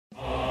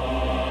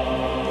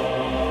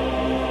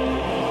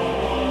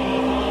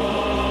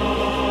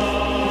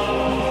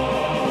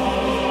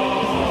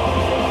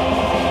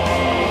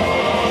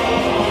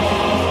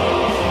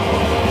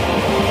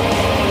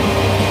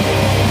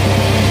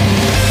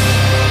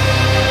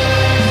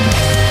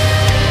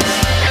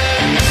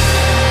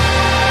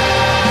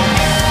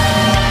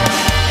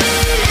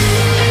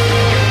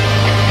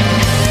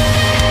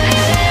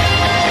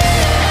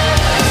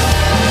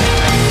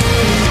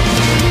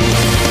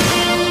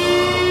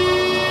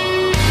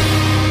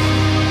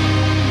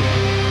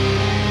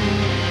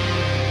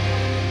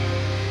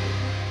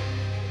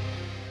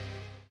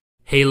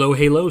Halo,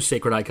 halo,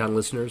 Sacred Icon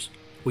listeners.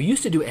 We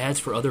used to do ads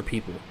for other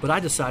people, but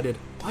I decided,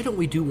 why don't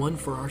we do one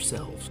for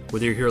ourselves?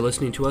 Whether you're here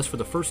listening to us for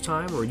the first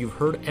time or you've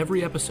heard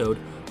every episode,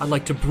 I'd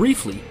like to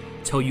briefly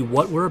tell you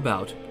what we're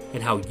about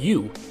and how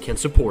you can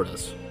support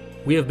us.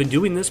 We have been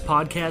doing this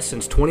podcast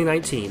since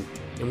 2019,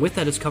 and with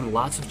that has come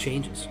lots of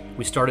changes.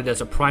 We started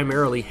as a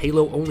primarily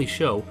Halo-only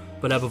show,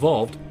 but have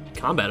evolved,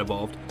 Combat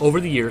evolved,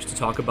 over the years to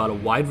talk about a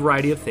wide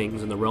variety of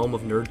things in the realm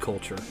of nerd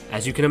culture.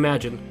 As you can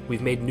imagine,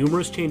 we've made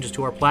numerous changes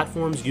to our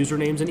platforms,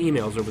 usernames, and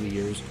emails over the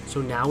years,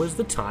 so now is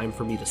the time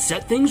for me to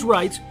set things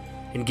right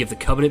and give the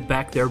Covenant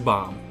back their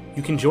bomb.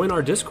 You can join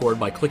our Discord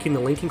by clicking the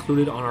link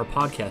included on our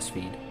podcast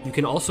feed. You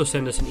can also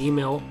send us an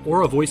email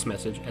or a voice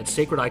message at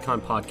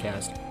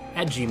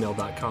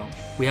sacrediconpodcast@gmail.com.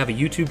 We have a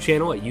YouTube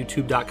channel at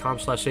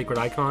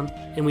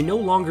youtube.com/sacredicon, and we no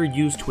longer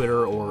use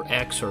Twitter or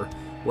X or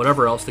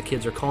whatever else the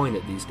kids are calling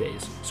it these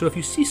days. So if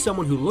you see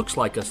someone who looks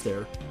like us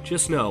there,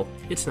 just know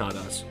it's not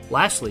us.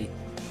 Lastly,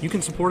 you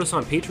can support us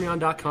on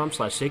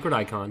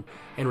patreon.com/sacredicon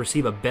and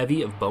receive a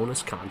bevy of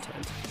bonus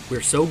content.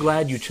 We're so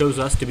glad you chose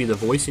us to be the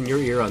voice in your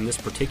ear on this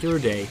particular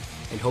day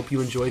and hope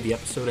you enjoy the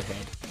episode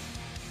ahead.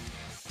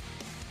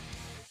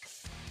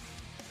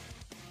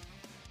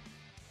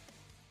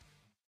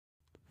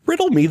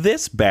 Riddle me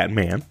this,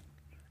 Batman.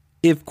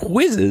 If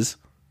quizzes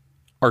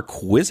are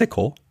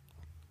quizzical,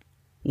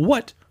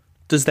 what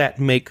does that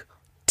make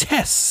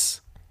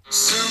tests?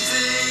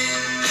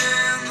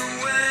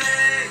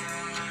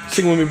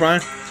 Sing with me,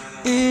 Brian.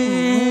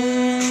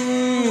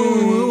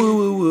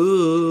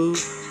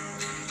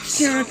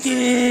 Something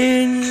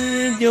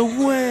in the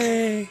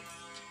way.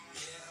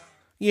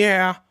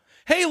 Yeah.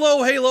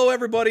 Halo,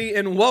 everybody,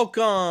 and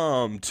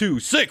welcome to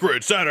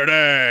Sacred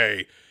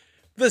Saturday.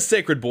 The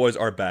Sacred Boys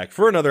are back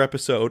for another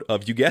episode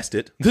of, you guessed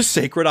it, the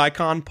Sacred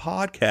Icon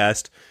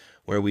Podcast,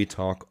 where we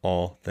talk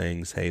all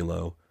things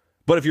Halo.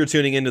 But if you're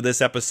tuning into this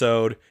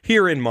episode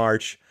here in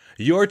March,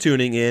 you're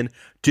tuning in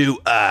to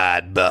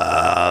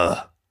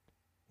Oddball.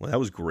 Well, that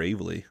was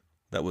gravely.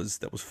 That was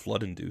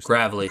flood-induced.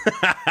 Gravelly.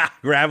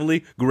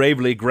 Gravely.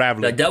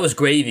 That was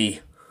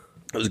gravy.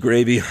 That was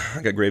gravy.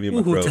 I got gravy in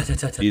my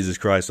throat. Jesus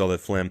Christ, all that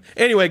phlegm.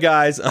 Anyway,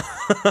 guys,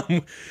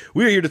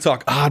 we are here to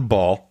talk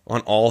Oddball on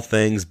all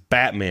things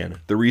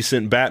Batman. The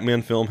recent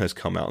Batman film has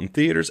come out in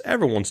theaters.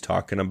 Everyone's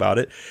talking about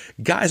it.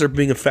 Guys are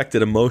being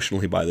affected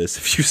emotionally by this.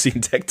 If you've seen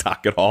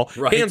TikTok at all,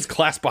 right. Hands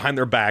clasped behind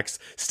their backs,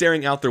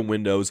 staring out their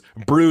windows,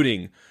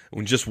 brooding,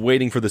 just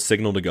waiting for the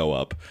signal to go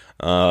up.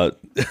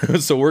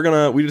 So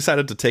we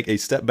decided to take a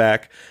step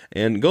back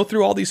and go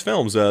through all these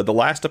films. The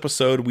last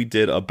episode we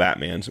did a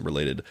Batman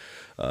related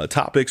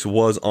topics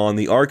was on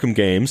the Arkham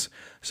games.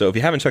 So if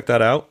you haven't checked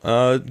that out,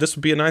 this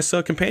would be a nice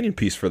companion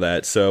piece for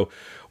that. So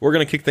we're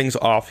going to kick things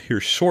off here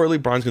shortly.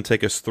 Brian's going to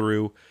take us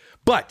through.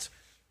 But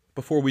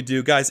before we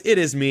do, guys, it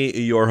is me,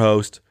 your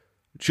host,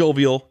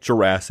 Jovial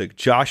Jurassic,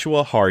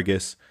 Joshua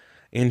Hargis.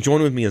 And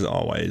join with me as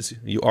always.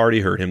 You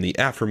already heard him, the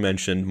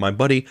aforementioned, my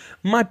buddy,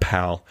 my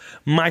pal,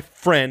 my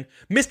friend,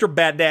 Mr.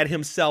 Bat Dad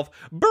himself,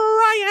 Brian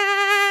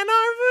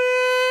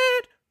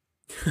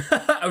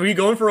Arvid. Are we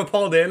going for a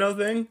Paul Dano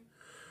thing?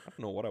 I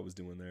don't know what I was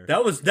doing there.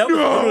 That was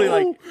literally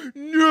like...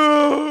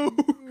 No!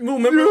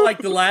 Remember like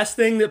the last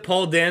thing that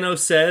Paul Dano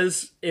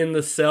says in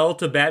the cell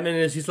to Batman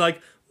is he's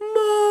like, Maria!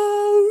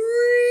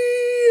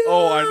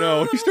 Oh, I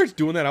know. He starts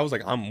doing that. I was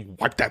like, I'm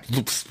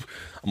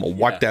gonna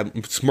wipe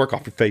that smirk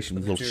off your face, you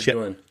little shit.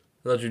 That's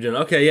what you're doing.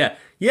 Okay, yeah.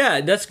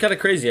 Yeah, that's kind of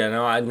crazy.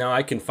 Now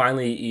I can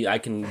finally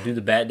do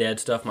the Bat Dad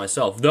stuff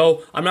myself.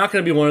 Though, I'm not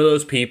going to be one of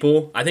those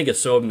people. I think it's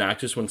so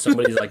obnoxious when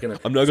somebody's like going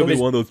to... I'm not going to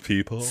be one of those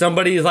people.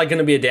 Somebody's like going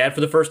to be a dad for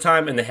the first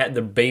time, and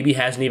the baby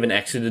hasn't even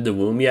exited the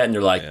womb yet, and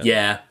they're like,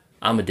 yeah,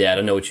 I'm a dad,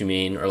 I know what you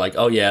mean. Or like,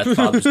 oh yeah, it's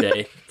Father's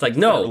Day. It's like,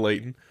 no.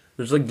 Relating.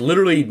 There's like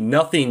literally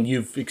nothing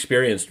you've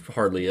experienced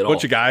hardly at all. A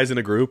bunch of guys in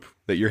a group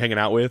that you're hanging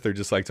out with are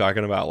just like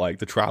talking about like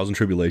the trials and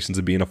tribulations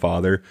of being a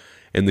father,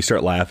 and they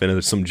start laughing and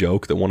there's some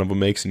joke that one of them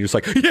makes and you're just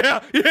like,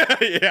 yeah.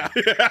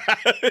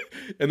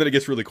 And then it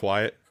gets really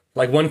quiet.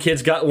 Like one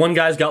guy's got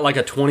like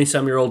a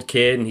 20-some-year-old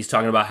kid and he's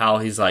talking about how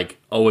he's like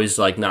always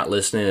like not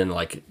listening and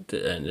like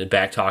and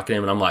back talking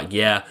him, and I'm like,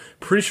 yeah,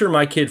 pretty sure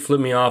my kid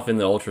flipped me off in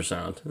the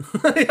ultrasound.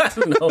 I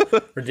don't know,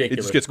 ridiculous. It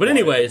just gets but quiet.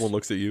 Anyways, everyone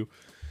looks at you.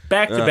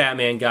 Back to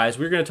Batman, guys.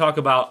 We're going to talk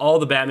about all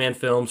the Batman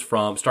films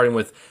starting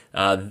with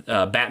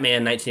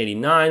Batman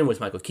 1989 with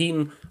Michael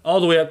Keaton,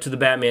 all the way up to the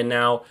Batman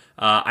now.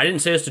 I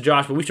didn't say this to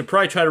Josh, but we should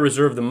probably try to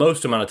reserve the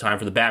most amount of time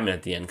for the Batman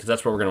at the end, because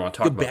that's what we're going to want to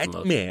talk about the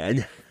most.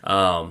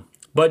 Batman.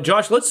 But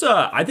Josh, let's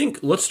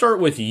start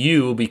with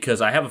you, because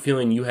I have a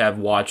feeling you have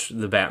watched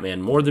the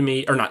Batman more than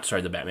me, or not,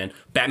 sorry, the Batman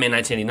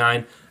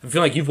 1989. I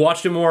feel like you've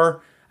watched it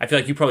more. I feel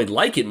like you probably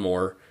like it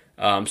more.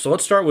 So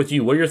let's start with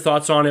you. What are your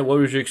thoughts on it? What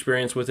was your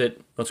experience with it?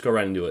 Let's go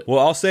right into it. Well,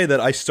 I'll say that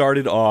I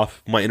started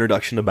off, my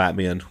introduction to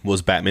Batman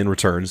was Batman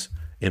Returns,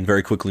 and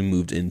very quickly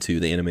moved into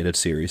the animated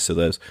series. So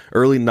those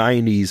early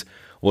 90s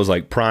was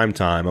like prime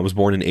time. I was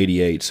born in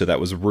 88, so that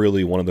was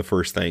really one of the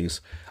first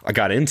things I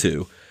got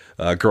into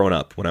growing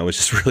up, when I was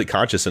just really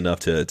conscious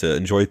enough to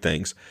enjoy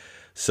things.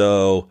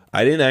 So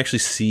I didn't actually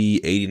see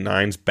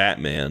 89's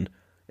Batman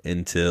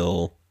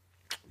until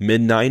mid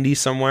 90s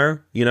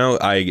somewhere. You know,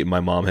 my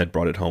mom had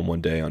brought it home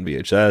one day on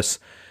VHS,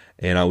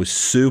 and I was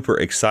super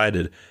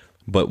excited.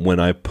 But when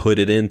I put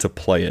it in to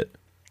play it,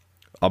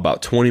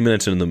 about 20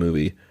 minutes into the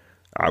movie,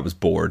 I was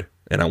bored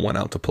and I went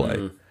out to play.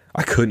 Mm-hmm.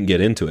 I couldn't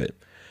get into it.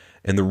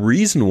 And the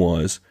reason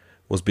was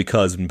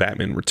because in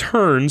Batman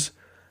Returns,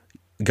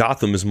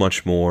 Gotham is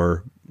much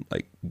more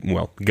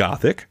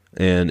gothic,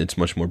 and it's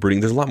much more brooding.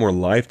 There's a lot more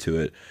life to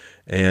it.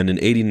 And in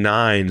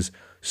 89's,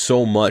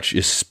 so much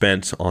is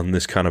spent on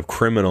this kind of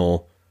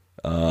criminal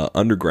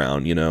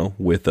underground, you know,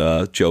 with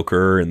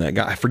Joker and that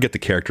guy. I forget the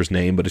character's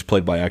name, but it's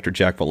played by actor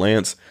Jack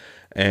Palance.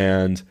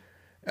 And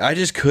I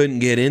just couldn't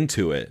get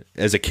into it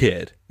as a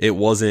kid. It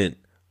was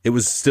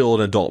still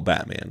an adult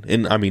Batman.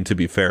 And I mean, to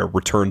be fair,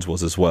 Returns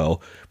was as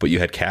well. But you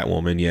had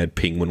Catwoman, you had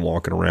Penguin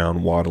walking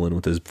around, waddling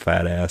with his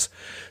fat ass.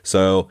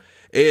 So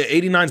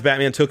 89's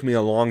Batman took me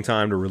a long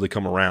time to really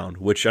come around,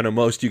 which I know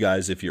most of you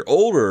guys, if you're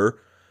older,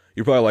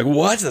 you're probably like,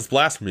 what? That's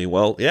blasphemy.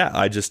 Well, yeah,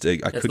 I couldn't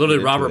It's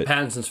literally Robert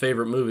Pattinson's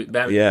favorite movie,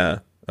 Batman. Yeah.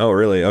 Oh,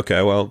 really?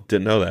 Okay, well,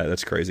 didn't know that.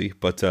 That's crazy.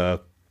 But,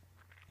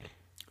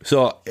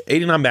 so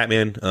 89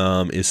 Batman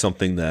is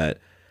something that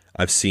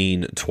I've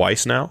seen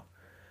twice now,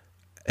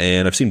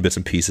 and I've seen bits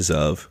and pieces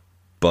of,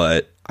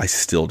 but I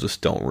still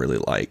just don't really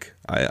like.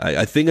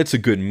 I think it's a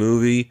good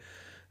movie.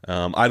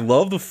 I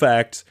love the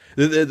fact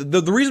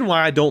the reason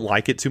why I don't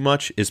like it too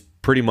much is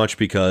pretty much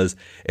because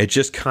it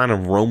just kind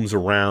of roams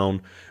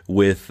around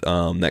with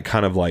that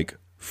kind of like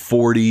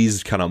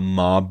 40s kind of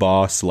mob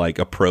boss like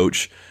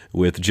approach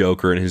with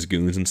Joker and his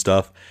goons and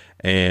stuff.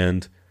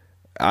 And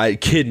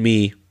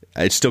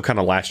it still kind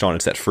of latched on.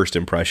 It's that first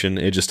impression.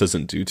 It just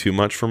doesn't do too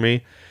much for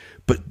me.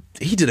 But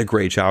he did a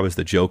great job as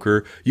the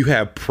Joker. You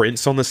have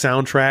Prince on the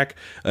soundtrack,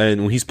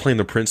 and when he's playing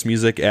the Prince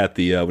music at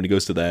the when he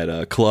goes to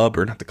that club,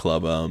 or not the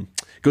club,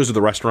 goes to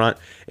the restaurant,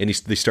 and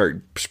they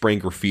start spraying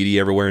graffiti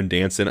everywhere and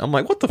dancing. I'm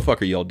like, what the fuck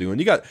are y'all doing?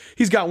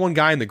 He's got one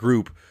guy in the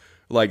group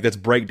like that's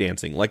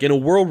breakdancing. Like in a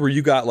world where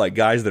you got like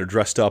guys that are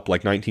dressed up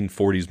like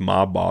 1940s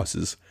mob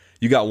bosses,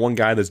 you got one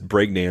guy that's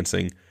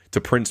breakdancing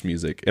to Prince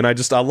music, and I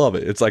love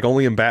it. It's like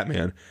only in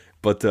Batman,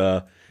 but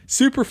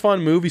super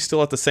fun movie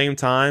still at the same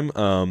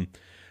time.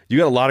 You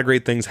got a lot of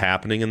great things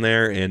happening in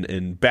there,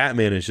 and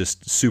Batman is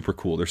just super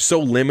cool. They're so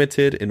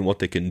limited in what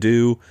they can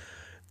do,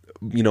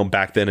 you know,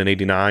 back then in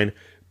 89.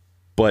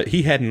 But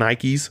he had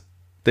Nikes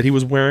that he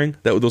was wearing.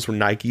 Those were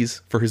Nikes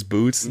for his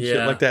boots and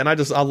shit like that. And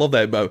I love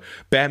that about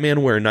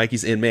Batman wearing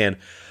Nikes. And man,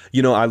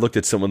 you know, I looked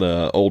at some of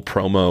the old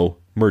promo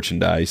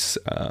merchandise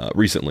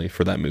recently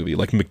for that movie,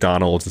 like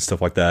McDonald's and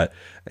stuff like that,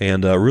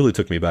 and really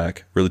took me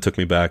back.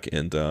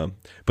 And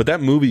but that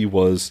movie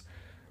was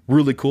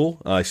really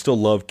cool. I still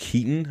love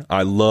Keaton.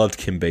 I loved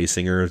Kim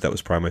Basinger. That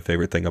was probably my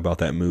favorite thing about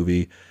that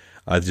movie.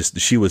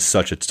 She was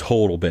such a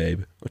total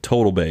babe,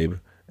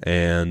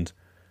 and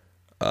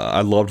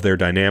I loved their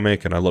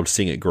dynamic, and I loved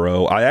seeing it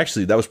grow.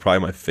 That was probably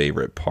my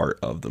favorite part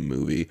of the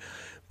movie.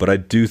 But I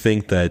do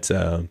think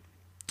that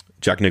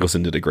Jack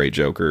Nicholson did a great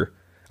Joker.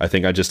 I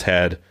think I just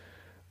had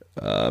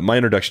my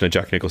introduction to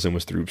Jack Nicholson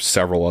was through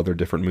several other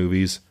different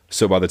movies.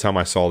 So by the time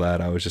I saw that,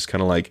 I was just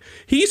kind of like,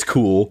 he's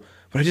cool,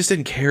 but I just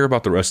didn't care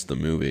about the rest of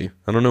the movie.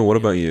 I don't know. What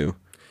about you?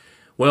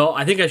 Well,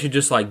 I think I should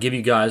just like give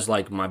you guys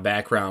like my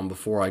background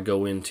before I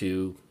go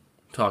into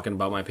talking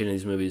about my opinion of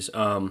these movies.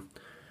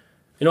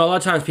 You know, a lot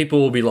of times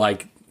people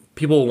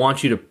will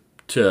want you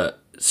to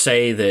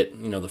say that,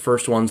 you know, the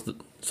first one's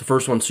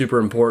super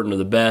important or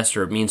the best,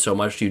 or it means so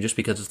much to you just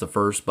because it's the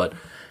first. But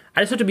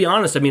I just have to be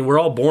honest. I mean, we're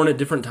all born at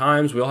different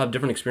times. We all have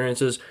different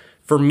experiences.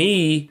 For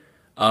me,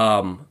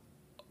 I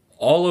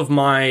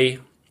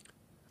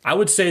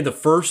would say the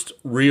first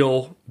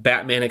real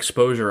Batman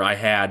exposure I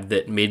had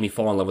that made me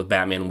fall in love with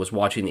Batman was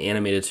watching the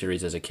animated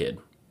series as a kid.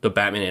 The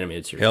Batman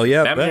animated series. Hell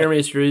yeah. Batman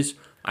animated series,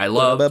 I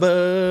loved.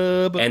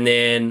 And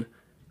then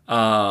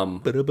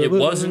it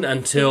wasn't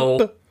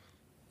until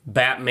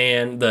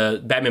Batman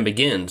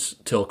Begins,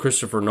 till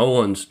Christopher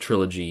Nolan's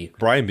trilogy.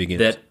 Brian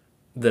Begins.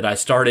 That I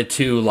started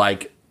to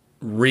like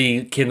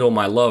rekindle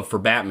my love for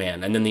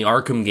Batman. And then the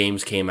Arkham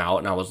games came out,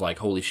 and I was like,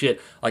 holy shit.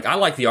 Like, I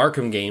like the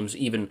Arkham games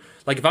even.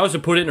 Like, if I was to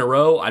put it in a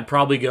row, I'd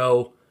probably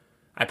go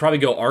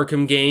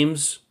Arkham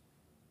games,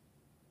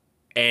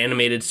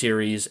 animated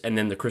series, and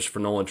then the Christopher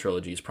Nolan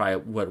trilogy is probably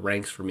what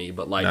ranks for me.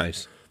 But like,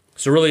 nice.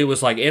 So really it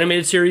was like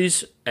animated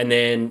series, and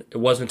then it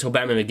wasn't until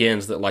Batman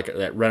Begins that like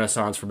that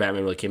renaissance for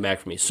Batman really came back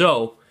for me.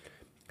 So,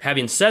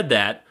 having said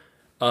that,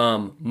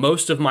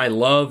 most of my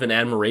love and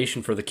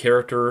admiration for the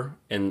character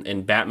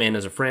and Batman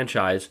as a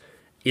franchise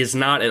is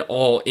not at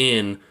all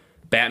in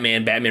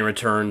Batman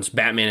Returns,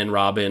 Batman and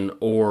Robin,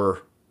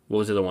 or what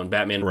was the other one?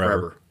 Batman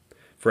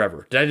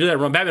Forever. Did I do that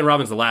wrong? Batman and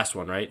Robin's the last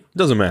one, right?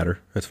 Doesn't matter.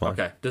 That's fine.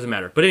 Okay, doesn't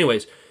matter. But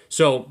anyways,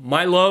 so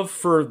my love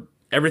for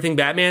everything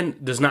Batman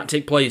does not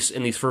take place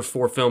in these first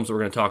four films that we're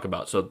going to talk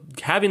about. So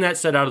having that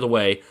set out of the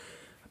way,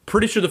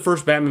 pretty sure the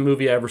first Batman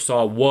movie I ever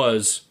saw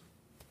was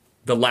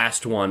the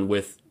last one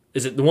with.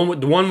 Is it the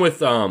one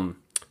with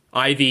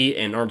Ivy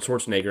and Arnold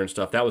Schwarzenegger and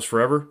stuff? That was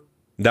Forever?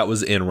 That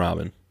was in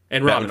Robin.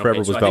 And Robin. Forever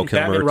was Val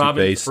Kilmer. Batman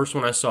Robin was the first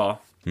one I saw.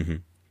 Mm-hmm.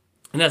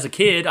 And as a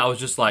kid, I was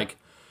just like,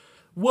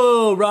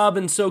 whoa,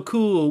 Robin's so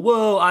cool.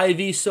 Whoa,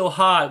 Ivy's so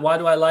hot. Why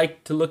do I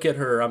like to look at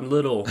her? I'm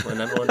little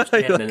and I don't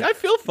understand. I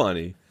feel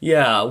funny.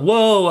 Yeah.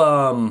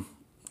 Whoa.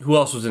 Who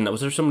else was in that?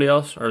 Was there somebody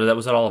else, or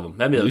was that all of them?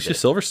 Maybe Alicia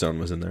Silverstone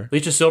was in there.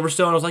 Alicia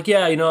Silverstone. I was like,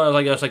 yeah, I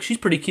was like, she's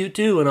pretty cute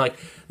too, and like,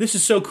 this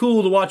is so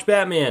cool to watch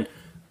Batman.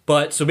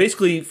 But so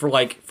basically,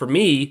 for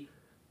me,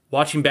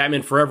 watching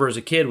Batman Forever as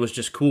a kid was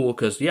just cool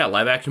because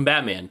live action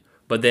Batman.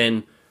 But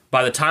then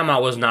by the time I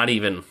was not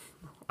even,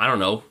 I don't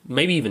know,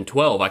 maybe even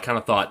 12, I kind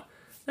of thought,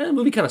 the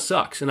movie kind of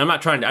sucks. And I'm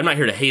not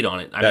here to hate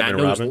on it. Batman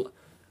and Robin.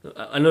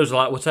 I know there's a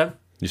lot. What's that?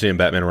 You saying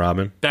Batman and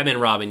Robin? Batman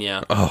and Robin,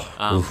 yeah.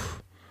 Oh,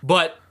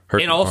 but.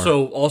 And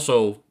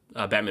also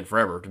Batman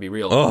Forever, to be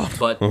real.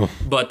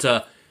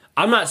 But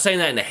I'm not saying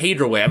that in a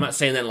hater way. I'm not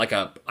saying that in like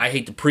I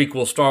hate the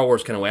prequel Star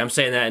Wars kind of way. I'm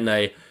saying that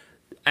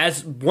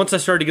in once I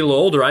started to get a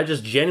little older, I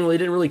just genuinely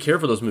didn't really care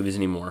for those movies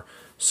anymore.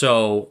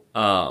 So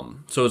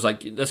it was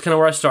like, that's kind of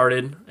where I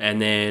started.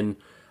 And then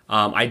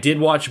I did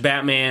watch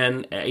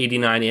Batman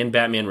 89 and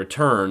Batman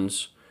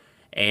Returns,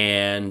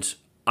 and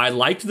I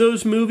liked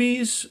those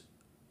movies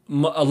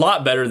a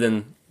lot better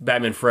than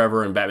Batman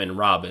Forever and Batman and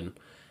Robin.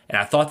 And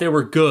I thought they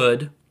were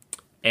good,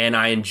 and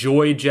I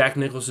enjoyed Jack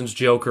Nicholson's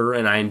Joker,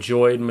 and I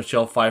enjoyed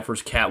Michelle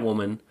Pfeiffer's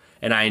Catwoman,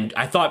 and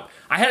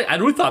I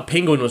really thought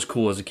Penguin was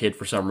cool as a kid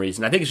for some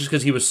reason. I think it's just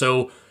because he was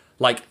so,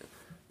 like,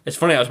 it's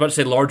funny, I was about to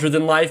say larger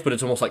than life, but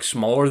it's almost like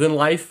smaller than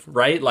life,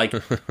 right? Like,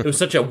 it was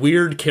such a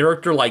weird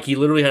character. Like, he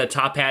literally had a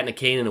top hat and a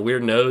cane and a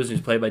weird nose, and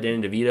he's played by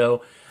Danny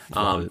DeVito.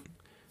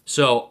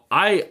 So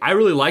I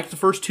really liked the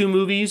first two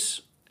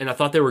movies, and I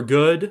thought they were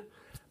good,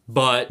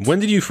 but... When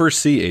did you first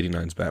see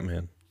 89's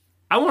Batman?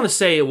 I want to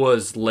say it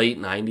was late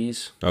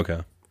 90s. Okay.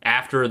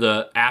 After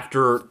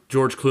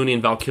George Clooney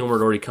and Val Kilmer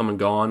had already come and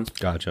gone.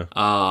 Gotcha.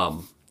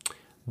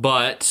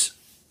 But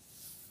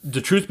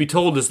the truth be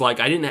told is, like,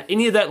 I didn't have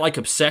any of that, like,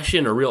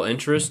 obsession or real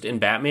interest in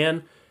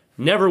Batman.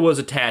 Never was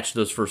attached to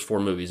those first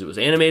four movies. It was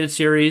animated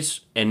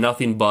series and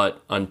nothing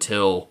but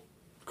until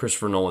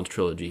Christopher Nolan's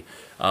trilogy.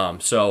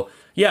 So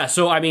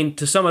I mean,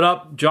 to sum it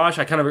up, Josh,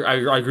 I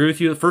agree with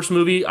you. The first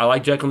movie, I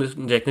like Jack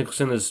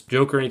Nicholson as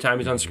Joker anytime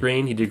he's on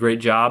screen. He did a great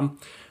job.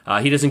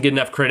 He doesn't get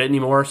enough credit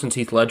anymore since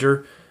Heath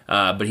Ledger,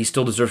 but he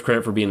still deserves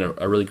credit for being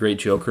a really great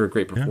Joker, a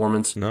great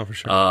performance. Yeah, no, for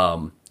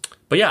sure.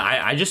 But yeah,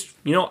 I just,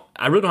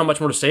 I really don't have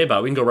much more to say about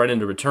it. We can go right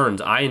into Returns.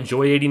 I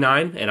enjoy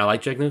 89, and I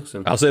like Jack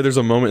Nicholson. I'll say there's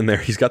a moment in there,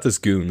 he's got this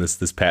goon,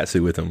 this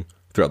patsy with him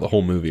throughout the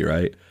whole movie,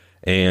 right?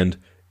 And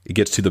it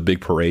gets to the big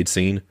parade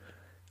scene,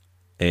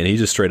 and he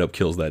just straight up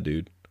kills that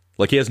dude.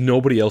 Like, he has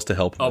nobody else to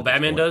help him. Oh,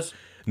 Batman does?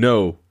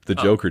 No, the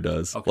Joker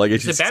does. Okay. Like,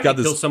 it's just Batman got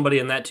this. Kill somebody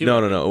in that too?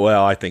 No.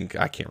 Well, I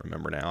can't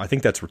remember now. I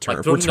think that's Return.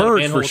 Like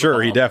Return for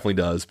sure. He definitely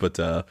does. But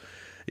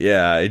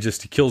yeah, he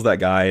kills that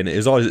guy, and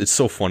it's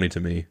so funny to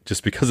me,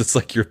 just because it's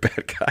like you're a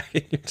bad guy,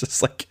 and you're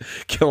just like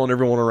killing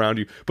everyone around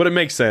you. But it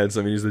makes sense.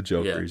 I mean, he's the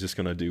Joker. Yeah. He's just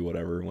gonna do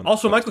whatever.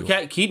 Also, Michael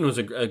Keaton was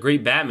a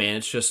great Batman.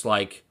 It's just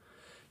like,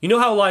 you know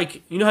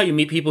how you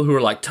meet people who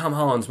are like, Tom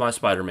Holland's my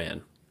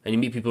Spider-Man. And you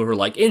meet people who are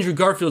like, Andrew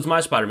Garfield's my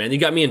Spider-Man. You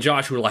got me and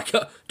Josh who are like,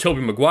 Tobey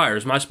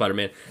Maguire's my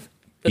Spider-Man.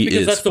 That's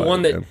because that's the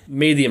one that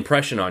made the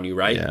impression on you,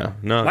 right? Yeah.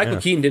 No. Michael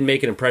Keaton didn't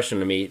make an impression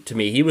to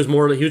me. He was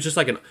just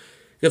like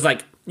because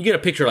like you get a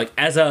picture like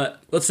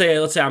let's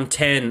say I'm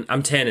 10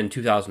 in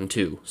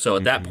 2002. So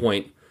at that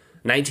point,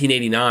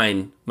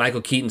 1989,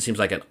 Michael Keaton seems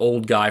like an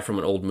old guy from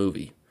an old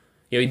movie.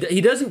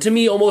 He doesn't to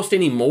me almost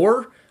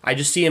anymore. I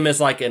just see him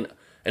as like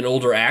an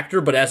older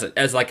actor, but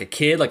as like a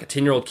kid, like a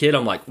 10-year-old kid,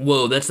 I'm like,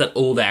 whoa, that's that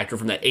old actor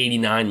from that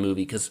 89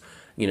 movie, because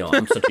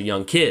I'm such a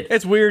young kid.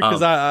 It's weird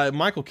because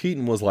Michael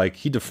Keaton was like,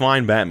 he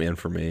defined Batman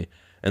for me,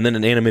 and then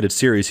in animated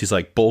series he's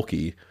like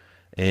bulky,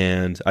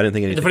 and I didn't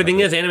think anything. The funny thing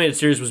is, animated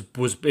series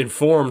was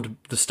informed.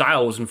 The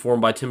style was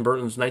informed by Tim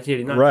Burton's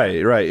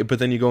 1989. Right. But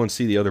then you go and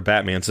see the other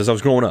Batmans as I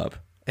was growing up,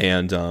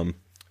 and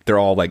they're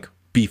all like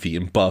beefy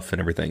and buff and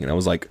everything, and I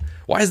was like,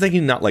 why is he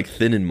not like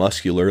thin and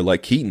muscular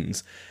like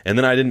Keaton's? And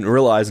then I didn't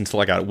realize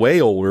until I got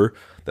way older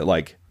that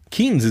like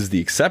Keaton's is the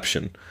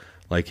exception.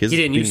 Like he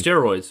didn't use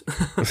steroids.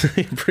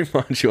 Pretty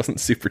much, he wasn't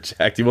super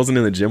jacked. He wasn't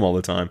in the gym all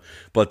the time.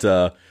 But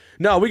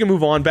no, we can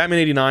move on. Batman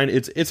 89,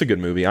 it's a good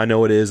movie. I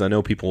know it is. I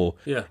know people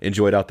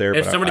enjoy it out there.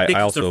 If but somebody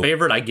thinks it's their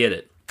favorite, I get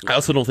it. I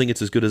also don't think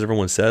it's as good as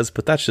everyone says,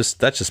 but that's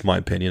just my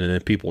opinion, and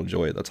if people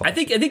enjoy it, that's all. I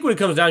think what it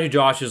comes down to,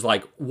 Josh, is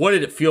like, what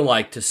did it feel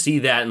like to see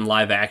that in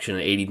live action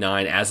in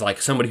 '89 as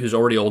like somebody who's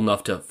already old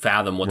enough to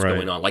fathom what's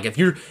going on? Like if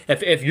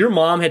your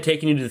mom had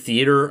taken you to the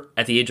theater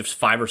at the age of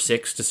 5 or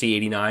 6 to see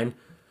 '89,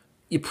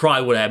 you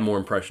probably would have had more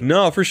impression.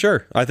 No, for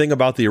sure. I think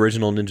about the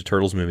original Ninja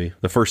Turtles movie,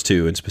 the first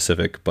two in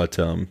specific, but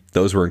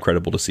those were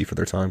incredible to see for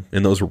their time,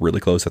 and those were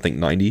really close. I think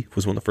 90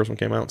 was when the first one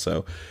came out,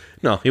 so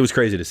no, it was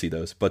crazy to see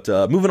those. But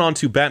moving on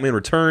to Batman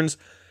Returns.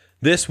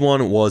 This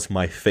one was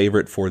my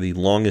favorite for the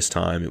longest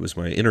time. It was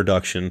my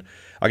introduction.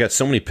 I got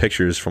so many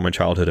pictures from my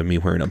childhood of me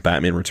wearing a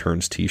Batman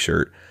Returns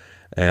t-shirt,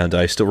 and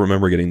I still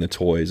remember getting the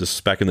toys. This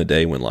was back in the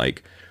day when,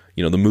 like,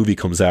 the movie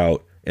comes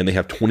out and they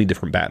have 20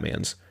 different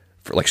Batmans.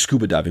 For like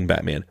scuba diving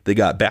Batman, they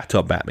got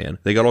bathtub Batman,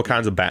 they got all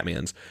kinds of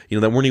Batmans,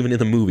 that weren't even in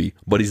the movie,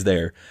 but he's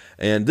there.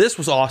 And this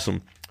was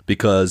awesome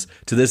because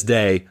to this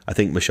day, I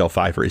think Michelle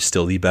Pfeiffer is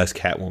still the best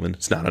Catwoman.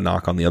 It's not a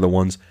knock on the other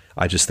ones.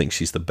 I just think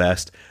she's the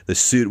best. The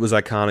suit was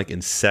iconic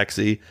and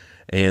sexy,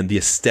 and the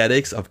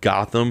aesthetics of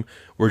Gotham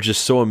were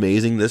just so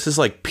amazing. This is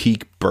like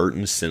peak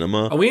Burton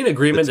cinema. Are we in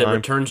agreement that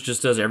Returns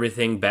just does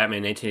everything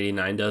Batman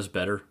 1989 does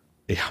better?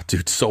 Yeah,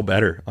 dude, so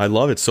better. I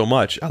love it so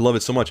much.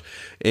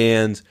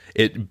 And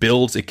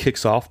it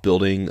kicks off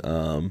building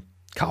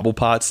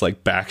Cobblepot's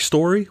like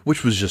backstory,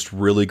 which was just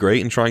really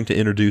great, and trying to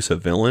introduce a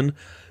villain.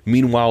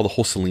 Meanwhile, the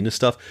whole Selina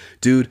stuff,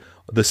 dude,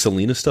 the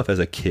Selina stuff as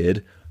a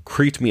kid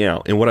creeped me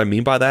out. And what I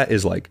mean by that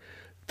is like,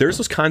 there's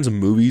those kinds of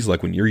movies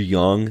like when you're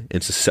young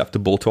and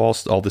susceptible to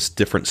all this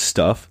different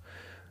stuff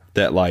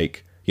that,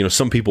 like, you know,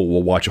 some people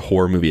will watch a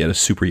horror movie at a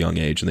super young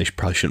age and they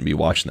probably shouldn't be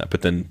watching that,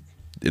 but then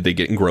they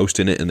get engrossed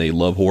in it and they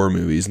love horror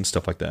movies and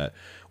stuff like that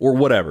or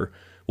whatever.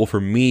 Well,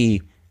 for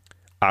me,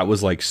 I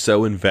was like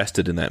so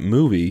invested in that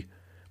movie,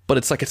 but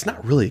it's like, it's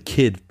not really a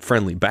kid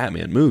friendly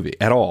Batman movie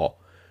at all.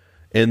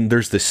 And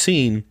there's this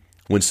scene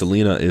when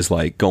Selina is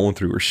like going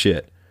through her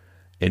shit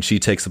and she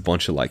takes a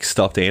bunch of like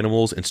stuffed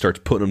animals and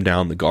starts putting them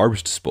down the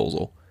garbage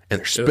disposal, and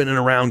they're spinning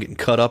around, getting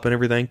cut up and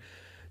everything.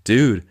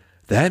 Dude,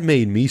 that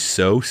made me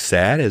so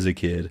sad as a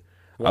kid.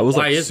 Well, I was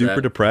like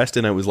super depressed,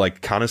 and I was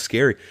like kind of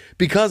scary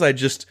because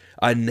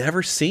I'd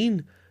never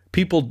seen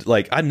people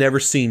like, I'd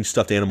never seen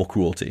stuffed animal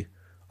cruelty.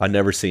 I'd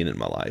never seen it in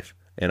my life.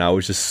 And I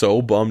was just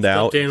so bummed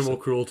out. Stuffed animal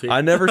cruelty.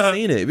 I never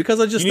seen it because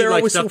I just, you need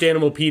like stuffed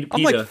animal PETA.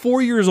 I'm like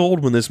 4 years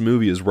old when this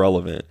movie is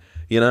relevant,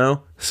 you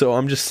know? So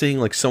I'm just seeing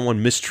like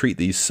someone mistreat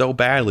these so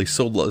badly,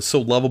 so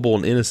lovable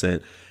and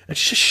innocent, and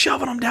she's just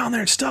shoving them down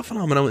there and stuffing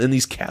them. And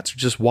these cats are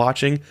just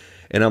watching.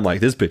 And I'm like,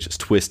 this bitch is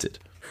twisted.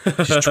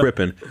 She's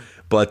tripping.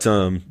 But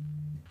from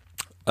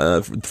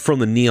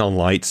the neon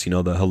lights, you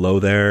know, the hello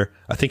there.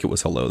 I think it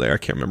was hello there. I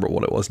can't remember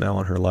what it was now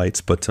on her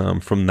lights. But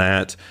from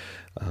that,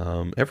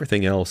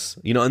 everything else,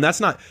 you know, and that's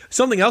not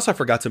something else I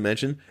forgot to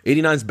mention.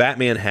 89's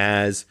Batman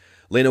has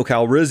Lando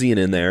Calrissian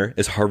in there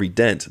as Harvey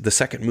Dent. The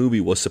second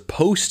movie was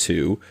supposed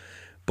to,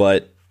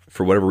 but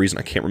for whatever reason,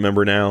 I can't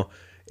remember now,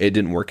 it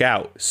didn't work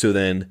out. So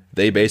then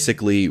they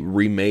basically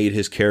remade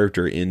his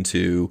character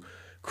into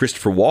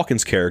Christopher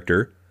Walken's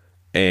character,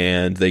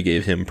 and they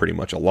gave him pretty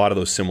much a lot of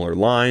those similar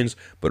lines,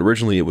 but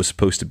originally it was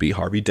supposed to be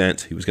Harvey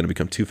Dent. He was going to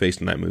become Two-Face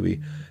in that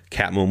movie.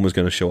 Catwoman was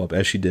going to show up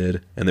as she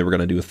did, and they were going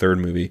to do a third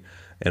movie.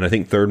 And I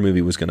think third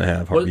movie was going to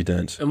have Harvey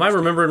Dent. Am I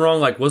remembering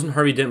wrong? Like, wasn't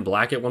Harvey Dent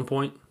black at one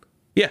point?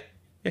 Yeah,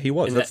 he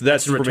was.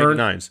 That's from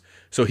 89's.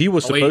 So he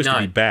was supposed to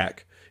be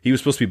back. He was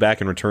supposed to be back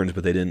in Returns,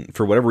 but they didn't.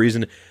 For whatever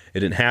reason,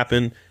 it didn't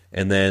happen.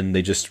 And then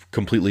they just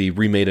completely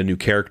remade a new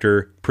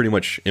character, pretty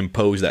much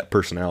imposed that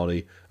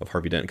personality of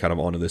Harvey Dent kind of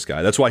onto this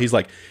guy. That's why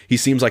he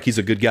seems like he's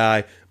a good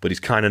guy, but he's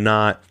kind of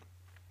not.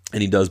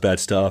 And he does bad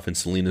stuff, and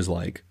Selina's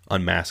like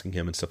unmasking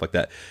him and stuff like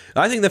that.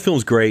 I think that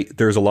film's great.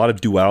 There's a lot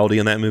of duality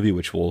in that movie,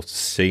 which we'll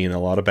see in a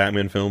lot of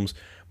Batman films.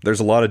 There's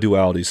a lot of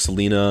dualities.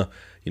 Selina,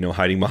 you know,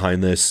 hiding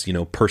behind this, you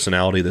know,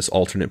 personality, this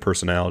alternate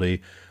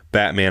personality.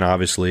 Batman,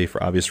 obviously,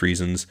 for obvious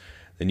reasons.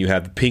 Then you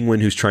have the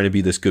Penguin, who's trying to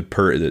be this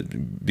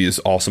be this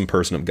awesome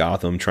person of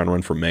Gotham, trying to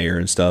run for mayor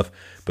and stuff,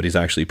 but he's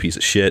actually a piece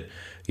of shit.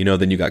 You know,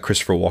 then you got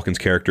Christopher Walken's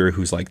character,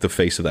 who's like the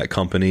face of that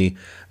company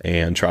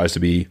and tries to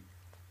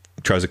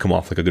come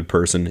off like a good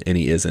person, and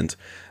he isn't.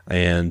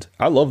 And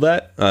I love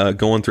that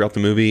going throughout the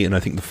movie, and I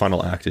think the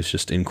final act is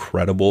just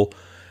incredible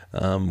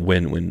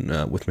when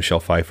with Michelle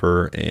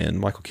Pfeiffer and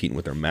Michael Keaton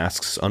with their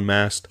masks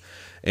unmasked.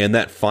 And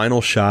that final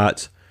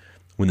shot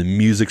when the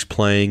music's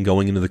playing,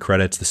 going into the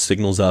credits, the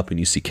signal's up, and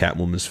you see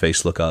Catwoman's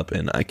face look up,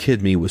 and I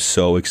kid me, was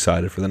so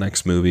excited for the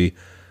next movie.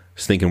 I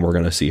was thinking we're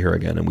going to see her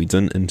again, and we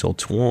didn't until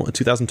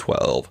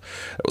 2012.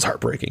 It was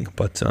heartbreaking,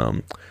 but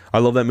I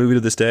love that movie to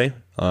this day.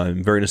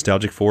 I'm very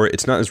nostalgic for it.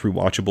 It's not as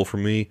rewatchable for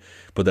me,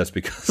 but that's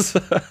because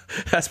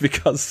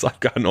I've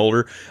gotten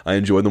older. I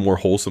enjoy the more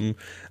wholesome,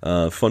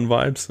 fun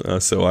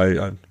vibes. So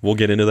I we'll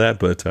get into that,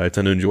 but I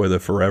tend to enjoy the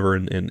Forever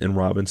and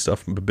Robin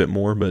stuff a bit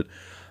more. But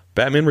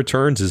Batman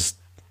Returns is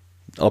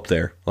up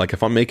there. Like,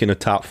 if I'm making a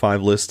top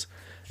 5 list,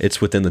 it's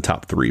within the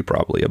top 3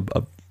 probably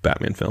of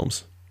Batman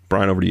films.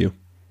 Brian, over to you.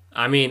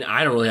 I mean,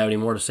 I don't really have any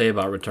more to say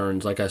about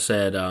Returns. Like I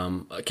said,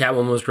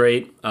 Catwoman was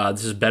great.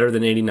 This is better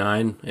than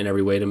 89 in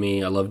every way to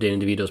me. I love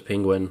Danny DeVito's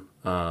Penguin.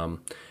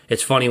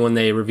 It's funny when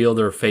they reveal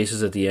their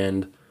faces at the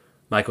end,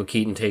 Michael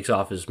Keaton takes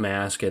off his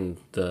mask and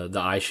the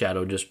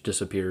eyeshadow just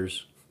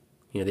disappears.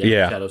 You know, the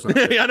eyeshadow's not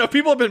there. I know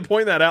people have been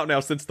pointing that out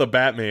now since the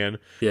Batman.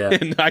 Yeah.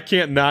 And I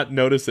can't not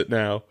notice it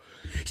now.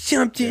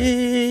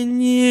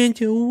 Something in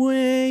the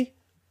way.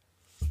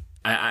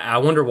 I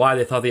wonder why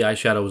they thought the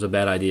eyeshadow was a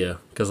bad idea.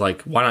 Because,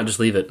 like, why not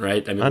just leave it,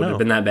 right? I mean, would it have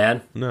been that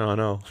bad? No, I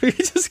know. He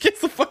just gets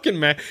the fucking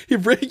mask.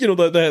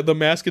 The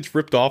mask gets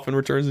ripped off and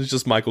returns. It's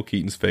just Michael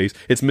Keaton's face.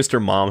 It's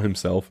Mr. Mom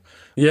himself.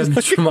 Yeah,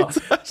 Mr. Mom.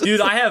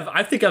 Dude,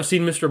 I think I've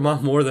seen Mr.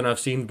 Mom more than I've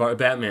seen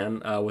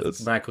Batman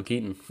with Michael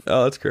Keaton.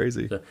 Oh, that's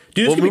crazy. So,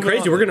 dude, it's going to be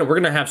crazy. We're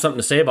gonna have something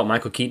to say about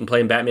Michael Keaton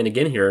playing Batman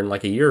again here in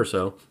like a year or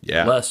so.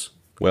 Yeah. Less.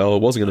 Well,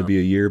 it wasn't going to be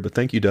a year, but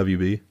thank you,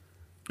 WB.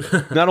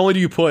 Not only do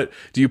you put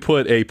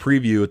a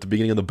preview at the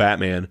beginning of the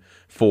Batman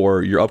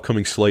for your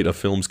upcoming slate of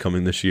films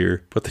coming this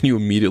year, but then you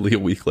immediately a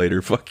week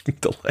later fucking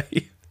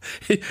delay.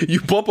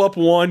 You bump up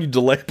one, you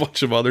delay a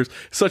bunch of others.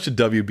 Such a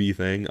WB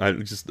thing. I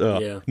just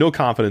no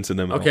confidence in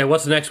them. Okay,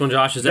 what's the next one,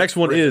 Josh? Next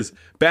one is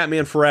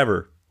Batman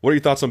Forever. What are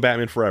your thoughts on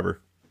Batman Forever?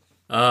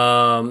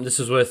 This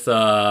is with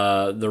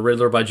the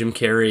Riddler by Jim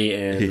Carrey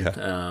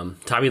and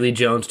Tommy Lee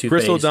Jones, Two-Face.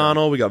 Chris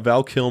O'Donnell. We got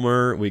Val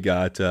Kilmer. We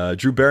got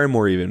Drew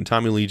Barrymore, even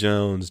Tommy Lee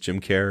Jones,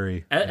 Jim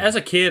Carrey. As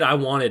a kid, I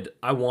wanted.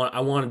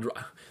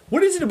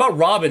 What is it about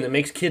Robin that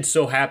makes kids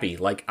so happy?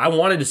 Like, I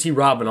wanted to see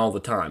Robin all the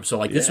time. So,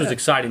 like, this was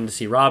exciting to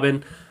see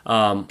Robin.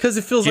 Because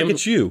it feels like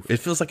it's you. It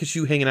feels like it's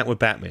you hanging out with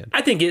Batman.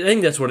 I think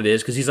that's what it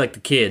is, because he's like the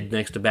kid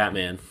next to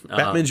Batman.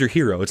 Batman's your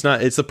hero. It's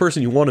the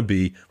person you want to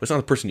be, but it's not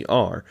the person you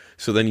are.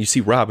 So then you see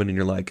Robin and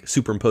you're like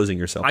superimposing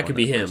yourself. I could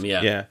be him,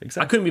 yeah. Yeah,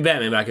 exactly. I couldn't be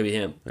Batman, but I could be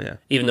him. Yeah.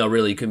 Even though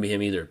really you couldn't be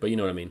him either, but you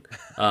know what I mean.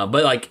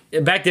 But like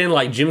back then,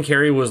 like Jim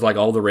Carrey was like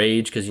all the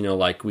rage, because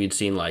like we'd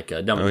seen like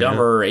Dumb and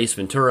Dumber, or Ace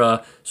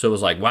Ventura, so it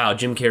was like, wow,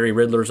 Jim Carrey,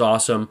 Riddler's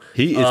awesome.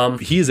 He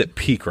is at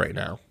peak right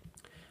now.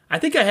 I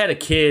think I had a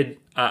kid.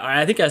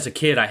 I think as a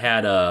kid I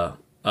had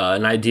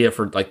an idea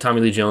for like Tommy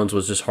Lee Jones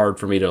was just hard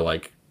for me to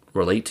like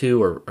relate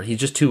to, or he was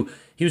just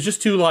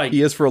too like.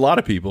 He is for a lot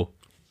of people.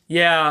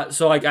 Yeah,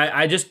 so like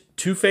I just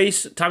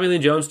Two-Face, Tommy Lee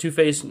Jones,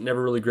 Two-Face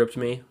never really gripped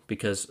me,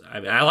 because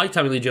I like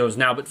Tommy Lee Jones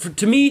now, but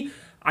to me,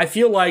 I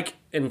feel like,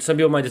 and some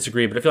people might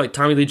disagree, but I feel like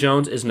Tommy Lee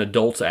Jones is an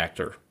adult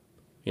actor.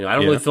 I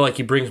don't really feel like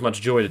he brings much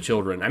joy to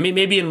children. I mean,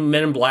 maybe in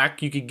Men in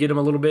Black you could get him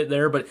a little bit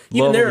there, but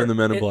even there in the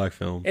Men in Black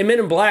film. In Men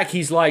in Black,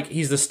 he's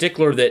the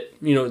stickler that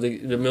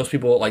the most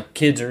people, like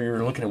kids,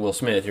 you're looking at Will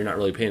Smith, you're not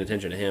really paying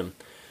attention to him.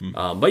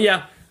 But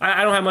yeah,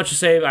 I don't have much to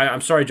say.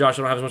 I'm sorry, Josh,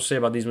 I don't have as much to say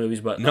about these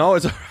movies, but no,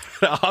 it's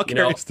I'll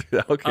carry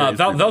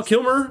Val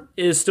Kilmer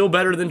is still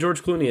better than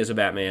George Clooney as a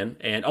Batman,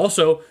 and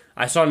also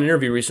I saw an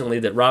interview recently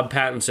that Rob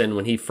Pattinson,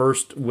 when he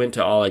first went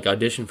to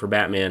audition for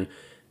Batman,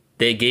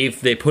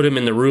 they put him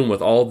in the room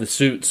with all the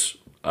suits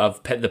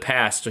of the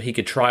past so he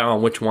could try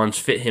on which ones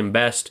fit him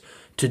best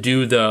to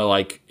do the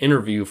like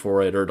interview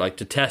for it, or like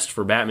to test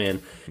for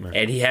Batman. Right.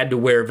 And he had to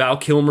wear Val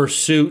Kilmer's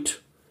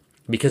suit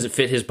because it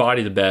fit his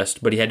body the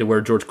best, but he had to wear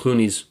George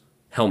Clooney's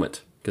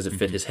helmet because it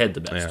fit his head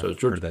the best. Yeah, so it was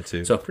George, heard that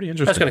too. So pretty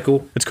interesting. That's kind of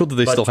cool. It's cool that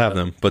they still have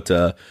them, but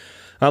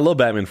I love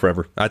Batman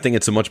Forever. I think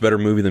it's a much better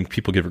movie than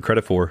people give it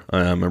credit for.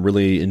 I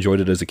really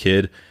enjoyed it as a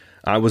kid.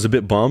 I was a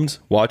bit bummed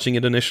watching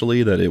it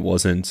initially that it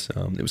wasn't.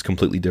 It was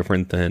completely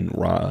different than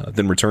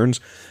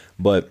Returns,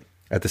 but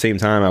at the same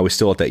time, I was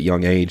still at that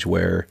young age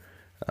where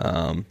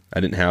I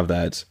didn't have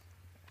that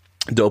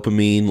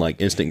dopamine, like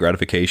instant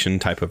gratification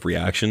type of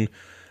reaction.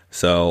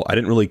 So I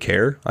didn't really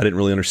care. I didn't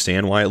really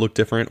understand why it looked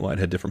different, why it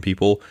had different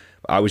people.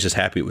 I was just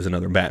happy it was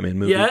another Batman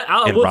movie. Yeah,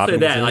 I will say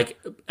that. Like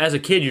as a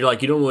kid, you're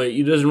like, it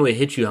doesn't really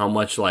hit you how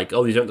much like,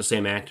 oh, these aren't the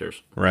same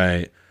actors,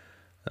 right?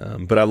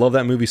 But I love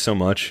that movie so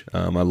much.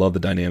 I love the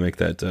dynamic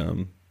that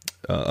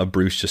of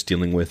Bruce just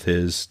dealing with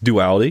his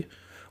duality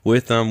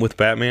with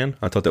Batman.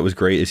 I thought that was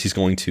great. As he's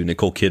going to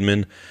Nicole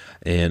Kidman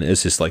and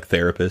is his like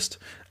therapist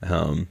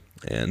and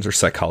her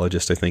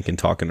psychologist, I think, and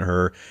talking to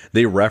her.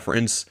 They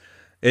reference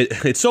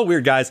it. It's so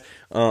weird, guys.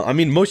 I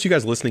mean, most of you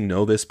guys listening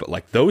know this, but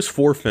like those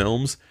four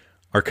films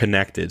are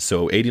connected.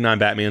 So 89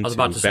 Batman,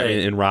 Batman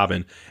and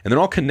Robin, and they're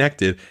all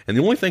connected. And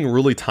the only thing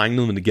really tying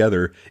them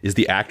together is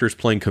the actors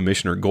playing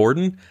Commissioner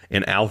Gordon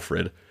and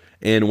Alfred.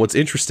 And what's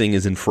interesting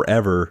is in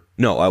Forever,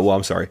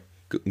 I'm sorry,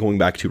 going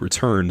back to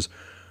Returns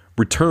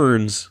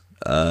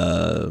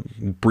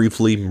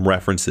briefly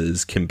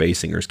references Kim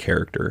Basinger's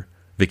character,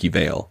 Vicky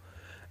Vale,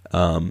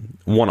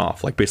 one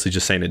off, like basically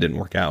just saying it didn't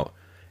work out.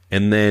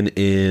 And then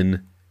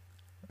in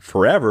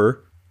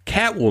Forever,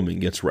 Catwoman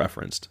gets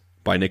referenced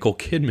by Nicole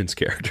Kidman's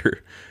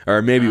character,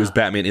 or maybe it was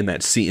Batman in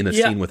that scene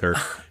scene with her.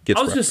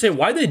 I was going to say,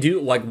 why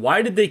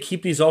did they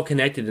keep these all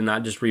connected and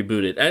not just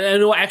reboot it?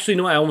 I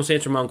almost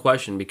answered my own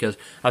question, because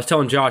I was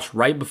telling Josh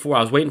right before,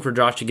 I was waiting for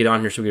Josh to get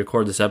on here so we could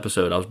record this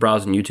episode. I was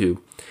browsing YouTube,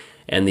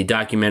 and the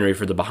documentary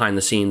for the behind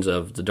the scenes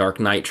of the Dark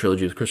Knight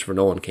trilogy with Christopher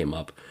Nolan came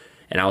up.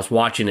 And I was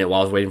watching it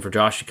while I was waiting for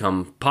Josh to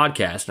come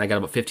podcast, and I got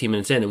about 15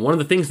 minutes in. And one of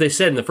the things they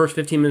said in the first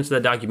 15 minutes of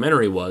that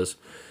documentary was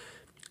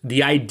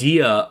the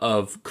idea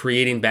of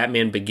creating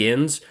Batman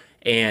Begins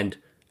and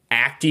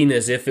acting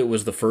as if it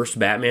was the first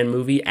Batman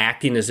movie,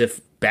 acting as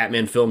if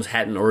Batman films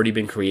hadn't already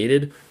been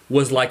created,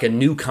 was like a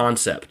new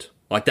concept.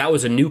 Like that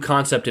was a new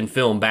concept in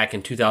film back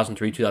in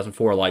 2003,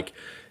 2004. Like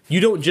you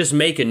don't just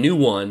make a new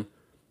one,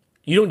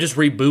 you don't just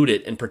reboot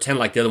it and pretend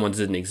like the other ones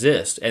didn't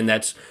exist. And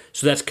that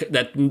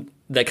kind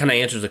of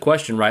answers the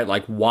question, right?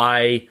 Like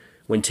why,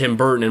 when Tim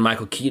Burton and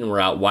Michael Keaton were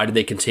out, why did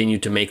they continue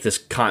to make this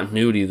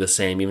continuity the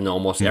same, even though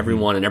almost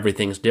everyone and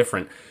everything's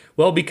different?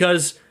 Well,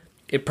 because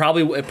it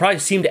probably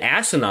seemed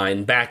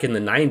asinine back in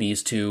the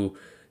 90s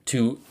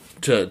to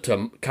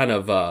kind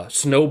of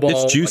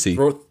snowball. It's juicy.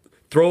 Like,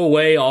 throw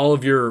away all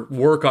of your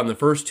work on the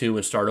first two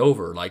and start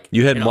over. Like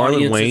you had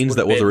Marlon Wayans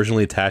that was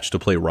originally attached to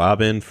play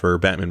Robin for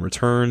Batman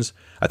Returns.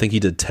 I think he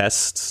did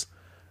tests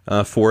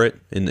for it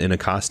in a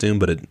costume,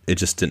 but it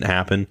just didn't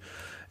happen.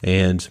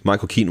 and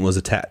Michael Keaton was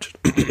attached.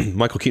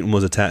 Michael Keaton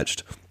was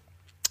attached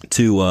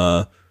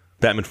to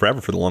Batman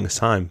Forever for the longest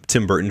time.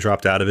 Tim Burton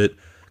dropped out of it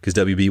because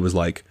WB was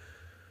like,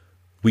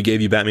 we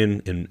gave you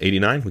Batman in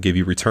 89, we gave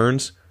you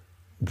Returns,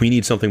 we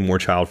need something more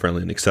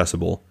child-friendly and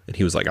accessible. And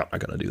he was like, I'm not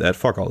going to do that.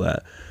 Fuck all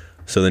that.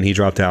 So then he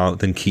dropped out.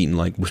 Then Keaton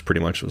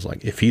was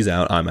like, if he's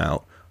out, I'm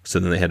out. So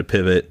then they had to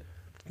pivot.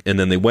 And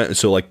then they went.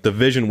 So like the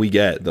vision we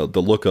get, the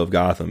look of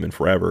Gotham in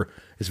Forever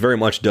is very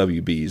much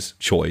WB's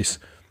choice.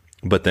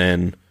 But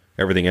then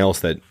everything else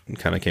that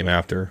kind of came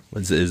after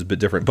is a bit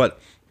different. But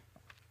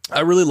I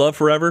really love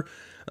Forever.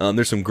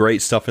 There's some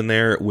great stuff in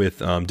there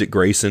with Dick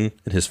Grayson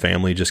and his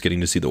family, just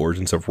getting to see the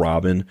origins of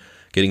Robin,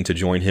 getting to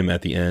join him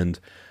at the end.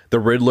 The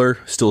Riddler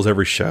steals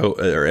every show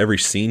or every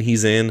scene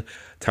he's in.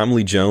 Tommy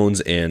Lee Jones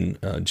and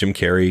Jim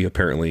Carrey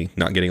apparently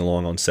not getting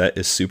along on set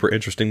is super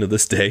interesting to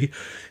this day.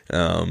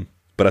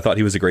 But I thought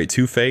he was a great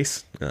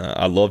Two-Face.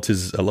 I loved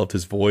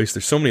his voice.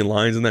 There's so many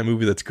lines in that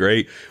movie that's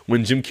great.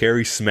 When Jim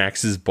Carrey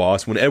smacks his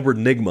boss, when Edward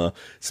Nygma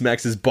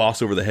smacks his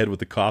boss over the head with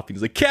the coffee,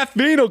 he's like,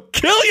 "Caffeine will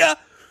kill ya!"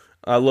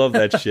 I love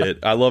that shit.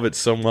 I love it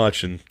so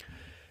much, and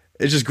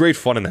it's just great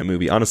fun in that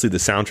movie. Honestly, the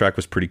soundtrack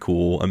was pretty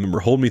cool. I remember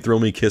 "Hold Me, Thrill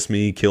Me, Kiss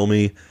Me, Kill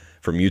Me"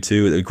 from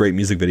U2, a great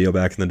music video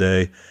back in the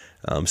day.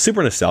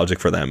 Super nostalgic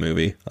for that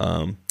movie.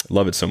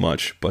 Love it so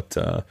much. But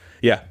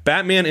yeah,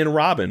 Batman and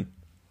Robin.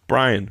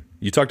 Brian,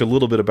 you talked a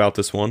little bit about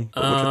this one.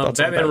 What's your thoughts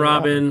on Batman and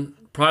Robin,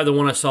 probably the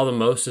one I saw the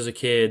most as a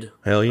kid.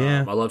 Hell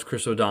yeah. I loved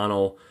Chris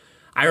O'Donnell.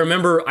 I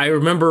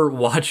remember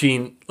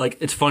watching, like,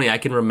 it's funny, I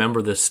can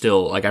remember this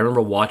still. Like, I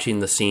remember watching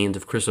the scenes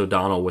of Chris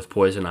O'Donnell with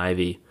Poison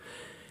Ivy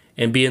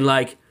and being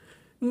like,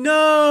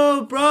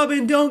 "No,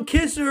 Robin, don't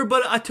kiss her,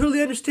 but I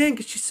totally understand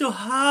because she's so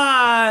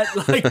hot."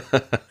 Like,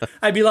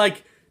 I'd be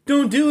like,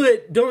 don't do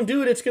it,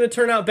 it's going to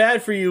turn out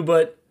bad for you,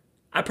 but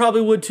I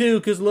probably would too,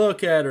 because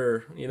look at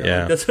her. You know,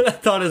 yeah. That's what I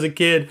thought as a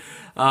kid.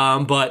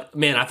 But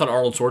man, I thought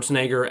Arnold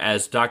Schwarzenegger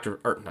as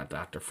not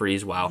Dr.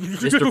 Freeze, wow,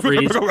 Mr.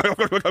 Freeze.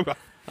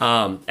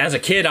 As a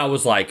kid, I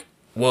was like,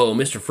 whoa,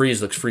 Mr.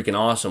 Freeze looks freaking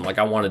awesome. Like,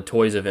 I wanted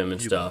toys of him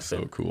and stuff. So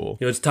and, cool.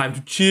 It's time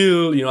to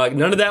chew. Like,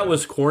 none of that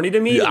was corny to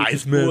me. The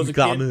Iceman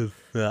got move.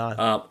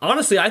 Yeah.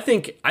 Honestly, I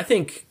think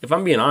if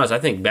I'm being honest, I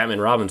think Batman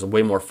and Robin's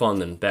way more fun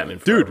than Batman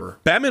Forever.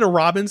 Dude, Batman and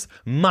Robin's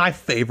my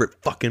favorite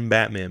fucking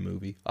Batman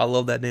movie. I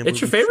love that damn movie.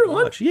 It's your favorite so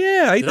one? much.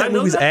 Yeah, I think that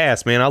movie's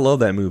ass, man. I love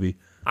that movie.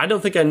 I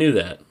don't think I knew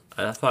that.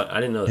 I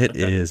didn't know that. It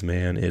is,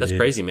 man. That's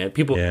crazy, man.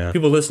 People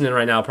listening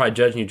right now are probably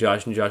judging you,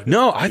 Josh.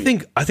 No, I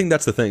think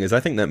that's the thing. I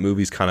think that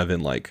movie's kind of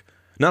in like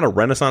not a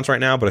renaissance right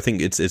now, but I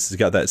think it's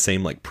got that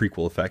same like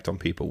prequel effect on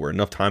people where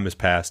enough time has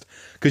passed.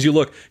 Because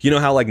you know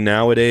how like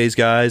nowadays,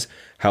 guys,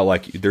 how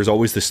like there's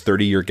always this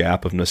 30-year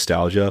gap of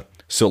nostalgia.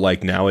 So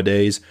like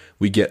nowadays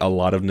we get a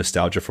lot of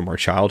nostalgia from our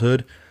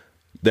childhood.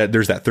 That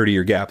there's that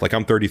 30-year gap. Like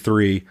I'm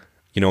 33.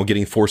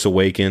 Getting Force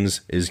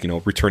Awakens is,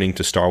 returning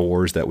to Star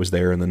Wars that was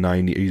there in the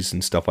 90s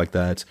and stuff like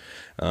that,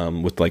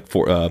 with like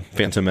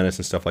Phantom Menace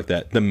and stuff like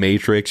that. The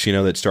Matrix,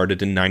 that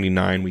started in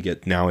 99, we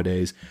get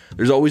nowadays.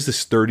 There's always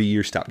this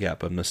 30-year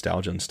stopgap of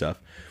nostalgia and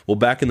stuff. Well,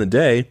 back in the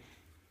day,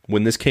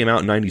 when this came out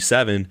in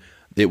 97,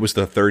 it was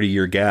the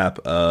 30-year gap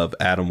of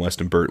Adam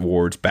West and Burt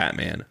Ward's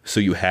Batman. So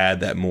you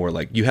had that more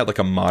like, you had like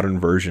a modern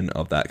version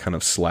of that kind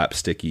of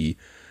slapsticky,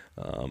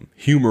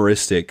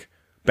 humoristic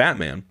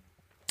Batman.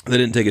 They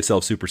didn't take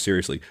itself super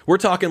seriously. We're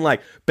talking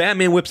like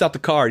Batman whips out the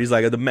card. He's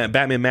like the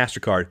Batman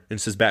MasterCard and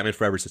it says Batman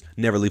Forever. It says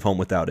never leave home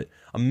without it.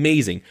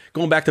 Amazing.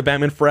 Going back to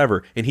Batman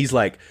Forever, and he's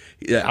like,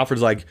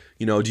 Alfred's like,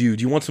 do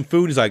you want some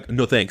food? He's like,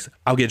 no thanks.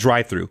 I'll get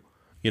drive-through.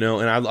 And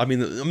I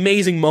mean,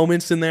 amazing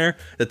moments in there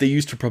that they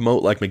used to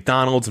promote like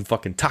McDonald's and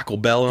fucking Taco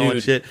Bell and all that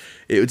shit.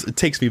 It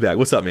takes me back.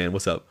 What's up, man?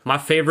 What's up? My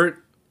favorite.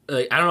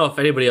 I don't know if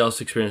anybody else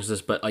experienced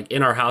this, but like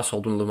in our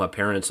household when we live with my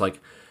parents,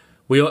 like.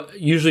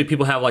 Usually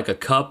people have like a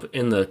cup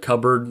in the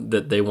cupboard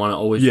that they want to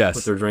always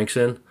put their drinks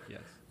in. Yes.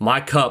 My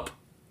cup,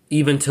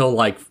 even till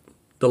like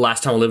the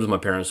last time I lived with my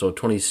parents, so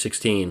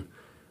 2016,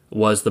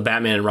 was the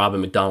Batman and Robin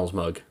McDonald's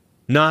mug.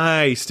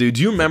 Nice, dude.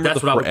 Do you remember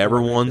the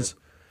Forever ones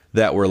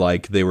that were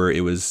like I think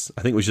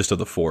it was just of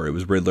the four. It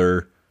was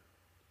Riddler.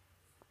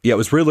 Yeah, it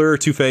was Riddler,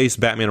 Two-Face,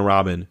 Batman and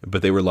Robin,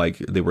 but they were like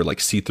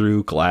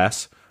see-through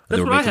glass.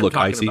 That's what I had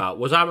talking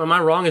about. Am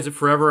I wrong? Is it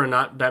Forever and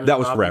not Batman? That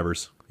was Robin?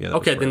 Forever's. Yeah,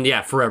 okay,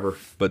 then Forever.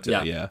 But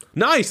yeah.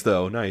 Nice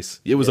though,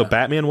 nice. It was a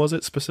Batman, was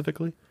it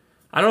specifically?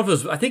 I don't know if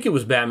it was. I think it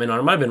was Batman, or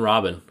it might have been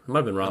Robin.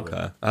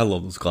 Okay, I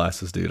love those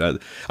glasses, dude.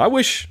 I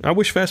wish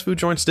fast food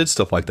joints did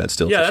stuff like that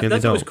still. Yeah,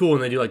 that's always cool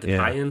when they do like the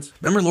tie-ins.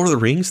 Remember Lord of the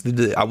Rings?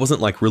 I wasn't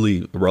like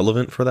really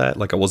relevant for that.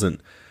 Like I wasn't.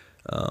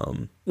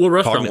 What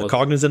restaurant was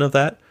cognizant of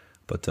that?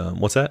 But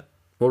what's that?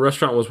 What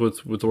restaurant was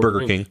with Lord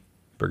Burger of the King?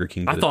 Burger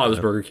King. I thought it was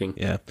Burger King.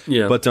 Yeah.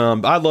 But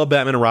I love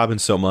Batman and Robin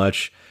so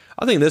much.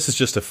 I think this is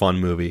just a fun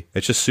movie.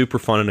 It's just super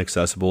fun and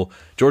accessible.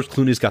 George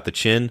Clooney's got the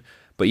chin,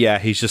 but yeah,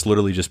 he's just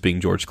literally just being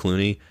George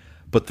Clooney.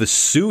 But the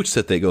suits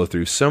that they go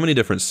through, so many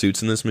different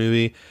suits in this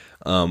movie.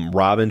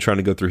 Robin trying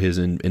to go through his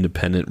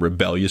independent,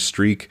 rebellious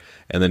streak,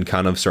 and then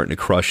kind of starting to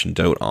crush and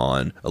dote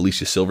on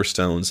Alicia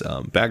Silverstone's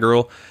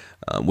Batgirl,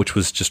 which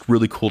was just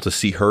really cool to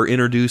see her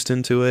introduced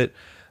into it.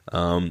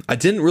 I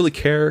didn't really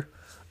care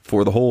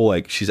for the whole,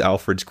 like, she's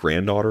Alfred's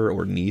granddaughter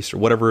or niece or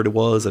whatever it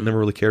was. I never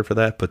really cared for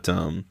that, but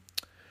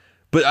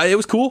it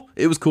was cool.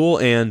 It was cool,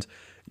 and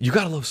you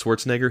gotta love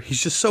Schwarzenegger.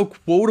 He's just so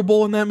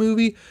quotable in that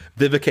movie.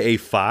 Vivica A.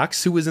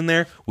 Fox, who was in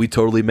there, we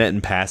totally met in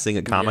passing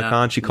at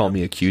Comic-Con. She called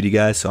me a cutie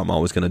guy, so I'm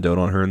always gonna dote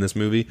on her in this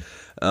movie.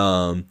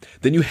 Then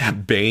you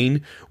have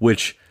Bane,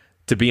 which,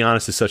 to be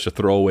honest, is such a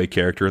throwaway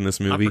character in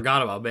this movie. I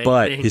forgot about Bane.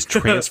 But his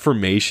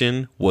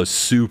transformation was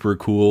super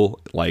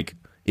cool, like,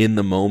 in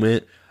the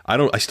moment.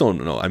 I still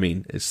don't know. I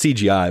mean, it's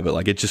CGI, but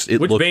like it Which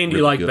looked Bane do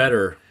you really like good.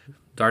 better?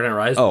 Dark Knight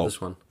Rises or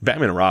this one?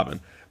 Batman and Robin.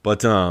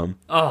 But I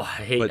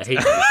hate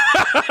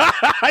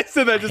I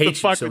said that just to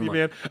fuck so with you, much.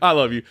 man. I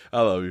love you.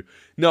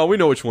 No, we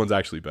know which one's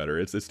actually better.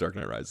 It's Dark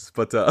Knight Rises.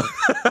 But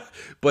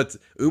but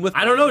Uma.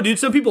 I don't know, dude.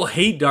 Some people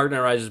hate Dark Knight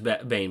Rises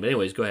Bane, but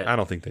anyways, go ahead. I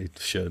don't think they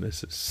should.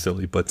 It's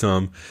silly. But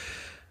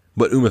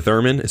Uma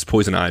Thurman is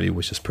Poison Ivy,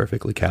 which is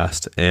perfectly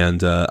cast.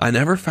 And I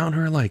never found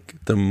her like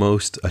the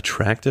most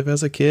attractive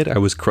as a kid. I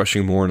was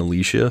crushing more on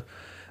Alicia.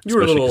 You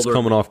were a little older.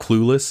 Coming off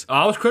Clueless.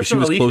 I was crushing She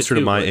was on Alicia closer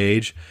to too, my but-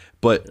 age.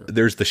 But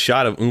there's the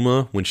shot of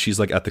Uma when she's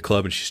like at the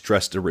club and she's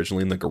dressed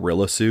originally in the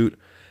gorilla suit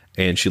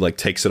and she like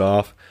takes it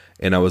off.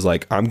 And I was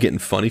like, I'm getting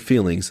funny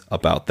feelings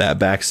about that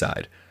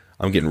backside.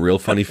 I'm getting real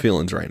funny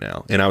feelings right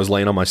now. And I was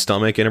laying on my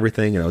stomach and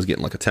everything, and I was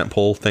getting like a tent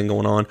pole thing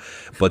going on.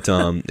 But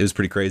it was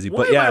pretty crazy. Why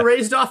But yeah, am I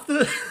raised off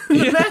the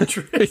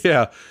mattress?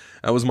 yeah,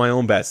 that was my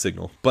own bat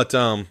signal. But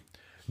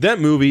that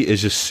movie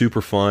is just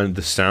super fun.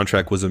 The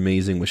soundtrack was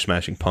amazing with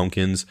Smashing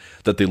Pumpkins.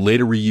 That they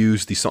later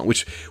reused the song,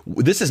 which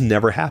this has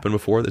never happened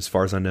before, as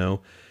far as I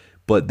know.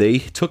 But they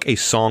took a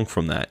song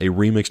from that, a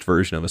remixed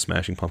version of a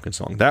Smashing Pumpkins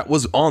song that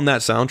was on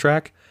that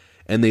soundtrack,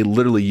 and they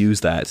literally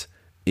used that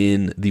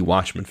in the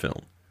Watchmen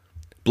film.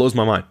 Blows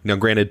my mind. Now,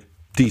 granted,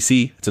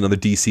 DC, it's another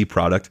DC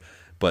product,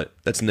 but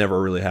that's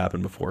never really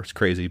happened before. It's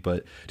crazy.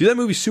 But dude, that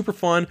movie's super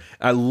fun.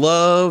 I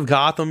love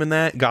Gotham in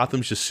that.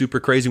 Gotham's just super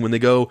crazy when they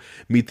go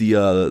meet the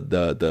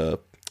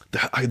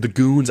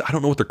goons. I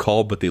don't know what they're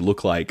called, but they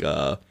look like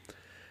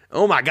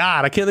oh my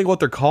god, I can't think of what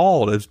they're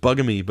called. It's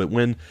bugging me. But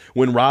when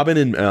Robin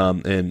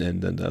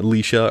and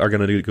Alicia are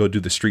gonna go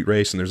do the street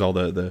race, and there's all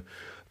the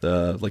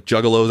like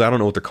juggalos. I don't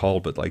know what they're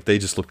called, but like they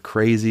just look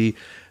crazy.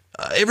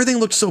 Everything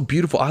looked so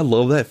beautiful. I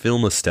love that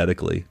film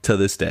aesthetically to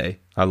this day.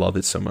 I love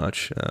it so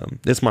much.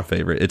 It's my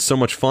favorite. It's so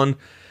much fun.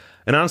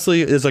 And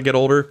honestly, as I get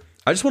older,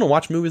 I just want to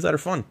watch movies that are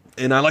fun.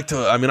 And I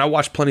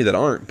watch plenty that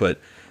aren't, but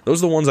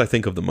those are the ones I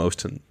think of the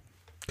most. And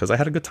because I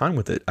had a good time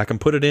with it. I can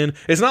put it in.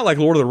 It's not like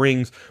Lord of the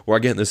Rings where I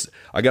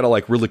got to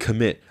like really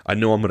commit. I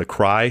know I'm going to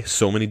cry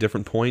so many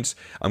different points.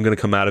 I'm going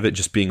to come out of it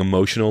just being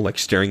emotional, like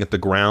staring at the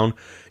ground,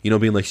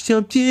 being like,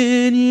 something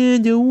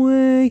in the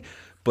way.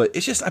 But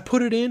it's just, I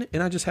put it in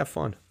and I just have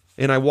fun.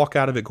 And I walk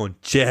out of it going,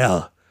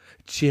 chill.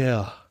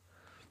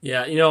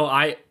 Yeah,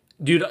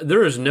 dude,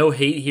 there is no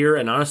hate here,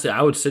 and honestly,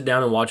 I would sit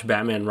down and watch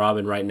Batman and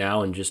Robin right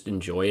now and just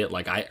enjoy it.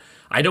 Like,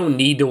 I don't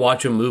need to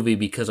watch a movie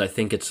because I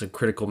think it's a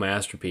critical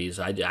masterpiece.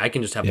 I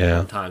can just have a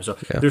fun time. So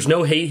there's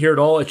no hate here at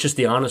all. It's just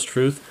the honest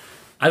truth.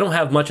 I don't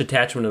have much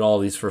attachment at all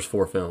to these first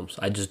four films.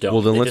 I just don't.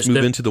 Well, then let's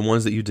move into the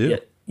ones that you do.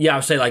 Yeah, I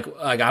would say like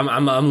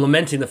I'm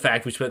lamenting the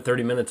fact we spent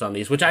 30 minutes on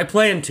these, which I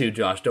plan to,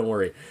 Josh. Don't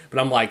worry. But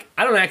I'm like,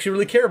 I don't actually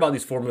really care about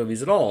these four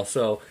movies at all.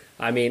 So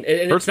I mean,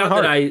 it's not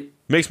that I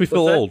makes me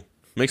feel old.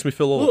 Makes me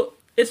feel old. Well,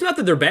 it's not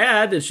that they're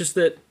bad. It's just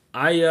that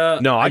I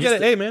get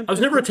it. Hey, man, I was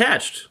never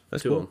attached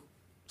to them.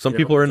 Some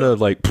people are into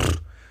like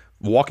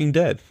Walking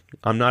Dead.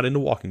 I'm not into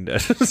Walking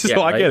Dead,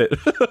 so I get it.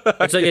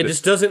 It's like it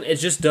just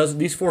doesn't.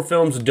 These four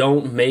films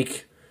don't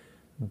make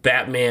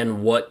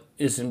Batman what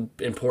is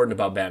important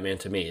about Batman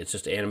to me. It's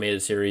just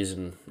animated series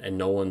and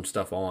Nolan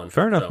stuff on.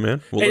 Fair enough,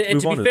 man. Well, let's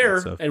move on to be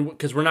fair, and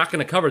because we're not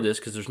going to cover this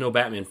because there's no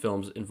Batman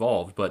films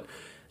involved, but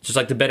it's just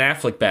like the Ben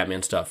Affleck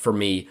Batman stuff for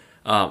me.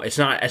 It's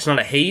not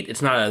a hate.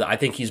 It's not I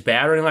think he's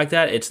bad or anything like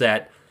that. It's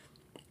that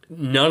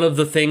none of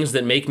the things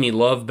that make me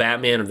love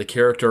Batman or the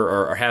character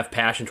or have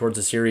passion towards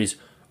the series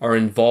are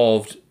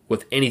involved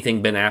with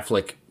anything Ben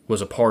Affleck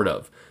was a part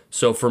of.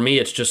 So for me,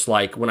 it's just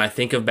like when I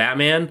think of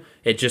Batman,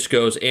 it just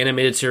goes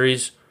animated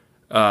series,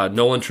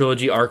 Nolan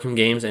trilogy, Arkham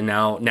games, and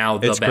now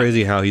the It's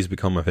crazy how he's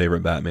become my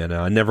favorite Batman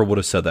now. I never would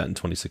have said that in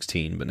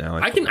 2016, but now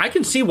I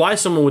can see why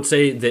someone would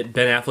say that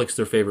Ben Affleck's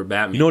their favorite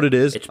Batman. You know what it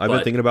is? I've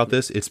been thinking about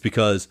this. It's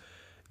because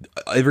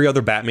every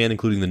other Batman,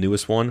 including the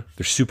newest one,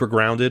 they're super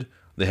grounded.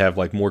 They have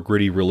like more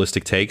gritty,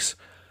 realistic takes.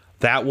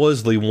 That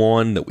was the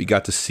one that we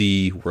got to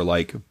see where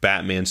like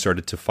Batman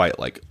started to fight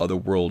like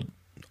otherworldly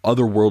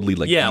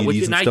like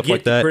deities and stuff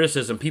like that.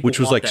 Criticism, people which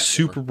was like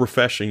super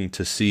refreshing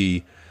to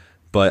see.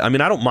 But I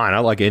mean, I don't mind. I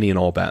like any and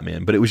all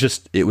Batman, but it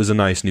was a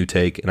nice new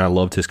take, and I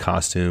loved his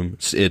costume.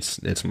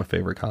 It's my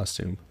favorite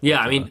costume. Yeah,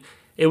 I mean,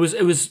 it was,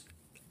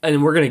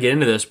 and we're gonna get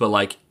into this, but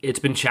like it's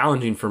been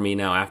challenging for me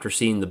now after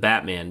seeing the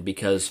Batman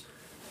because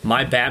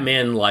my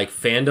Batman like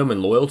fandom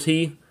and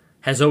loyalty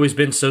has always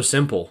been so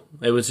simple.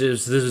 It was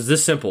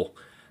this simple.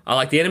 I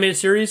like the animated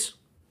series,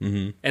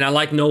 and I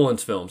like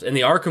Nolan's films. And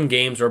the Arkham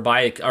games are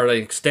an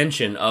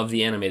extension of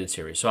the animated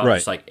series. So I was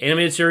just like,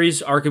 animated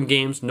series, Arkham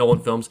games, Nolan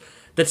films.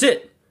 That's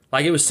it.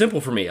 Like, it was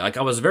simple for me. Like,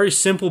 I was a very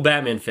simple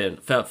Batman fan.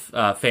 If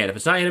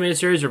it's not animated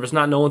series or if it's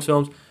not Nolan's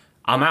films,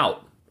 I'm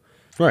out.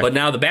 Right. But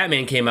now the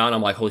Batman came out, and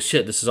I'm like, holy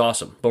shit, this is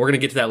awesome. But we're going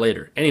to get to that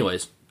later.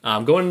 Anyways,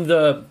 going to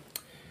the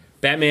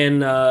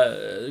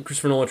Batman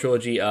Christopher Nolan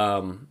trilogy.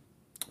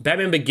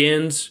 Batman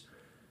Begins,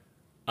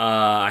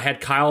 I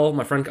had Kyle,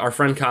 our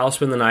friend Kyle,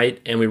 spend the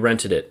night, and we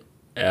rented it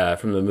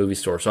from the movie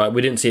store. So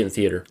we didn't see it in the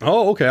theater.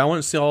 Oh, okay. I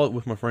went to see all it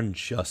with my friend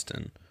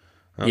Justin.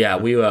 Okay. Yeah,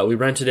 we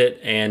rented it,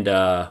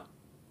 and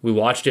we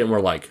watched it, and we're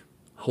like,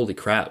 holy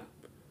crap.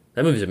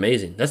 That movie's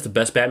amazing. That's the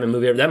best Batman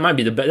movie ever. That might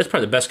be that's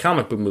probably the best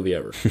comic book movie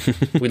ever.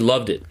 We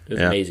loved it. It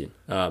was amazing.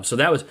 So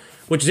that was,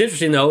 which is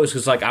interesting though, is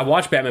because like I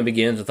watched Batman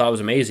Begins and thought it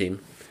was amazing,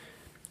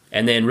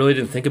 and then really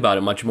didn't think about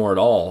it much more at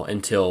all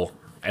until,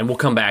 and we'll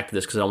come back to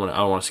this because I don't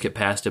want to skip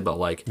past it, but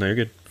like, no, you're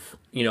good.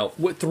 You know,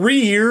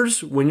 3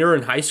 years when you're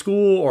in high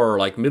school or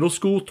like middle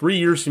school, 3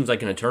 years seems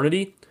like an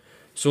eternity.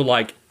 So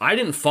like I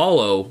didn't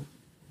follow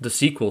the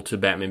sequel to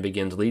Batman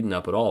Begins leading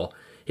up at all.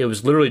 It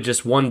was literally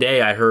just one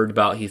day I heard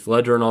about Heath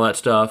Ledger and all that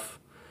stuff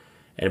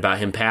and about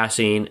him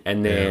passing.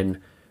 And then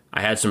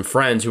I had some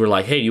friends who were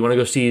like, hey, you want to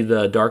go see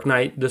The Dark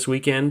Knight this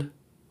weekend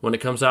when it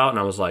comes out? And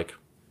I was like,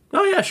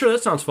 oh, yeah, sure,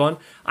 that sounds fun.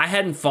 I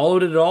hadn't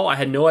followed it at all. I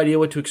had no idea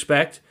what to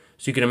expect.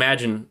 So you can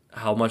imagine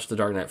how much The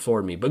Dark Knight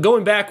floored me. But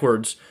going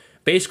backwards,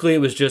 basically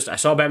it was just I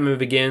saw Batman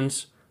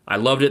Begins. I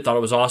loved it, thought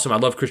it was awesome. I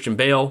loved Christian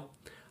Bale.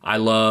 I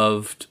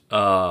loved,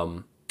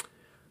 I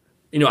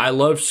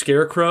loved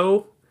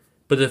Scarecrow.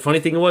 But the funny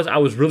thing was, I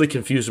was really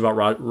confused about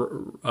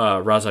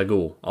Ra's al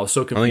Ghul. I was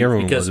so confused. I think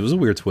everyone was. It was a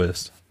weird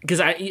twist.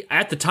 Because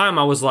at the time,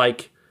 I was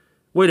like,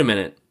 wait a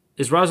minute.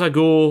 Is Ra's al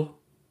Ghul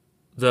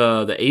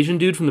the Asian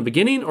dude from the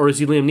beginning, or is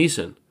he Liam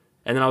Neeson?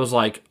 And then I was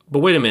like, but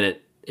wait a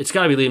minute. It's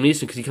got to be Liam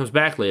Neeson because he comes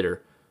back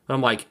later. And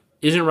I'm like,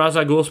 isn't Ra's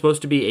al Ghul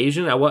supposed to be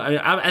Asian?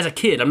 As a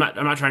kid, I'm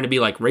not trying to be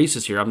like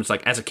racist here. I'm just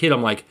like, as a kid,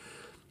 I'm like,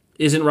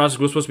 isn't Ra's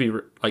al Ghul supposed to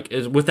be like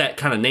with that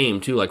kind of name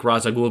too? Like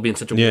Ra's al Ghul being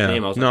such a weird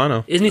name. I was like, I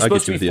know. Isn't he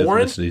supposed to be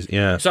foreign?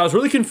 Yeah. So I was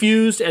really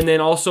confused, and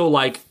then also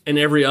like in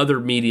every other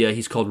media,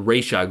 he's called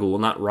Ra's al Ghul,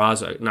 not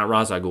Ra's al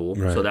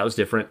Ghul. Right. So that was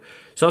different.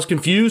 So I was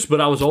confused,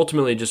 but I was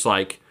ultimately just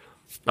like,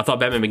 I thought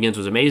Batman Begins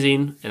was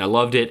amazing, and I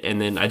loved it,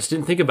 and then I just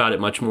didn't think about it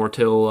much more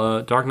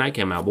till Dark Knight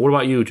came out. But what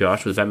about you,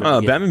 Josh? Was Batman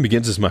Begins? Batman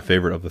Begins is my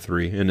favorite of the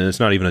three, and it's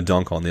not even a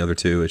dunk on the other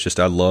two. It's just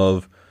I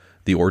love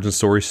the origin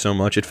story so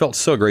much. It felt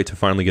so great to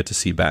finally get to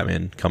see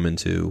Batman come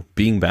into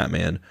being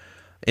Batman.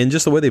 And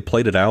just the way they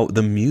played it out,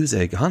 the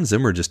music, Hans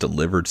Zimmer just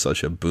delivered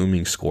such a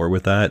booming score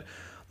with that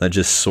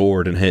just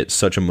soared and hit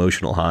such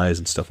emotional highs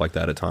and stuff like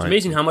that at times. It's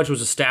amazing how much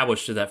was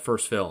established to that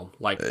first film.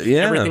 Like,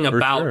 everything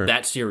about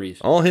that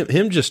series. All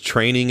him just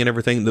training and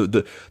everything.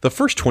 The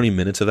first 20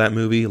 minutes of that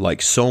movie,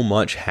 like, so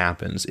much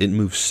happens. It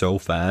moves so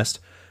fast,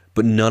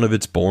 but none of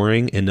it's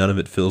boring, and none of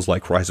it feels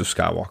like Rise of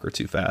Skywalker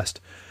too fast.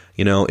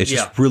 You know, it's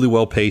just really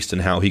well paced in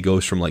how he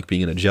goes from like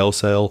being in a jail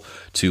cell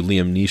to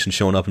Liam Neeson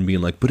showing up and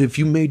being like, but if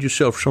you made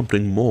yourself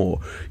something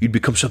more, you'd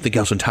become something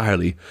else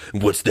entirely.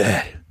 What's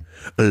that?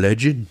 A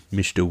legend,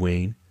 Mr.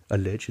 Wayne. A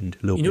legend.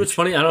 You know what's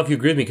funny? I don't know if you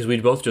agree with me because we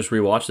both just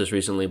rewatched this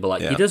recently, but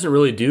like he doesn't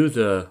really do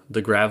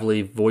the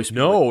gravelly voice.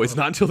 No, it's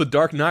not until The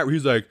Dark Knight where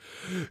he's like,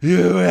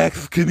 you're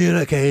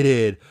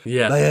excommunicated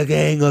by a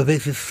gang of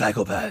vicious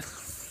psychopaths.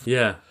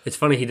 Yeah, it's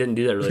funny he didn't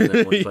do that really in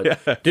that one.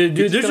 But dude,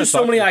 there's just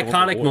so many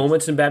iconic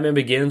moments in Batman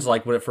Begins,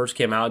 like when it first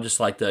came out, just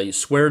like the "You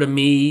swear to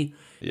me"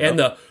 and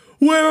the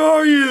 "Where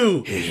are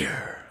you?"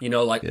 Here. You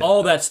know, like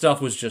all that stuff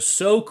was just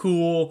so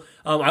cool.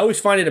 I always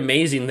find it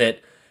amazing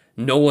that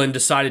Nolan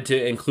decided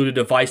to include a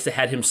device that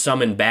had him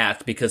summon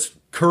bats because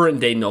current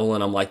day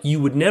Nolan, I'm like, you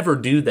would never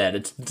do that.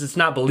 It's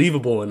not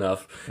believable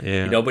enough.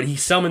 Yeah. You know, but he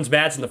summons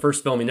bats in the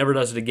first film. He never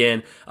does it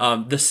again.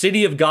 The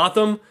city of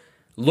Gotham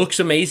looks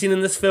amazing in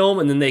this film,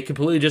 and then they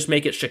completely just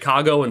make it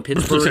Chicago and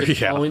Pittsburgh.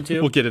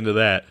 We'll get into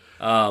that.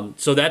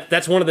 So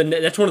that's one of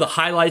the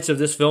highlights of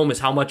this film is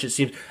how much it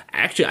seems.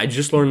 Actually, I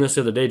just learned this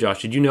the other day,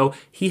 Josh. Did you know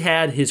he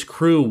had his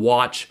crew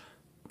watch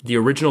the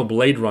original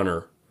Blade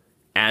Runner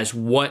as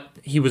what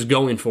he was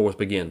going for with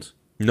Begins?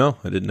 No,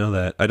 I didn't know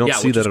that. I don't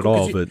see that at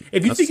all. But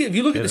if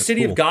you look at the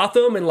city of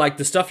Gotham and like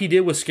the stuff he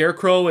did with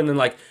Scarecrow, and then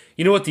like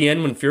you know at the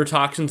end when fear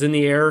toxin's in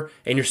the air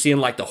and you're seeing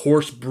like the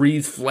horse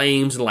breathe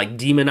flames and like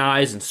demon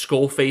eyes and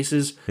skull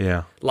faces.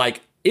 Yeah,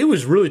 like it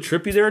was really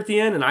trippy there at the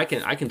end, and I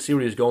can see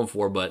what he was going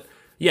for. But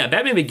yeah,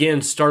 Batman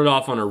Begins started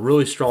off on a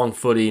really strong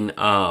footing.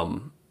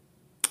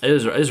 It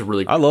is a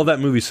really. I love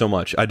that movie so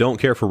much. I don't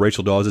care for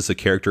Rachel Dawes as a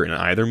character in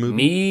either movie.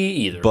 Me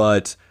either.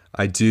 But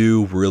I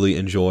do really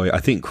enjoy. I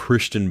think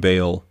Christian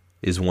Bale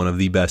is one of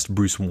the best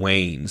Bruce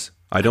Waynes.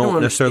 I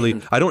don't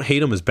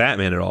hate him as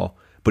Batman at all,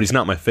 but he's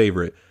not my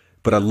favorite.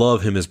 But I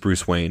love him as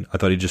Bruce Wayne. I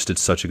thought he just did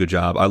such a good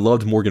job. I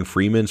loved Morgan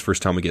Freeman's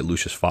first time we get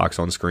Lucius Fox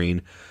on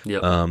screen.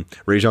 Yep.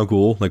 Ra's al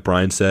Ghul, like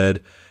Brian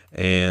said.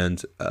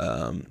 And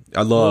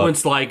I love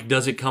moments like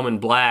 "Does it come in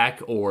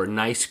black?" or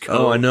 "Nice coat."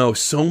 Oh, I know.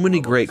 So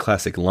many great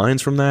classic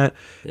lines from that.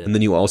 Yeah. And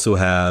then you also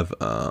have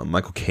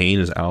Michael Caine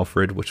as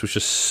Alfred, which was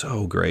just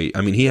so great.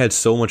 I mean, he had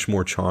so much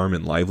more charm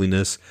and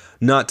liveliness.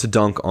 Not to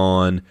dunk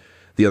on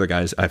the other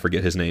guys, I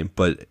forget his name,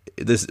 but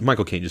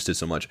Michael Caine just did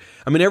so much.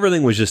 I mean,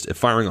 everything was just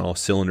firing on all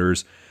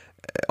cylinders.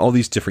 All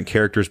these different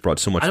characters brought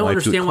so much life to it. I don't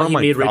understand why he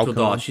made Rachel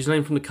Falcone. Dawes. She's not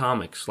even from the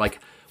comics. Like,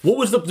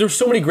 there's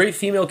so many great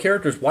female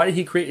characters. Why did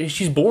he create?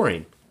 She's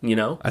boring, you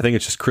know? I think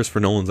it's just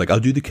Christopher Nolan's like, I'll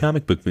do the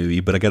comic book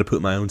movie, but I got to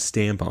put my own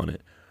stamp on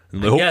it.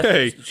 And I'm like,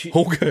 okay.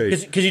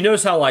 Because you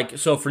notice how, like,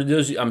 so for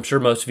those, I'm sure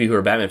most of you who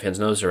are Batman fans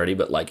know this already,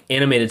 but like,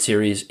 animated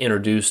series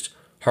introduced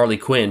Harley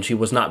Quinn. She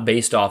was not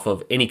based off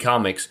of any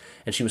comics,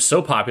 and she was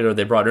so popular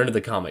they brought her into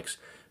the comics.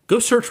 Go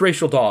search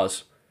Rachel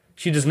Dawes.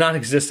 She does not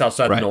exist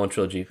outside the Nolan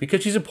trilogy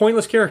because she's a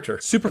pointless character.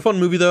 Super fun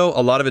movie, though.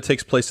 A lot of it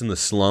takes place in the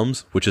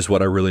slums, which is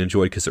what I really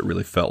enjoyed because it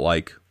really felt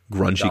like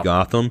grungy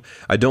Gotham.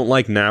 I don't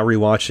like now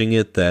rewatching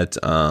it that,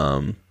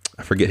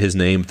 I forget his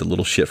name, but the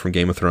little shit from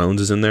Game of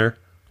Thrones is in there.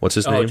 What's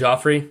his name?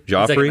 Joffrey.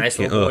 Joffrey? He's like a nice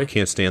little boy.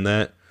 Can't stand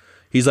that.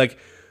 He's like,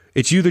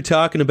 it's you they're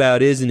talking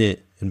about, isn't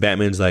it? And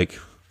Batman's like,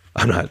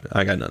 I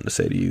got nothing to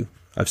say to you.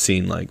 I've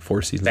seen like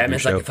 4 seasons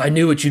Batman's of your show. like, if I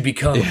knew what you'd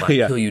become, I'd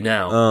kill you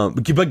now.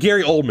 But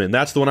Gary Oldman,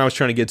 that's the one I was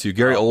trying to get to.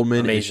 Gary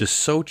Oldman is just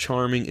so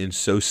charming and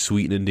so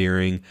sweet and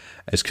endearing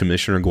as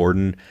Commissioner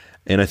Gordon.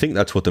 And I think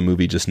that's what the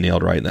movie just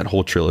nailed right in that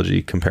whole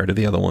trilogy compared to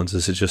the other ones.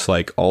 Is it's just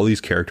like all these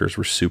characters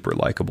were super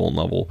likable and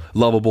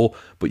lovable,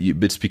 but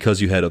it's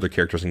because you had other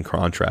characters in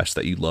contrast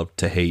that you loved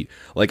to hate.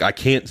 Like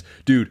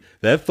dude,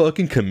 that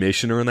fucking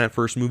commissioner in that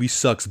first movie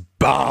sucks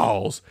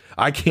balls.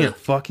 I can't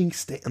fucking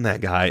stand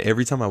that guy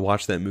every time I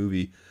watch that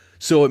movie.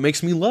 So it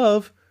makes me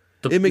love.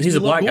 He's a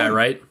black guy,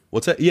 right?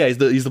 What's that? Yeah,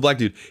 he's the black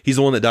dude. He's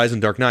the one that dies in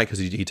Dark Knight because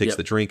he takes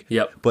the drink.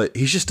 Yep. But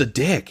he's just a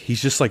dick.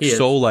 He's just like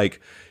so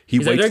like.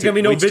 He's like, there's going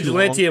to be no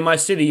vigilante in my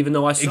city, even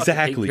though I suck.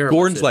 Exactly.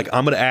 Gordon's like,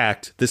 I'm going to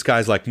act. This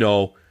guy's like,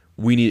 no,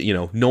 we need,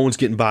 no one's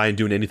getting by and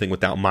doing anything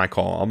without my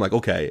call. I'm like,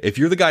 okay, if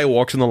you're the guy who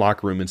walks in the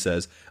locker room and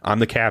says, I'm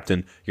the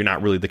captain, you're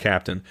not really the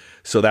captain.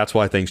 So that's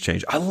why things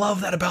change. I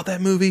love that about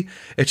that movie.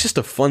 It's just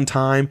a fun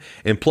time.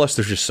 And plus,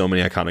 there's just so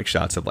many iconic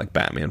shots of like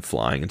Batman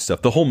flying and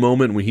stuff. The whole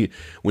moment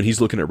when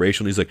he's looking at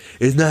Rachel and he's like,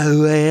 it's not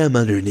who I am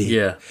underneath.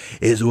 Yeah.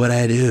 It's what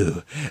I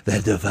do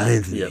that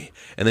defines me. Yep.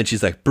 And then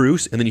she's like,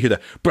 Bruce. And then you hear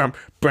that, brum,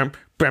 brum,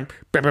 brum,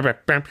 brum, brum,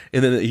 brum,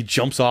 and then he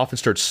jumps off and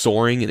starts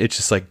soaring. And it's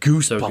just like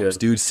goosebumps,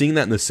 dude. Seeing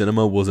that in the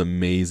cinema was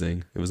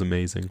amazing. It was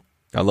amazing.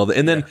 I love it.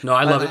 And then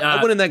I love it. I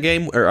went in that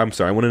game, or I'm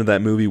sorry, I went into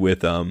that movie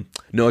with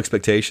no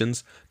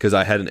expectations because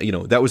I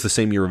hadn't, that was the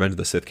same year Revenge of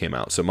the Sith came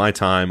out. So my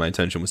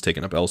attention was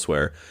taken up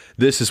elsewhere.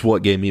 This is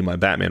what gave me my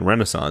Batman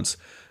renaissance,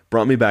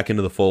 brought me back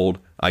into the fold.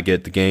 I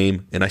get the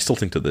game, and I still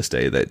think to this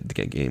day that the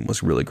game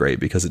was really great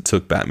because it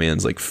took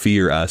Batman's like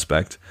fear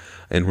aspect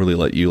and really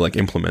let you like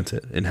implement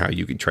it and how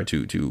you can try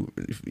to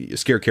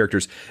scare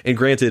characters. And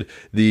granted,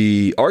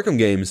 the Arkham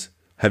games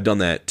have done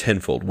that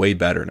tenfold, way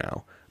better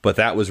now. But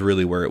that was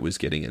really where it was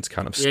getting its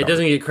kind of start. Yeah, it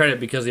doesn't get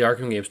credit because the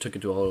Arkham games took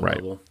it to a whole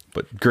level.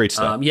 But great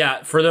stuff.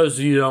 For those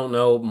of you who don't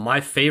know,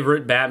 my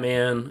favorite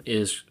Batman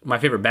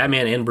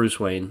and Bruce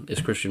Wayne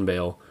is Christian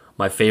Bale.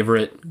 My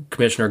favorite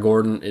Commissioner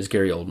Gordon is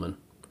Gary Oldman.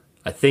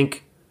 I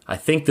think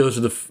those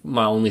are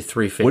my only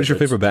 3 favorites. What is your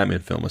favorite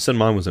Batman film? I said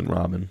mine was in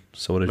Robin.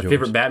 So what is yours? My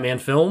favorite Batman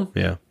film?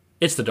 Yeah.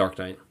 It's The Dark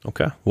Knight.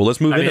 Okay. Well,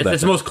 let's move into that.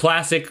 It's the most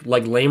classic,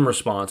 like lame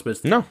response, but it's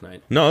The Dark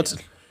Knight. No, it's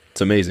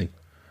amazing.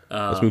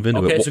 Let's move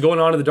into it. Okay, so going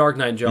on to The Dark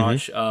Knight,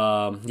 Josh. Like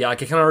I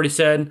kind of already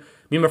said,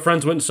 me and my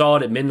friends went and saw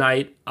it at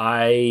midnight.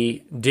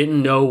 I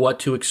didn't know what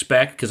to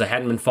expect because I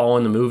hadn't been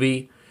following the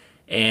movie.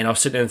 And I was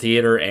sitting in the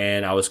theater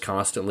and I was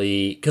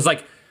constantly... Because,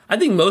 like, I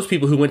think most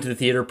people who went to the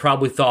theater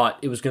probably thought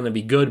it was going to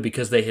be good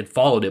because they had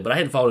followed it. But I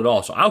hadn't followed it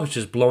all. So I was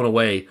just blown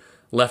away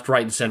left,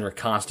 right, and center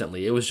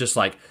constantly. It was just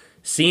like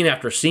scene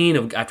after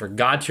scene, after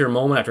God-tier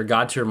moment after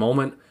God-tier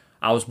moment.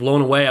 I was blown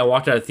away. I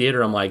walked out of the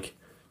theater. I'm like...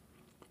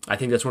 I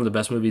think that's one of the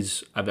best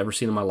movies I've ever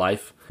seen in my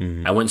life.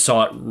 Mm-hmm. I went and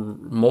saw it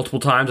multiple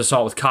times. I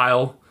saw it with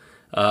Kyle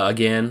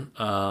again.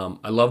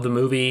 I love the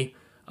movie.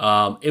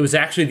 It was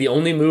actually the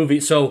only movie.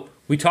 So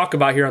we talk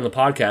about here on the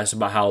podcast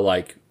about how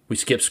like we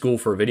skipped school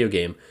for a video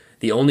game.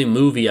 The only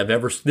movie I've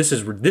ever this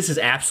is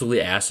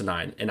absolutely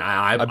asinine, and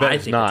I bet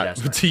it's not. It's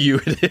asinine. To you,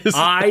 it is.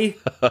 I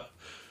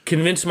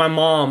convinced my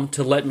mom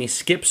to let me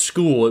skip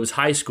school. It was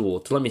high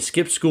school to let me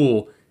skip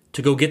school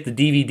to go get the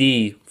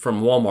DVD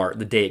from Walmart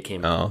the day it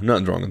came out. Oh,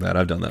 nothing's wrong with that.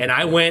 I've done that. And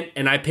I went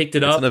and I picked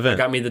it up. I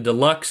got me the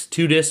deluxe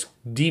 2-disc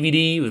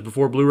DVD. It was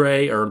before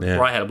Blu-ray,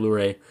 before I had a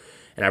Blu-ray.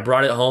 And I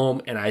brought it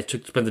home and I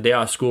spent the day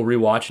off school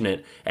rewatching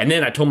it. And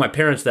then I told my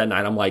parents that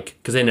night, I'm like,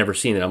 because they'd never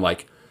seen it, I'm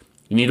like,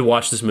 you need to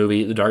watch this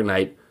movie, The Dark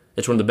Knight.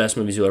 It's one of the best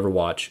movies you'll ever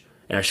watch.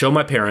 And I showed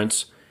my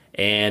parents,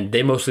 and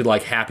they mostly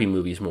like happy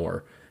movies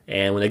more.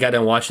 And when they got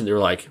done watching, they were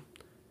like,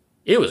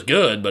 it was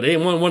good, but it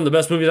ain't one of the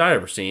best movies I've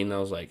ever seen. And I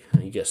was like,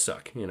 you guys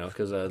suck,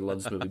 because I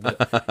love this movie.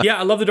 But yeah,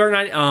 I love The Dark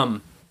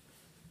Knight.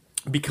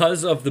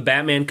 Because of the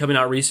Batman coming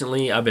out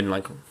recently, I've been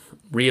like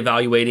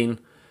reevaluating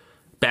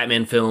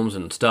Batman films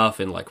and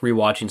stuff and like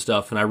rewatching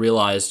stuff. And I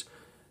realized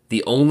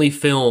the only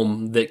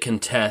film that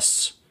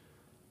contests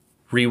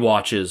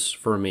rewatches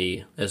for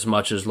me as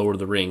much as Lord of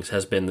the Rings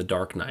has been The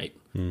Dark Knight.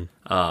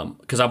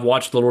 Because I've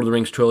watched the Lord of the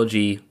Rings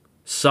trilogy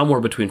somewhere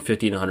between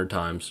 50 and 100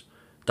 times.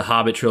 The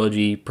Hobbit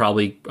trilogy,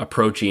 probably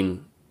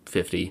approaching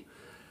 50.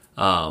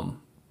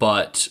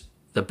 But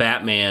the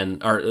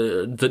Batman, or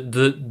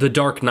the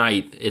Dark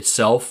Knight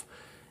itself,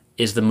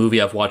 is the movie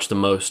I've watched the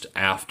most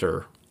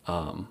after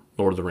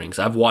Lord of the Rings.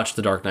 I've watched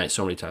The Dark Knight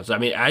so many times. I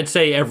mean, I'd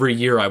say every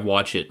year I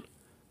watch it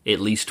at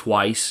least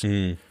twice.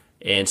 And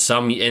in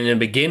the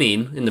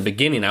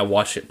beginning, I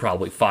watched it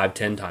probably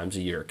 5-10 times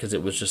a year because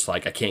it was just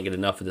like, I can't get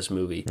enough of this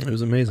movie. It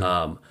was amazing.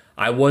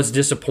 I was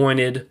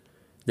disappointed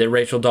that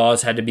Rachel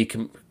Dawes had to be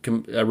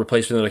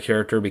replaced with another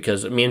character,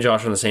 because me and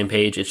Josh are on the same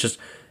page.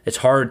 It's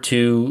hard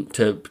to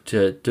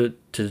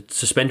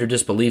suspend your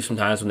disbelief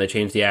sometimes when they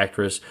change the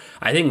actress.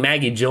 I think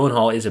Maggie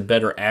Gyllenhaal is a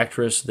better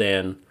actress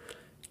than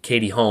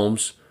Katie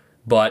Holmes,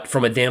 but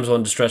from a damsel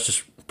in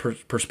distress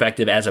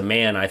perspective, as a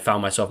man, I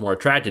found myself more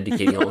attracted to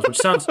Katie Holmes, which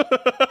sounds...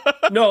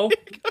 No,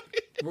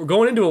 we're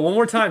going into it one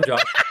more time,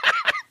 Josh.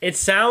 It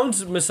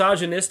sounds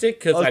misogynistic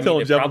because I was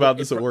telling Jeff about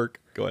this at work.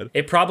 Go ahead.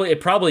 It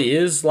probably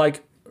is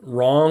like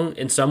wrong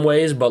in some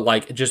ways, but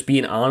like just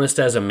being honest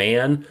as a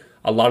man,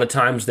 a lot of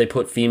times they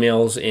put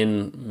females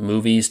in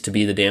movies to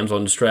be the damsel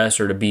in distress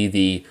or to be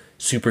the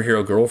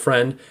superhero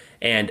girlfriend.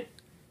 And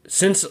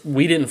since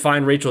we didn't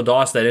find Rachel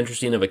Dawes that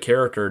interesting of a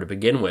character to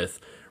begin with,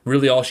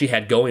 really all she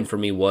had going for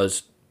me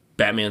was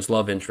Batman's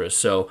love interest.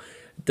 So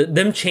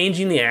them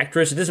changing the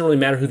actress, it doesn't really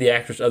matter who the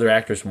other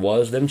actress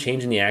was. Them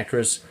changing the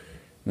actress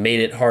made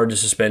it hard to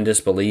suspend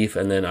disbelief.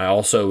 And then I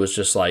also was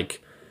just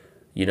like,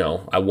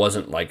 I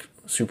wasn't like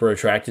super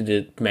attracted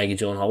to Maggie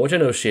Gyllenhaal, which I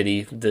know is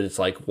shitty, that it's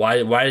like,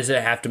 why does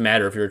it have to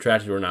matter if you're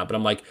attracted to her or not? But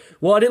I'm like,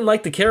 well, I didn't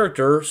like the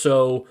character,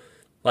 so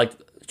like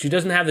she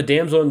doesn't have the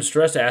damsel in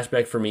distress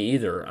aspect for me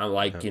either. I'm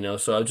like,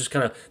 so I just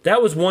kind of,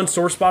 that was one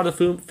sore spot of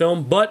the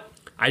film. But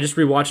I just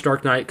rewatched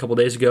Dark Knight a couple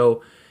days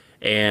ago,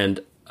 and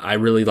I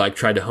really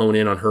tried to hone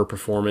in on her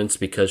performance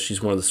because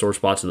she's one of the sore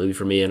spots of the movie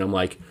for me. And I'm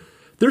like,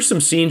 there's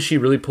some scenes she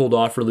really pulled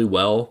off really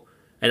well.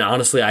 And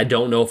honestly, I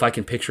don't know if I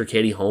can picture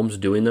Katie Holmes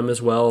doing them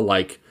as well.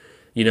 Like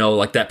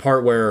that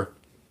part where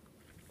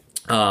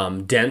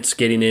Dent's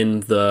getting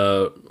in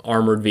the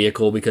armored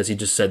vehicle because he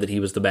just said that he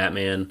was the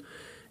Batman.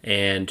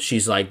 And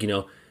she's like,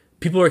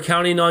 people are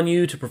counting on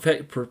you to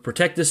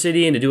protect the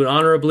city and to do it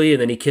honorably.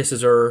 And then he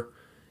kisses her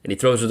and he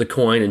throws her the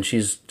coin, and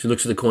she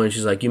looks at the coin and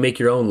she's like, you make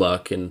your own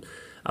luck. And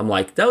I'm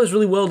like, that was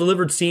really well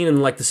delivered scene.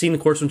 And like the scene,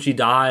 of course, when she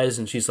dies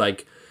and she's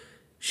like,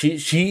 she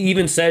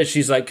even says,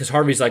 she's like, because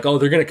Harvey's like, oh,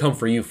 they're going to come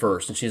for you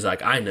first. And she's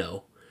like, I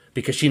know,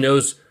 because she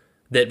knows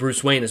that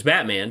Bruce Wayne is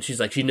Batman. She's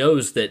like, she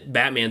knows that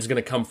Batman's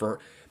going to come for her.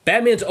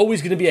 Batman's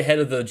always going to be ahead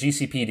of the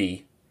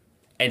GCPD.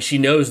 And she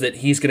knows that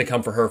he's going to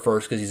come for her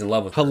first because he's in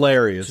love with her.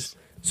 Hilarious.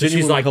 So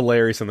she's like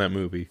hilarious in that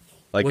movie.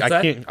 Like, what's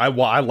that? I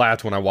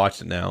laughed when I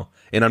watched it now.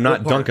 And I'm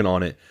not dunking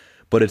on it.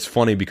 But it's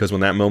funny because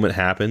when that moment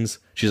happens,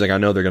 she's like, I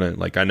know they're going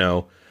to, I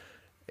know.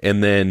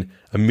 And then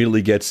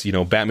immediately gets,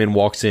 Batman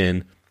walks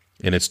in,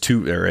 and it's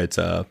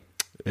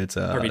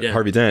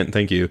Harvey Dent,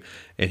 thank you.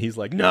 And he's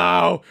like,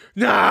 no.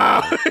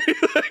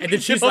 And then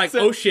she's like,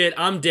 oh shit,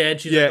 I'm dead.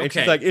 She's like, okay. And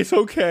she's like, it's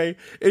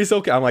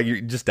okay. I'm like,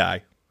 you just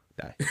die.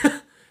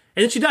 And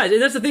then she dies.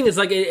 And that's the thing, is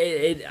like,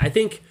 I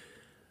think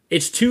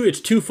it's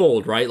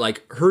twofold, right?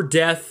 Like her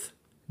death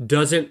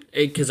doesn't,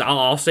 because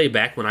I'll say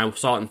back when I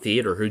saw it in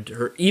theater,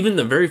 her even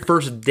the very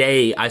first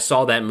day I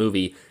saw that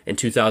movie in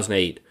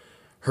 2008,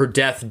 her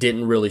death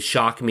didn't really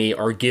shock me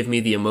or give me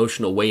the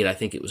emotional weight I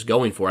think it was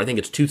going for. I think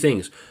it's two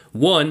things.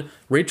 One,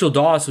 Rachel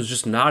Dawes was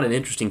just not an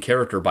interesting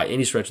character by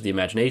any stretch of the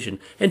imagination.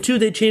 And two,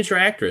 they changed her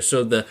actress.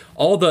 So the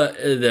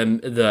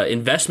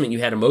investment you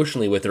had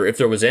emotionally with her, if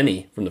there was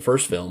any from the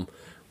first film,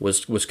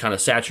 was kind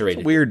of saturated.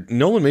 It's weird.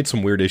 Nolan made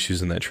some weird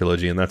issues in that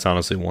trilogy, and that's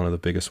honestly one of the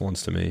biggest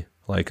ones to me.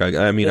 Like,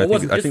 I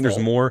think there's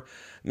more.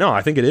 No,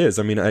 I think it is.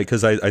 I mean,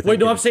 because I think. Wait,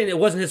 no, I'm saying it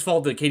wasn't his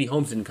fault that Katie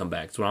Holmes didn't come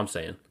back. That's what I'm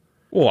saying.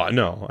 Well,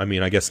 no, I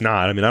mean, I guess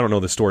not. I mean, I don't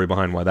know the story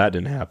behind why that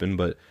didn't happen,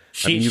 but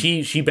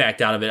she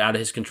backed out of it, out of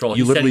his control.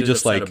 You literally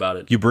just like about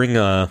it. you bring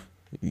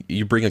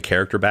a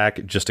character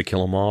back just to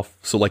kill him off.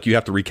 So like you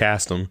have to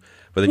recast him,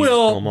 but then you just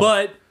kill him off.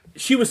 But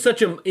she was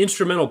such an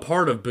instrumental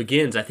part of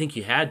Begins. I think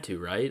you had to,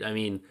 right? I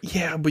mean,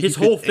 yeah, but his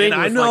whole thing.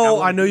 I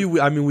know you.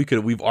 I mean,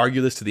 we've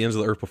argued this to the ends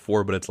of the earth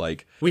before, but it's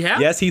like we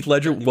have. Yes, Heath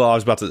Ledger. Well,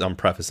 I'm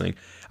prefacing.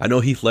 I know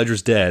Heath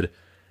Ledger's dead.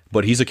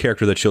 But he's a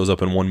character that shows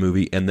up in one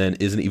movie and then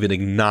isn't even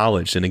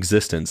acknowledged in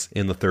existence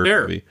in the third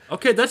movie.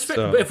 Okay, that's fair.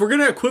 So, if we're going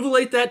to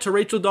equivalate that to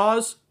Rachel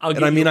Dawes, I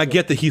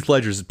get that Heath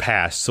Ledger's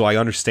past, so I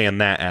understand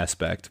that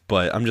aspect.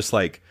 But I'm just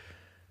like,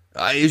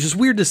 it was just a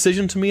weird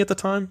decision to me at the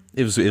time.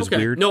 It was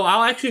weird. No,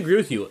 I'll actually agree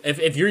with you.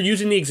 If you're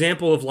using the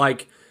example of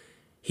like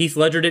Heath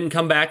Ledger didn't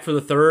come back for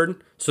the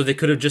third, so they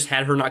could have just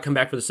had her not come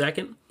back for the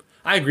second,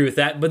 I agree with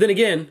that. But then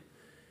again,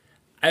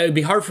 it would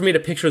be hard for me to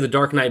picture The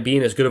Dark Knight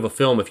being as good of a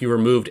film if you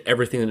removed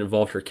everything that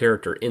involved her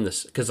character in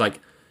this. Because, like,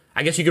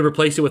 I guess you could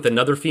replace it with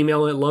another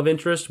female love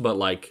interest, but,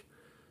 like,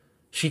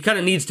 she kind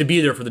of needs to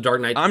be there for The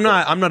Dark Knight. I'm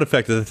not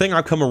affected. The thing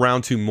I've come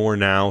around to more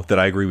now that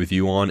I agree with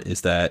you on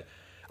is that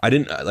I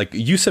didn't, like,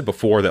 you said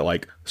before that,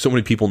 like, so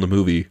many people in the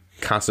movie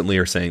constantly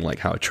are saying, like,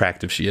 how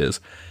attractive she is.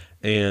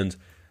 And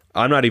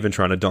I'm not even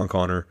trying to dunk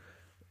on her.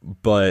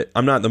 but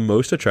I'm not the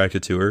most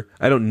attracted to her.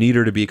 I don't need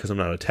her to be because I'm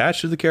not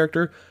attached to the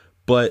character.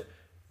 But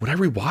when I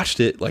rewatched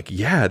it, like,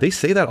 yeah, they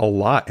say that a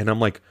lot. And I'm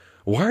like,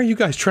 why are you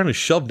guys trying to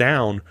shove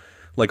down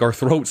like our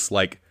throats?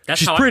 Like,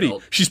 she's pretty.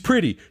 She's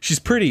pretty. She's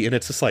pretty. And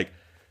it's just like,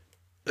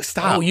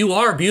 stop. Oh, you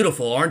are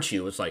beautiful, aren't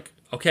you? It's like,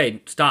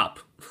 okay, stop.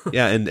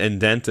 Yeah, and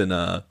Dent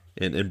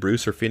and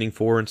Bruce are feeding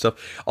for her and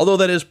stuff. Although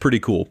that is pretty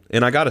cool.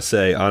 And I gotta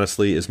say,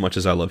 honestly, as much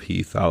as I love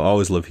Heath, I'll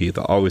always love Heath.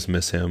 I'll always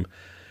miss him.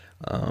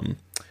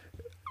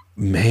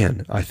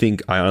 Man, I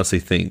honestly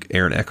think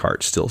Aaron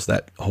Eckhart steals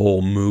that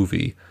whole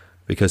movie,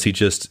 because he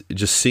just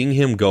seeing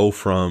him go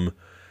from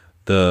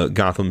the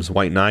Gotham's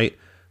White Knight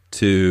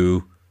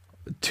to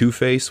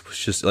Two-Face was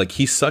just like,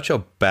 he's such a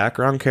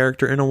background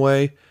character in a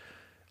way.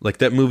 Like,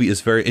 that movie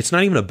is it's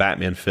not even a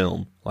Batman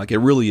film. Like, it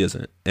really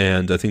isn't.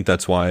 And I think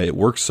that's why it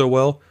works so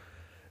well.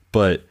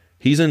 But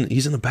he's in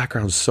the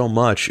background so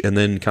much, and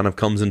then kind of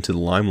comes into the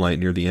limelight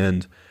near the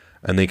end,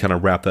 and they kind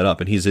of wrap that up.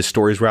 And his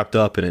story's wrapped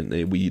up, and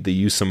they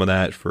use some of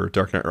that for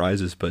Dark Knight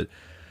Rises. But,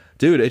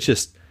 dude, it's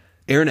just,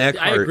 Aaron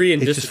Eckhart, I agree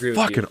and it's disagree just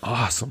with you. fucking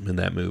awesome in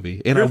that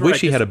movie. And I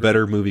wish he had a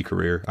better movie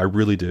career. I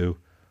really do.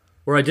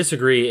 Where I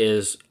disagree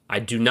is I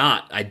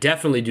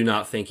definitely do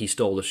not think he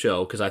stole the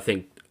show, because I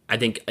think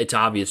it's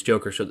obvious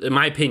Joker stole. In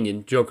my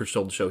opinion, Joker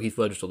stole the show. Heath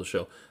Ledger stole the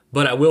show.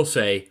 But I will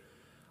say,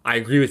 I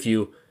agree with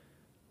you.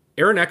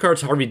 Aaron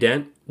Eckhart's Harvey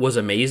Dent was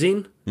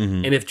amazing.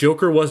 Mm-hmm. And if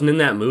Joker wasn't in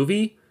that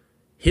movie,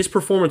 his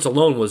performance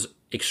alone was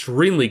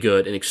extremely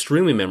good and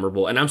extremely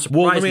memorable. And I'm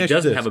surprised he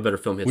doesn't have a better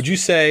film history.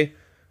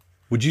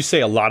 Would you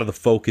say a lot of the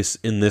focus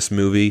in this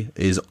movie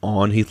is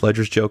on Heath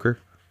Ledger's Joker?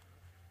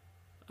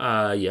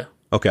 Yeah.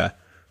 Okay.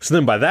 So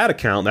then by that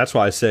account, that's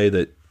why I say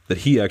that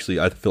he actually,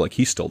 I feel like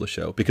he stole the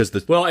show, because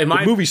the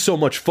movie's so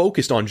much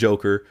focused on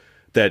Joker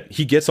that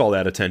he gets all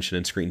that attention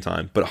and screen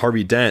time. But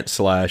Harvey Dent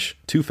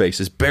 /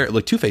 Two-Face is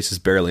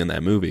barely in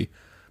that movie,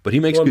 but he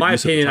makes. Well, in my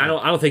opinion, I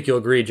don't think you'll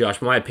agree, Josh.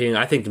 But in my opinion,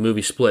 I think the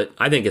movie split.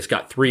 I think it's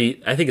got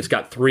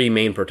three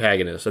main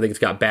protagonists. I think it's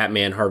got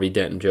Batman, Harvey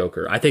Dent, and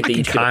Joker. I think they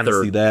each get a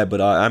third. See that,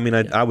 but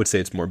I would say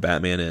it's more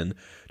Batman and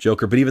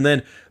Joker. But even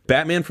then,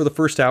 Batman for the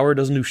first hour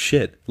doesn't do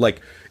shit.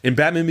 Like, in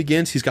Batman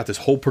Begins, he's got this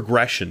whole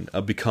progression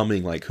of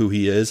becoming like who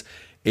he is.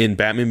 In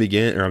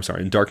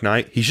in Dark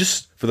Knight, he's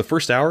just, for the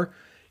first hour,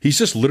 he's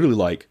just literally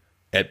like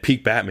at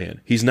peak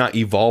Batman. He's not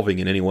evolving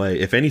in any way.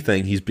 If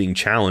anything, he's being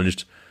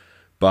challenged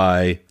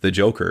by the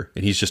Joker,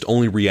 and he's just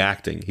only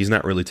reacting. He's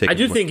not really taking. I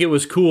do think it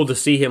was cool to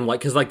see him, like,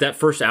 because like that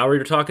first hour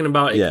you're talking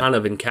about, it kind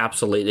of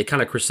encapsulates, it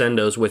kind of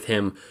crescendos with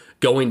him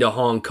going to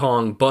Hong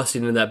Kong,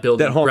 busting into that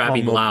building,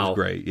 grabbing Lau. Was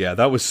great. Yeah,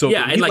 that was so.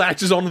 Yeah, good. He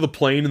latches onto the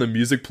plane and the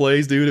music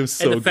plays, dude. It was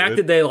so. And the fact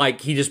that they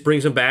he just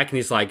brings him back and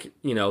he's like,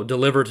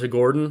 deliver to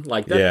Gordon,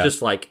 like that's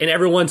just like, and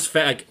everyone's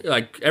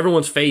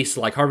everyone's face,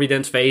 like Harvey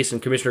Dent's face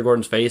and Commissioner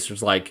Gordon's face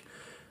was like,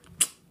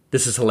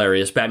 this is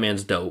hilarious.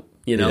 Batman's dope.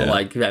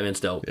 Like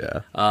Batman's dope.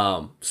 Yeah.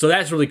 So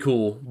that's really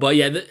cool. But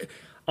yeah,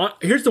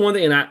 here's the one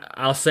thing, and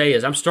I'll say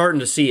is I'm starting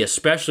to see,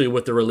 especially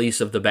with the release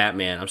of the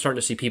Batman, I'm starting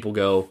to see people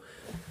go,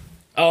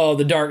 oh,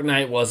 The Dark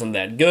Knight wasn't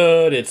that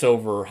good. It's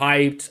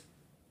overhyped.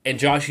 And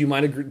Josh, you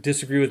might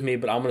disagree with me,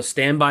 but I'm going to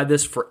stand by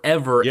this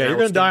forever. Yeah, you're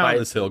going to die on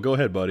this hill. Go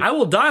ahead, buddy. I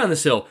will die on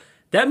this hill.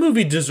 That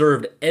movie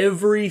deserved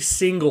every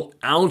single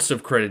ounce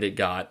of credit it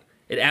got.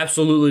 It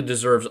absolutely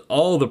deserves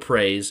all the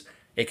praise.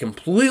 It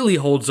completely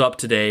holds up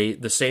today,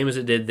 the same as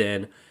it did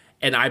then.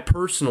 And I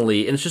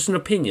personally, and it's just an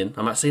opinion,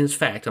 I'm not saying it's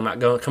fact, I'm not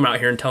going to come out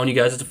here and telling you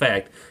guys it's a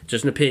fact, it's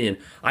just an opinion.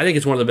 I think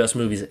it's one of the best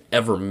movies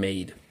ever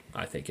made.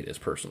 I think it is,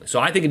 personally.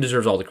 So I think it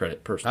deserves all the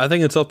credit, personally. I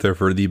think it's up there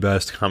for the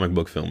best comic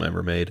book film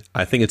ever made.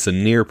 I think it's a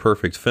near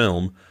perfect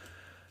film.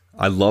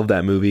 I love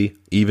that movie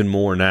even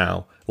more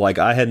now. Like,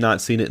 I had not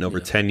seen it in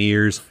over 10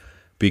 years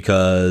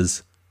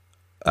because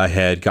I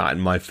had gotten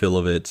my fill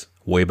of it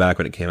way back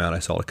when it came out. I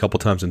saw it a couple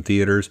times in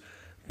theaters.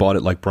 Bought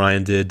it like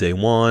Brian did day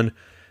one.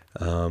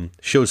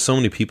 Showed so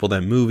many people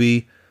that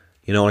movie.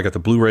 I got the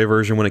Blu-ray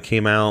version when it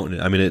came out.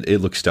 And, I mean,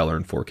 it looks stellar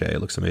in 4K. It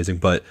looks amazing.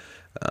 But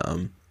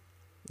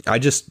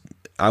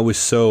I was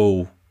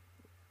so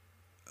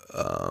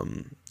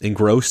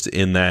engrossed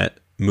in that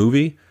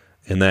movie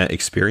and that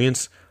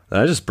experience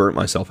that I just burnt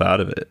myself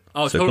out of it.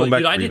 Oh, so totally.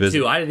 Dude, I did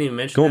too. I didn't even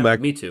mention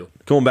that. Me too.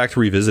 Going back to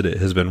revisit it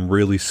has been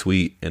really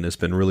sweet, and it's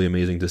been really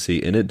amazing to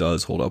see, and it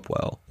does hold up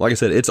well. Like I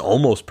said, it's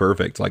almost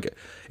perfect. Like,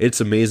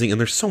 it's amazing,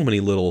 and there's so many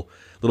little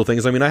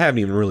things. I mean, I haven't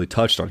even really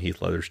touched on Heath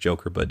Ledger's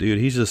Joker, but dude,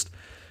 he's just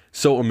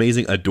so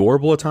amazing,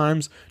 adorable at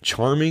times,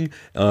 charming,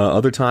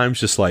 other times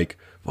just like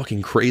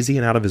fucking crazy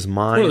and out of his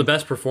mind. One of the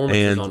best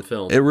performances on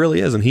film. It really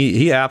is, and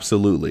he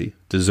absolutely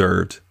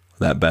deserved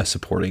that Best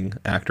Supporting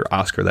Actor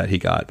Oscar that he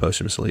got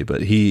posthumously,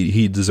 but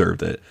he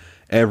deserved it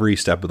every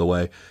step of the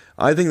way.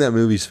 I think that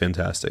movie's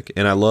fantastic,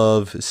 and I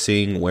love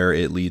seeing where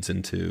it leads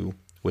into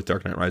with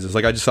Dark Knight Rises.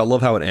 Like, I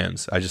love how it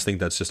ends. I just think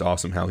that's just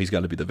awesome how he's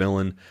got to be the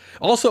villain.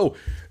 Also,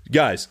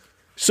 guys,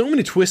 so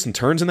many twists and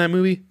turns in that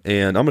movie,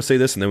 and I'm going to say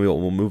this, and then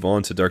we'll move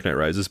on to Dark Knight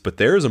Rises, but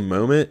there's a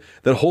moment,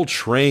 that whole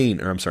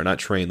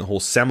the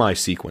whole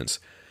semi-sequence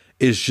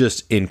is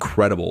just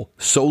incredible.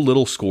 So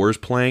little scores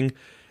playing,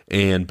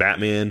 and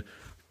Batman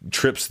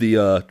trips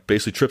the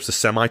basically trips the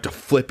semi to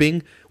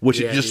flipping,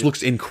 which it just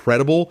looks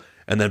incredible.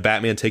 And then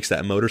Batman takes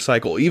that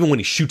motorcycle. Even when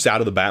he shoots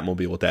out of the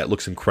Batmobile with that, it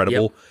looks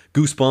incredible.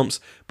 Goosebumps.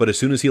 But as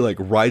soon as he like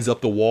rides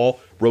up the wall,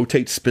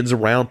 rotates, spins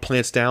around,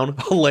 plants down,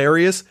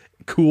 hilarious,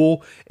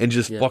 cool, and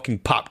just fucking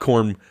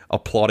popcorn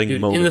applauding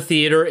moment. In the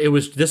theater,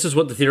 this is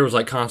what the theater was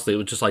like constantly.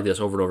 It was just like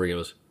this over and over again.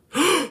 It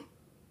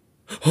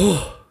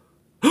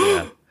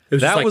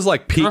was, that was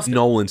like peak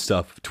Nolan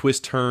stuff.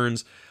 Twist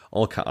turns,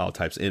 all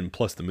types. And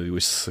plus the movie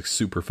was like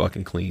super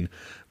fucking clean.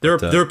 There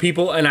are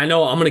people, and I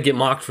know I'm going to get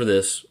mocked for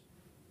this,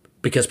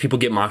 because people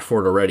get mocked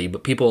for it already,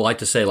 but people like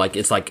to say like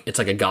it's like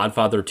a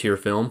Godfather tier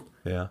film.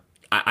 Yeah.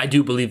 I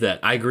do believe that.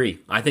 I agree.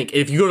 I think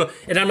if you go to,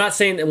 and I'm not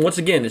saying, and once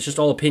again, it's just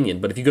all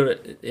opinion, but if you go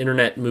to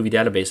Internet Movie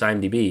Database,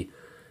 IMDb,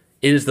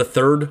 it is the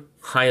 3rd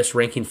highest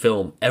ranking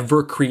film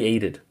ever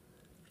created.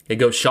 It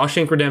goes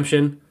Shawshank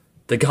Redemption,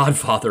 The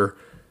Godfather,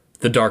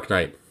 The Dark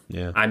Knight.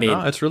 Yeah. I mean,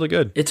 it's really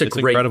good. It's an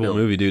incredible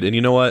movie, dude. And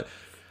you know what?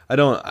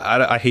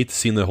 I hate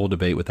seeing the whole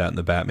debate with that in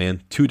the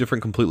Batman. Two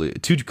completely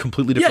different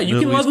movies. Yeah, you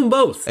can love them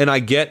both. And I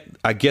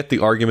get the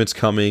arguments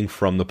coming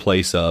from the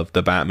place of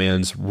the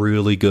Batman's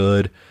really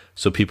good.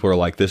 So people are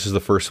like, this is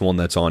the first one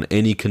that's on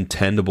any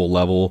contendable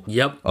level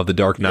of the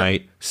Dark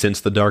Knight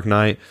since the Dark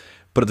Knight.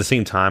 But at the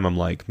same time, I'm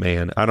like,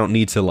 man, I don't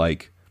need to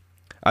like,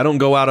 I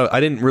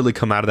didn't really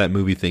come out of that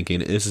movie thinking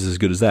this is as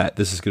good as that.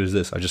 This is as good as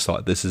this. I just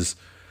thought this is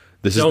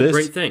this.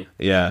 Great thing.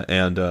 Yeah,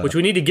 and which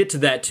we need to get to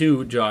that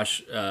too,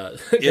 Josh. Yeah,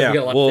 we got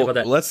a lot to say about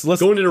that. Let's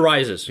go into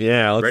Rises.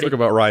 Yeah, let's talk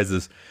about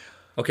Rises.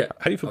 Okay.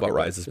 How do you feel about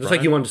Rises? It's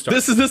like you wanted to start.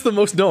 This is the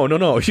most. No.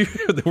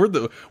 we're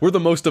the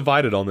most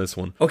divided on this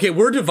one. Okay,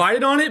 we're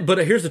divided on it, but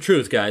here's the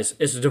truth, guys.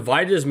 As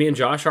divided as me and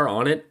Josh are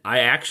on it, I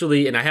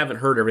actually, and I haven't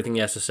heard everything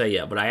he has to say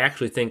yet, but I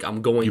actually think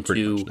I'm going you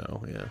pretty to. Much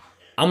know, yeah.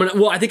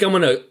 I think I'm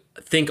gonna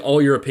think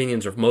all your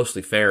opinions are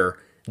mostly fair,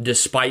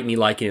 despite me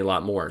liking it a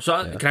lot more.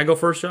 So can I go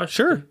first, Josh?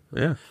 Sure.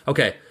 Yeah.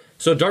 Okay.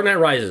 So Dark Knight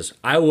Rises.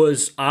 I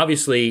was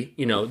obviously,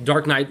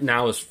 Dark Knight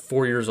now is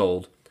 4 years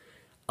old.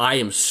 I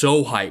am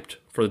so hyped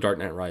for the Dark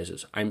Knight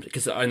Rises.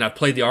 And I've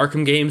played the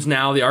Arkham games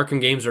now. The Arkham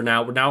games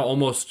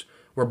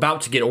we're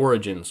about to get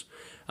Origins.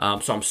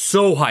 So I'm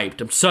so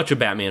hyped. I'm such a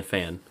Batman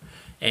fan.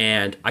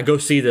 And I go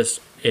see this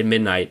at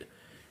midnight,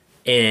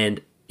 and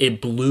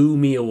it blew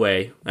me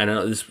away. I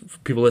know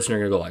people listening are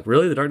going to go like,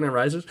 really? The Dark Knight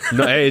Rises?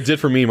 No, it did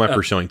for me my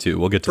first showing too.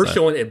 We'll get to that. First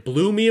showing, it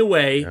blew me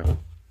away. Yeah.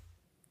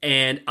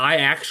 And I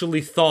actually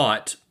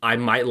thought I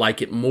might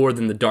like it more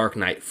than The Dark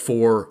Knight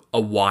for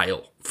a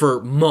while. For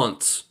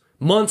months.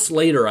 Months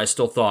later, I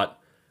still thought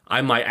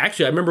I might.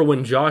 Actually, I remember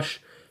when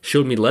Josh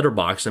showed me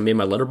Letterboxd. I made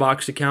my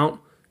Letterboxd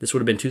account. This would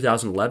have been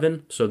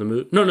 2011. So the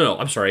movie. No.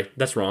 I'm sorry.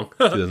 That's wrong.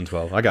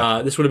 2012. I got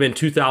you. This would have been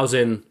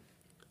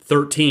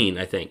 2013,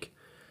 I think.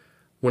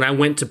 When I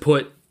went to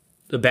put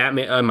the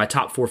Batman my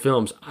top 4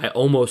 films,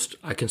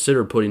 I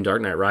considered putting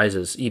Dark Knight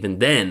Rises even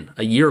then,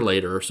 a year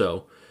later or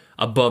so,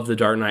 above The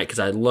Dark Knight, because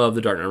I love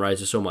The Dark Knight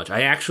Rises so much.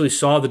 I actually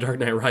saw The Dark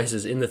Knight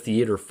Rises in the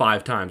theater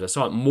 5 times. I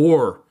saw it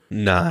more.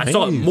 Nice. I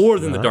saw it more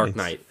than The Dark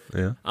Knight.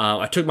 Yeah.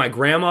 I took my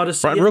grandma to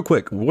see Brian, it. real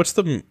quick, what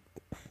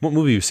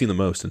movie you've seen the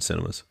most in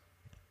cinemas?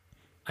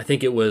 I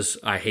think it was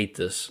I Hate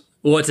This.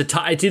 Well, it's a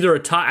tie. It's either a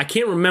tie. I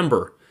can't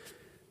remember.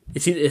 I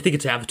think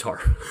it's Avatar.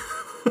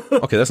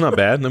 Okay, that's not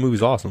bad. That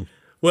movie's awesome.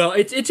 Well,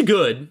 it's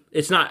good.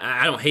 It's not.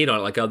 I don't hate on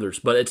it like others,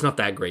 but it's not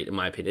that great in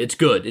my opinion. It's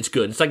good. It's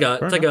good.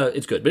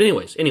 It's good. But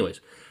anyways,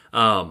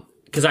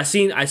 because I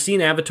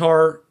seen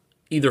Avatar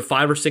either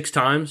 5 or 6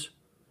 times,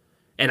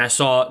 and I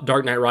saw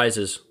Dark Knight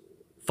Rises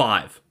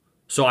 5.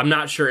 So I'm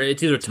not sure.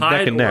 It's either tied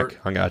neck and neck.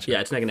 I got you. Yeah,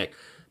 it's neck and neck.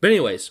 But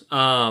anyways,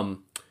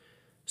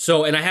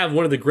 so, and I have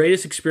one of the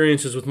greatest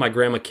experiences with my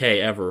grandma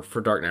Kay ever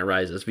for Dark Knight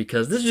Rises,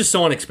 because this is just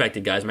so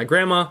unexpected, guys. My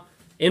grandma,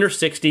 in her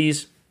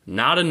 60s,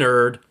 not a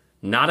nerd,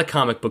 not a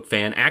comic book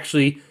fan.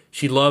 Actually,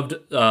 she loved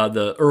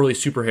the early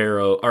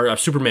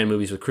Superman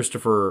movies with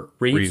Christopher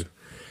Reeve.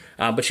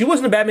 But she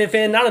wasn't a Batman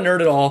fan, not a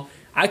nerd at all.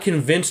 I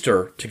convinced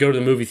her to go to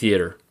the movie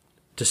theater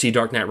to see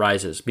Dark Knight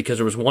Rises, because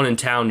there was one in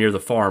town near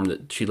the farm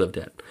that she lived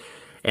at.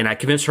 And I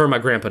convinced her and my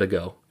grandpa to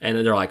go.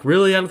 And they're like,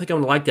 really? I don't think I'm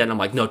going to like that. And I'm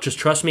like, no, just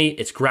trust me.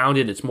 It's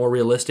grounded. It's more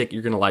realistic.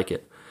 You're going to like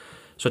it.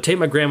 So I take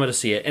my grandma to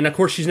see it. And, of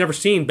course, she's never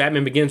seen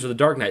Batman Begins or The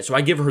Dark Knight. So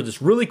I give her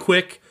this really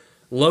quick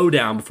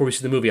lowdown before we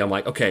see the movie. I'm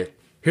like, okay,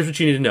 here's what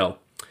you need to know.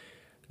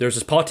 There's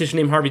this politician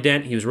named Harvey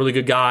Dent. He was a really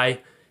good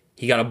guy.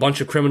 He got a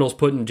bunch of criminals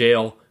put in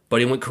jail,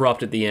 but he went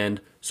corrupt at the end.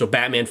 So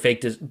Batman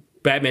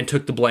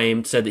took the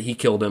blame, said that he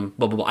killed him,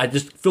 blah, blah, blah. I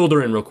just filled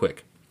her in real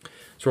quick.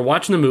 So we're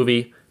watching the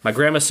movie. My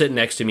grandma's sitting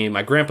next to me.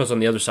 My grandpa's on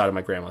the other side of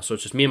my grandma. So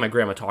it's just me and my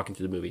grandma talking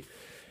through the movie.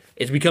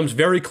 It becomes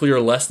very clear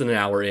less than an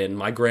hour in,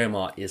 my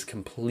grandma is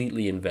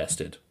completely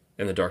invested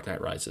in The Dark Knight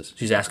Rises.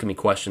 She's asking me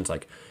questions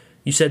like,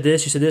 you said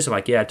this? I'm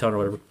like, yeah, I told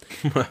her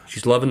whatever.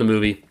 She's loving the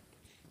movie.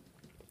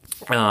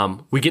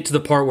 We get to the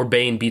part where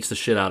Bane beats the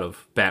shit out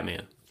of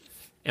Batman.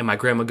 And my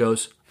grandma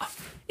goes,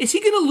 is he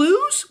going to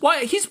lose?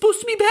 Why? He's supposed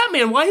to be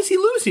Batman. Why is he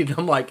losing?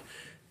 I'm like,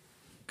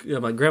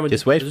 my grandma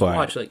just wait for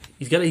watch. Like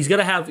he's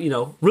gotta have, you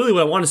know, really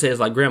what I want to say is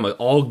like, grandma,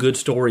 all good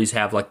stories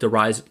have like the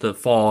rise, the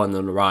fall, and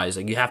then the rise.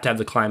 Like you have to have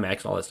the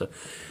climax and all that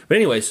stuff. But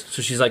anyways,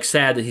 so she's like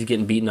sad that he's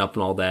getting beaten up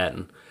and all that,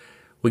 and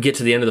we get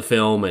to the end of the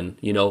film, and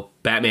you know,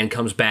 Batman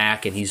comes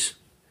back and he's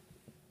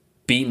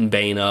beating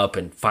Bane up,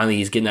 and finally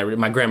he's getting that.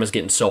 My grandma's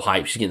getting so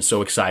hyped, she's getting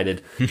so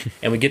excited,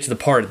 and we get to the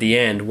part at the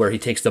end where he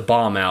takes the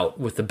bomb out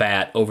with the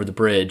bat over the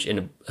bridge, and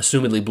it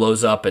assumedly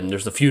blows up, and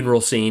there's the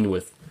funeral scene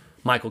with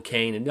Michael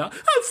Caine, and I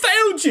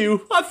found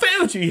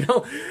you, you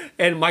know.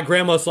 And my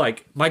grandma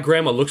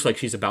looks like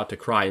she's about to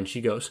cry, and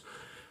she goes,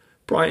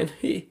 Brian,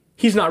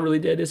 he's not really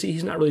dead, is he?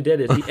 He's not really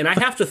dead, is he? And I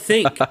have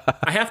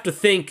to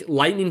think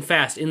lightning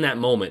fast in that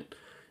moment.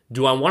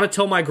 Do I want to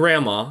tell my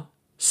grandma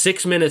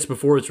 6 minutes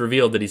before it's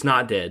revealed that he's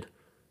not dead,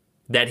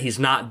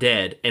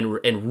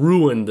 and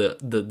ruin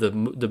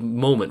the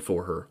moment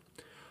for her?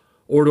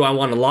 Or do I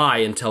want to lie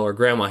and tell her,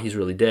 Grandma, he's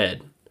really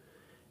dead?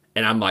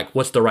 And I'm like,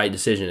 what's the right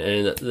decision?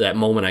 And in that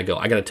moment I go,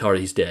 I got to tell her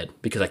he's dead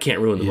because I can't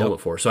ruin the moment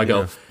for her. So I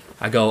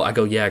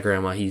go, yeah,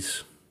 Grandma,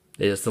 it's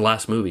the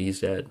last movie, he's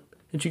dead.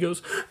 And she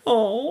goes,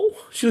 oh,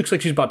 she looks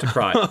like she's about to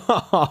cry.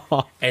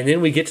 And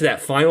then we get to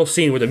that final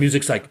scene where the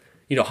music's like,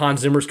 you know, Hans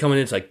Zimmer's coming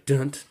in. It's like,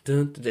 dun,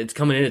 dun, dun, it's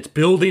coming in. It's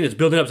building up.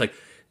 It's like,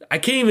 I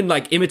can't even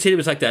like imitate it.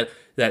 It's like that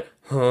like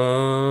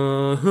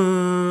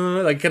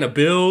kind of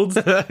builds.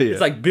 Yeah.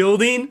 It's like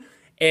building.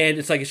 And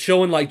it's like, it's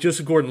showing like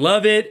Joseph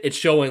Gordon-Levitt. It's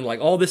showing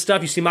like all this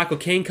stuff. You see Michael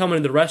Caine coming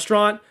in the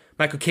restaurant.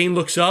 Michael Caine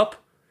looks up.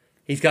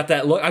 He's got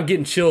that look. I'm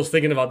getting chills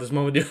thinking about this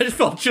moment, dude. I just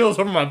felt chills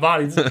over my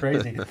body. This is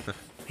crazy.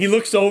 He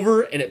looks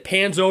over, and it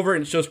pans over,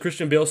 and it shows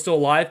Christian Bale still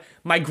alive.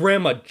 My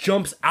grandma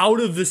jumps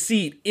out of the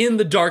seat in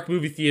the dark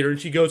movie theater,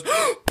 and she goes,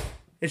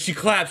 and she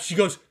claps. She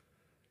goes,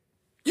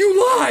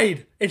 you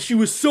lied! And she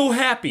was so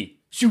happy.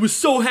 She was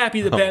so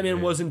happy that Batman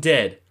wasn't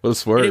dead. What a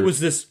swerve. And it was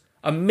this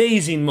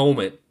amazing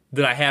moment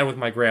that I had with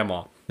my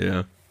grandma. Yeah.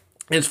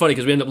 And it's funny,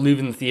 because we end up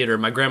leaving the theater.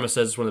 My grandma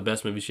says it's one of the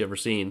best movies she ever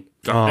seen,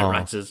 Dark Knight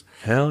Rises.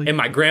 Hell yeah. And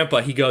my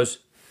grandpa,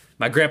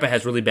 my grandpa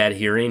has really bad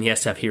hearing. He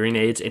has to have hearing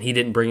aids, and he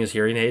didn't bring his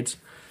hearing aids.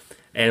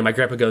 And my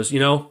grandpa goes, you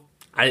know,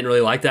 I didn't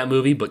really like that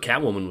movie, but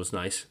Catwoman was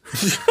nice.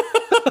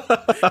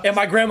 And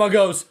my grandma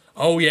goes,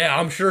 oh yeah,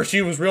 I'm sure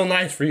she was real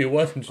nice for you,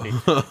 wasn't she?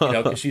 You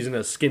know, because she's in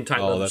a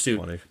skin-tight leather suit.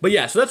 Funny. But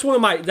yeah, so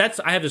that's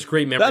I have this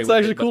great memory. That's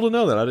actually cool to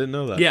know that. I didn't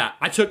know that. Yeah,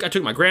 I took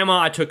my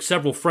grandma, I took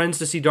several friends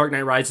to see Dark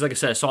Knight Rises. Like I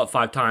said, I saw it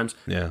 5 times.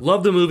 Yeah.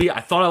 Loved the movie.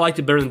 I thought I liked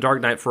it better than Dark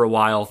Knight for a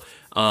while.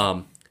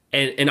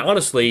 And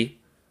honestly,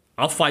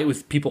 I'll fight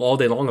with people all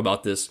day long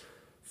about this.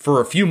 For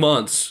a few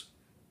months,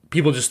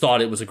 people just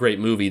thought it was a great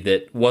movie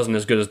that wasn't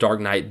as good as Dark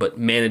Knight, but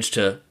managed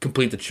to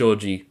complete the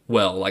trilogy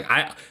well. Like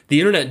the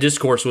internet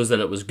discourse was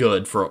that it was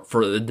good for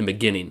the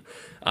beginning.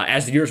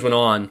 As the years went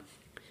on,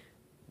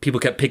 people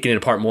kept picking it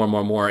apart more and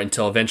more and more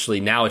until eventually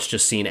now it's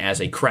just seen as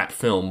a crap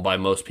film by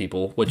most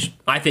people. Which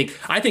I think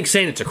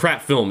saying it's a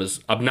crap film is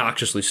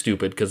obnoxiously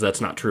stupid, because that's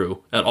not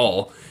true at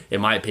all,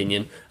 in my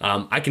opinion.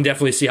 I can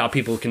definitely see how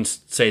people can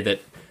say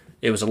that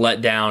it was a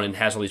letdown and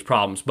has all these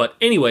problems. But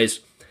anyways,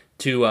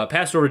 to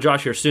pass it over to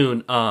Josh here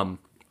soon,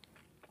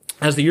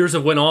 as the years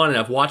have went on and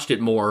I've watched it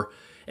more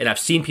and I've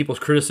seen people's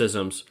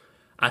criticisms,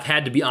 I've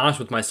had to be honest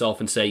with myself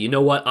and say, you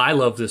know what, I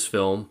love this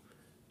film.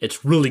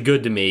 It's really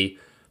good to me,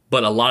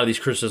 but a lot of these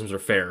criticisms are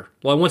fair.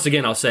 Well, once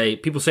again, I'll say,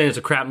 people saying it's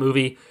a crap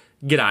movie,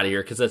 get out of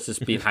here, because that's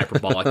just being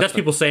hyperbolic. That's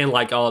people saying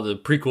like, oh, the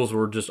prequels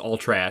were just all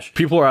trash.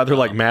 People are either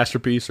like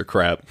masterpiece or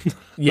crap.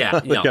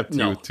 Yeah,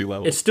 no. Two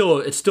levels. It's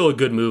still a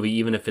good movie,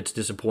 even if it's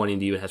disappointing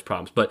to you and has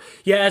problems. But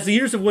yeah, as the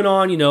years have went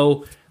on, you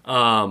know,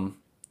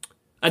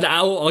 and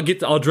I'll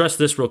address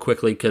this real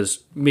quickly,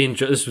 because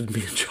this was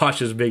me and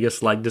Josh's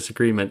biggest like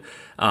disagreement.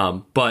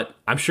 But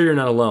I'm sure you're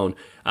not alone.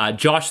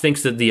 Josh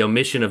thinks that the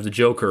omission of the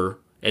Joker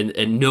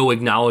and no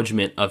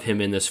acknowledgement of him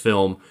in this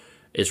film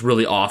is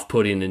really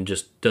off-putting and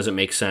just doesn't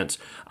make sense.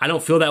 I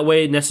don't feel that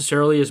way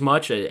necessarily as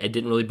much. It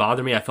didn't really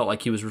bother me. I felt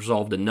like he was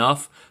resolved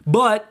enough.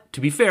 But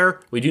to be fair,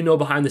 we do know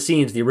behind the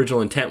scenes the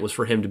original intent was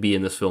for him to be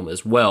in this film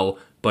as well,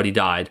 but he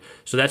died.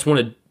 So that's one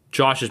of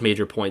Josh's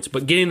major points.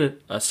 But getting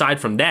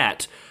aside from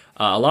that,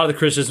 a lot of the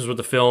criticisms with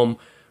the film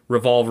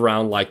revolve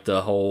around like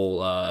the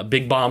whole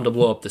big bomb to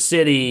blow up the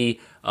city,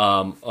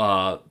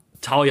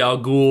 Talia al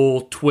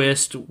Ghul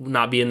twist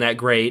not being that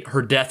great.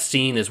 Her death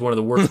scene is one of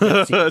the worst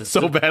death scenes. It's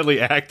so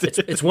badly acted.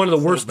 It's one of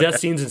the worst death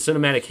scenes in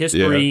cinematic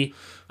history.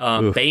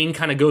 Yeah. Bane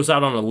kind of goes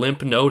out on a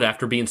limp note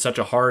after being such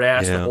a hard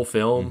ass the whole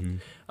film.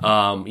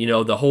 Mm-hmm. You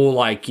know, the whole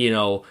like, you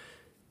know,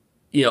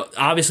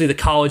 obviously the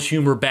college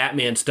humor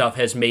Batman stuff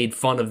has made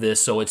fun of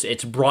this, so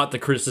it's brought the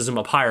criticism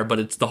up higher, but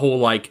it's the whole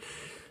like,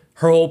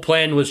 her whole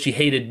plan was she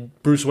hated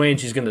Bruce Wayne.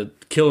 She's going to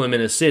kill him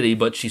in his city,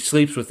 but she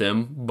sleeps with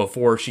him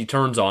before she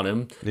turns on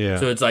him. Yeah.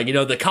 So it's like, you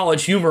know, the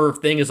college humor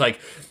thing is like,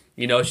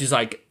 you know, she's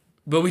like,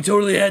 but we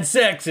totally had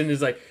sex. And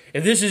it's like,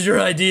 if this is your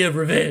idea of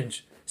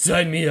revenge,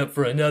 sign me up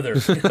for another.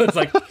 You know, it's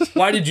like,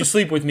 why did you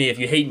sleep with me if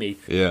you hate me?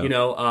 Yeah. You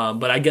know,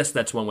 but I guess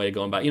that's one way of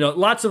going about it. You know,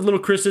 lots of little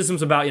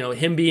criticisms about, you know,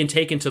 him being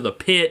taken to the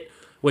pit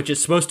which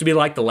is supposed to be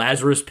like the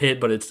Lazarus Pit,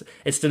 but it's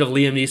instead of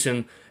Liam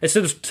Neeson,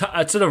 instead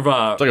of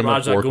like a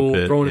Ra's al metaphorical Ghul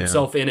pit, throwing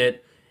himself in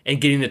it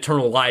and getting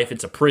eternal life,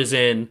 it's a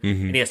prison,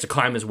 and he has to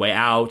climb his way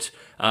out.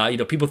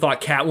 People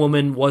thought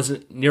Catwoman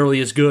wasn't nearly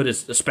as good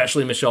as,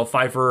 especially Michelle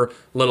Pfeiffer,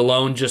 let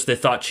alone just they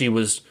thought she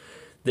was.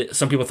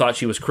 Some people thought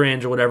she was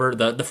cringe or whatever.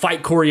 The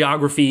fight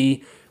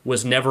choreography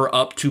was never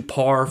up to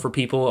par for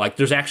people. Like,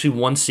 there's actually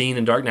one scene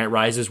in Dark Knight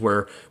Rises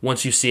where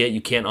once you see it,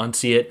 you can't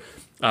unsee it.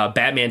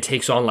 Batman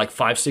takes on like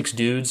 5-6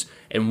 dudes,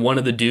 and one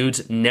of the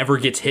dudes never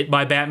gets hit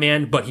by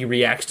Batman, but he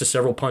reacts to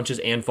several punches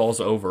and falls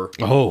over.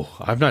 Oh,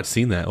 I've not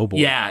seen that. Oh boy.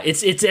 Yeah,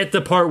 it's at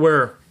the part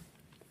where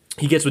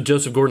he gets with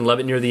Joseph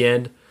Gordon-Levitt near the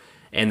end,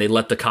 and they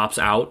let the cops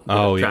out,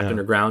 trapped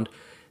underground.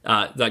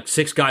 Like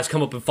 6 guys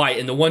come up and fight,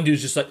 and the one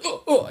dude's just like,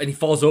 oh, and he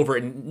falls over,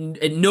 and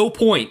at no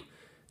point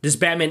does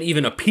Batman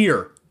even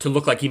appear to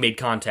look like he made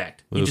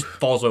contact. He just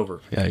falls over.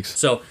 Yikes.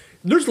 So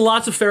there's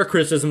lots of fair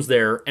criticisms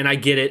there, and I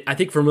get it. I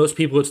think for most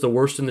people, it's the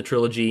worst in the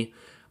trilogy.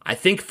 I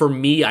think for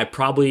me, I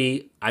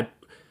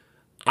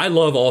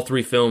love all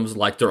 3 films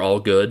like they're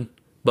all good,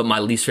 but my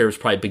least favorite is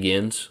probably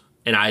Begins,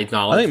 and I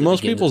acknowledge I think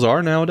most people's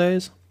are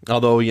nowadays.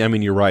 Although, I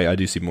mean, you're right. I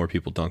do see more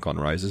people dunk on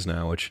Rises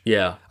now, which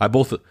I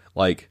both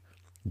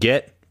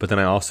get, but then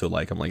I also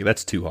I'm like,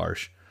 that's too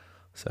harsh.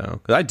 So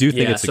I do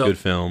think it's a good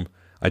film.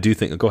 I do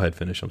think. Go ahead,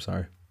 finish. I'm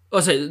sorry.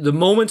 I'll say the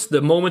moments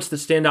that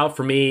stand out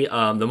for me,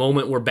 the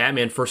moment where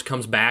Batman first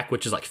comes back,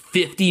 which is like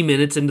 50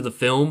 minutes into the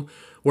film,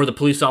 where the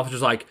police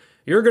officer's like,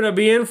 "You're gonna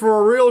be in for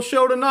a real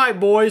show tonight,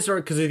 boys," or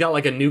because he's got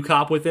like a new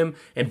cop with him,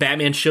 and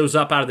Batman shows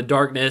up out of the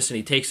darkness and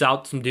he takes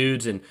out some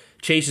dudes and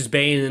chases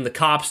Bane, and then the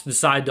cops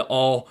decide to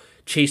all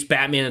chase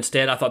Batman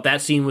instead. I thought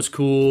that scene was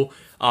cool.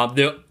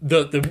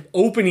 The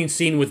opening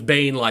scene with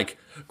Bane like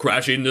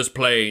crashing this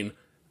plane,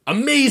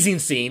 amazing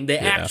scene. They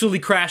actually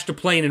crashed a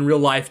plane in real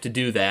life to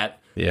do that.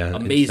 Yeah,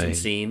 amazing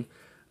scene.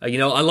 I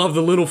love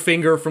the little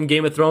finger from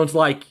Game of Thrones,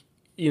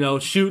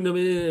 shooting him.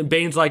 And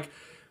Bane's like,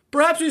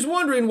 perhaps he's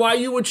wondering why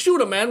you would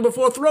shoot a man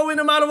before throwing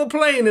him out of a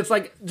plane. It's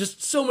like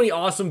just so many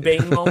awesome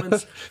Bane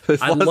moments.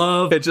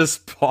 It just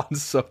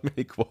spawns so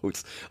many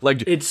quotes.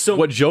 Like it's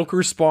what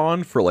Joker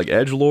spawned for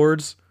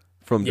edgelords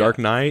from Dark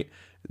Knight.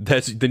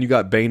 Then you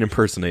got Bane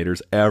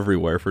impersonators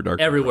everywhere for Dark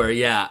Knight. Everywhere,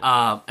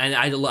 yeah. And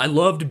I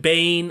loved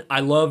Bane. I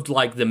loved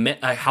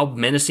how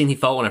menacing he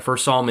felt when I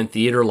first saw him in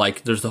theater.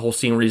 Like there's the whole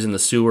scene where he's in the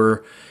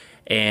sewer,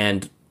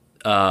 and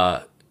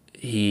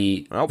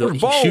he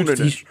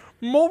shoots.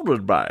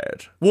 Molded by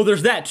it. Well,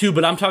 there's that too,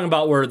 but I'm talking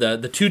about where the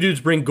 2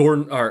 dudes bring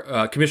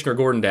Commissioner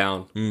Gordon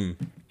down,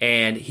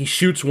 and he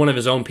shoots one of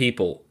his own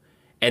people,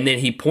 and then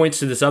he points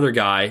to this other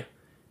guy,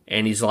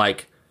 and he's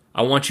like,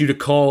 "I want you to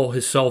call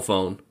his cell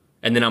phone,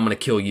 and then I'm going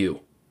to kill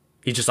you."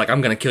 He's just like,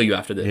 "I'm going to kill you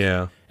after this."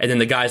 Yeah. And then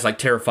the guy's like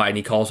terrified, and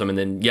he calls him, and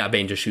then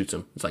Bane just shoots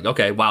him. It's like,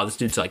 okay, wow, this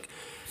dude's like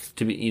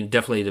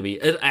definitely to be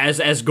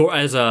as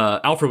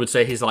Alfred would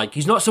say, he's like,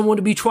 he's not someone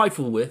to be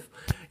trifled with,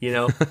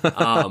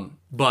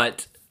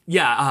 but.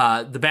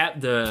 Yeah,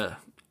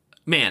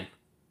 man,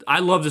 I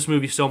love this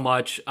movie so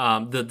much.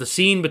 The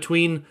scene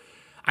between,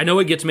 I know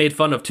it gets made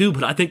fun of too,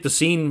 but I think the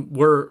scene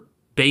where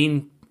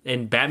Bane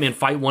and Batman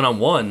fight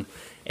one-on-one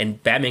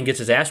and Batman gets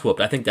his ass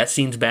whooped, I think that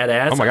scene's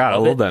badass. Oh my God, I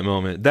love that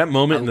moment. That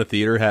moment in the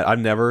theater I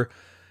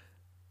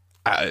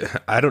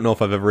don't know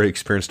if I've ever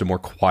experienced a more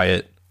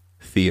quiet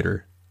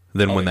theater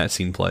than when that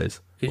scene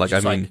plays.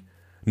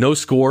 No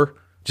score,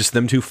 just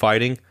them 2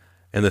 fighting,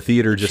 and the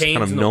theater just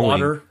kind of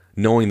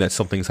knowing that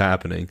something's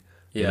happening.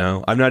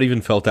 Yeah. I've not even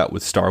felt that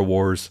with Star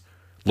Wars,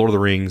 Lord of the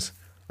Rings.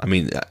 I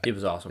mean, it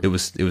was awesome. It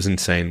was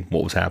insane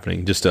what was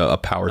happening. Just a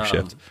power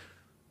shift.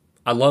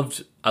 I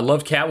loved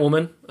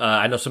Catwoman.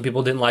 I know some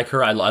people didn't like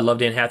her. I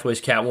loved Anne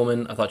Hathaway's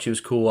Catwoman. I thought she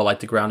was cool. I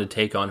liked the grounded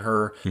take on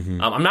her.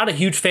 Mm-hmm. I'm not a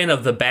huge fan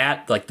of the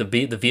Bat, like the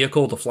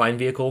vehicle, the flying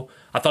vehicle.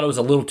 I thought it was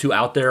a little too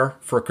out there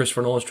for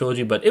Christopher Nolan's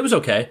trilogy, but it was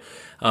okay.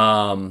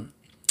 I'd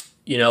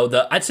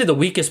say the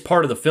weakest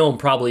part of the film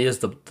probably is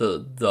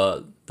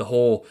the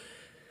whole.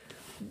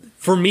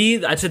 For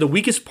me, I'd say the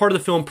weakest part of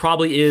the film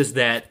probably is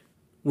that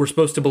we're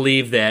supposed to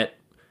believe that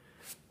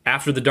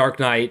after The Dark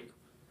Knight,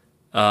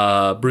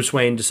 Bruce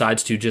Wayne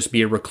decides to just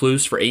be a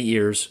recluse for 8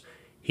 years.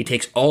 He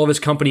takes all of his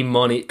company's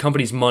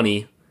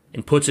money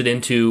and puts it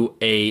into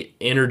a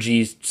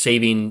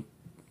energy-saving,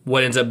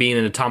 what ends up being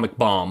an atomic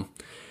bomb.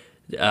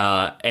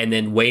 And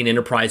then Wayne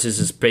Enterprises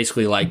is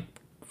basically like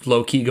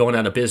low-key going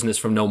out of business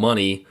from no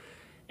money.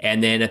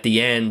 And then at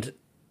the end,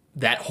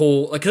 that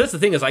whole, because that's the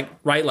thing is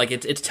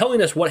it's telling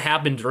us what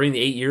happened during the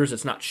 8 years.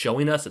 It's not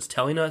showing us, it's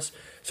telling us.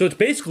 So it's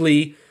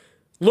basically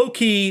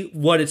low-key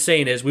what it's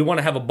saying is we want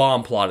to have a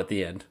bomb plot at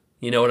the end.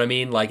 You know what I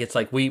mean? Like it's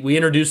like we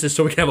introduced this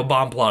so we can have a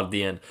bomb plot at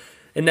the end.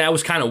 And that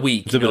was kind of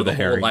weak. It's a bit of a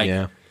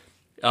herring,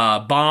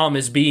 bomb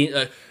is being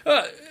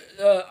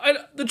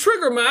the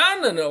trigger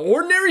man, an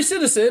ordinary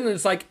citizen, and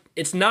it's like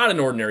it's not an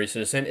ordinary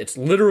citizen. It's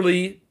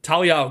literally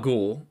Talia al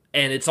Ghul,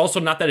 and it's also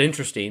not that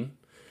interesting.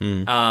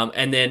 But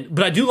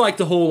I do like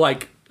the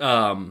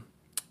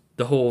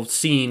whole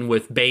scene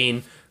with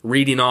Bane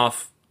reading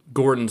off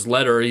Gordon's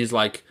letter. He's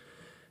like,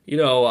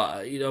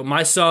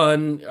 my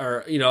son,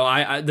 or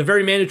I the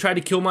very man who tried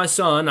to kill my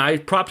son, I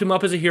propped him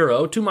up as a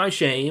hero to my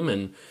shame,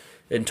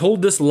 and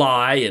told this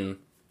lie, and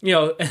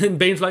and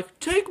Bane's like,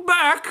 take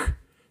back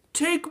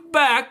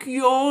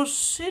your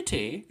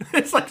city.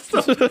 It's like it's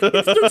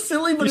so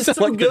silly, but you it's sound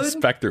so like good. the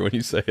Spectre when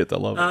you say it. I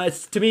love it.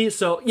 It's to me,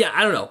 so yeah,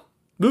 I don't know.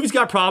 Movie's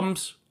got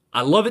problems.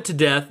 I love it to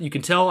death. You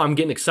can tell I'm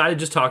getting excited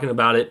just talking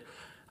about it.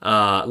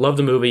 Love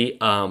the movie.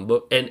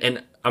 But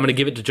I'm gonna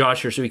give it to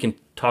Josh here so we can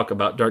talk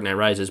about Dark Knight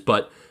Rises.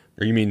 But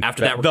or you mean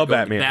after that, the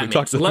Batman? We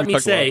talked, so let me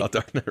say, about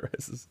Dark Knight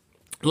Rises.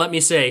 Let me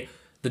say,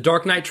 the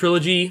Dark Knight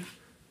trilogy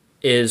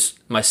is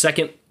my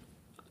second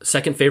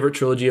favorite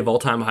trilogy of all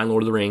time behind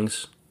Lord of the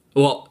Rings.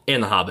 Well,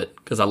 and The Hobbit,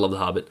 because I love The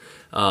Hobbit.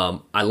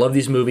 I love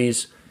these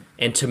movies,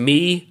 and to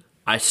me,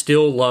 I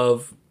still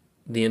love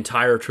the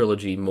entire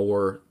trilogy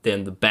more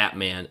than the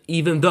Batman,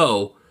 even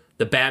though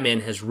the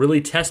Batman has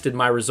really tested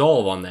my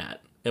resolve on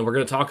that. And we're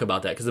going to talk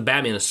about that, because the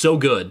Batman is so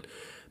good.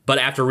 But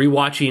after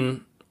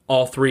rewatching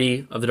all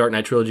three of the Dark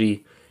Knight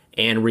trilogy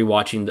and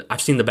rewatching,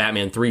 I've seen the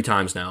Batman 3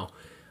 times now,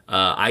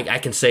 I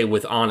can say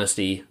with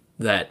honesty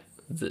that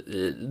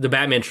the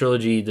Batman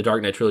trilogy, the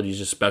Dark Knight trilogy is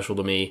just special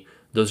to me.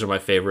 Those are my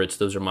favorites.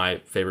 Those are my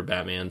favorite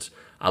Batmans.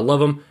 I love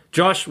them.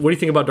 Josh, what do you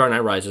think about Dark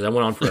Knight Rises? I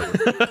went on forever.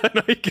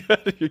 No, you're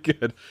good. You're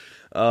good.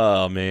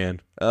 Oh,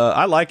 man.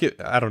 I like it.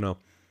 I don't know.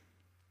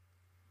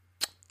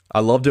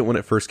 I loved it when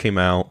it first came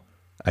out.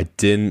 I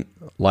didn't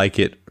like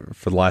it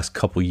for the last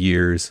couple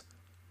years,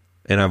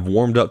 and I've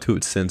warmed up to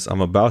it since. I'm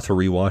about to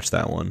rewatch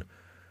that one.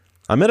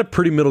 I'm at a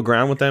pretty middle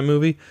ground with that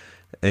movie,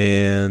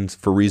 and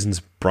for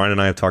reasons Brian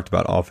and I have talked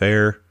about off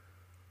air,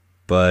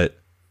 but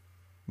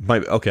my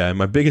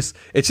biggest,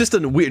 it's just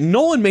a weird,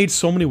 Nolan made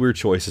so many weird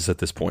choices at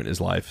this point in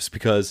his life. It's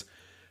because,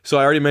 so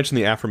I already mentioned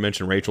the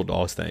aforementioned Rachel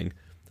Dawes thing,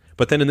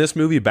 but then in this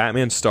movie,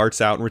 Batman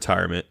starts out in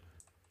retirement.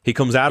 He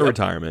comes out of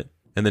retirement,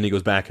 and then he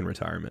goes back in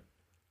retirement.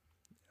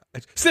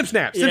 Snip,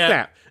 snap.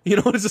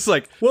 It's just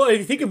like... Well, if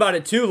you think about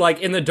it, too, like,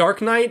 in The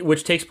Dark Knight,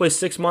 which takes place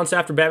 6 months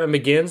after Batman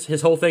Begins,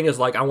 his whole thing is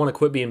like, I want to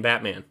quit being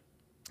Batman.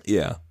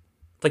 Yeah.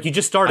 Like, you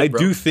just started, bro.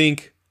 I do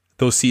think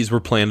those seeds were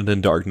planted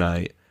in Dark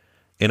Knight,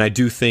 and I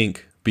do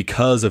think,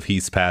 because of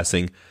Heath's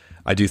passing,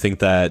 I do think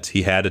that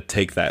he had to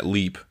take that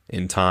leap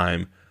in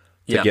time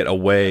to get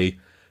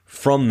away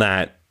from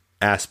that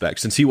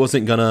aspect. Since he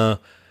wasn't gonna,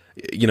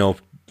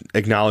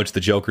 acknowledge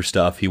the Joker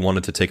stuff, he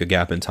wanted to take a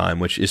gap in time,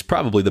 which is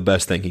probably the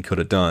best thing he could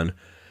have done.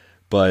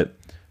 But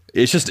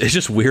it's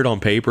just weird on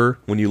paper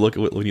when you look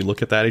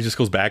at that. He just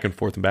goes back and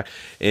forth and back,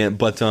 and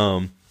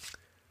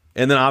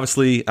then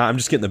obviously I'm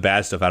just getting the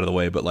bad stuff out of the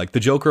way. But like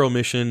the Joker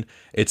omission,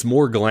 it's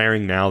more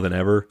glaring now than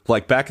ever.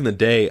 Like back in the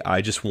day,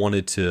 I just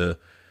wanted to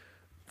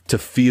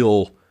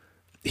feel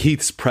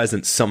Heath's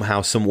presence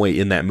somehow, some way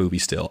in that movie.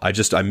 Still, I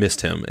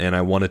missed him, and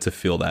I wanted to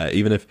feel that,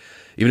 even if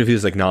he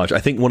was acknowledged. I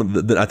think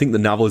I think the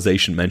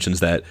novelization mentions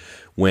that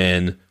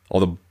when all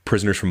the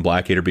prisoners from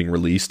Blackgate are being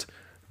released,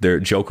 their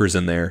Joker's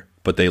in there,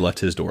 but they left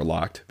his door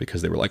locked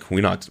because they were like,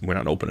 we're not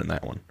opening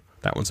that one.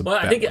 That one's a bad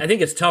one. I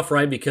think it's tough,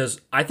 right?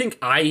 Because I think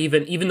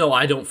even though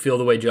I don't feel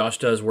the way Josh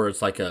does, where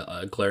it's like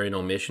a glaring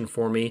omission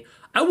for me,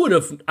 I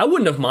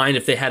wouldn't have mind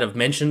if they had have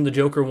mentioned the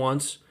Joker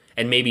once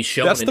and maybe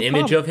shown an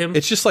image of him.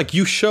 It's just like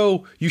you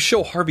show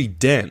Harvey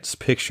Dent's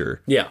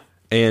picture. Yeah.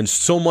 And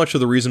so much of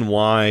the reason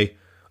why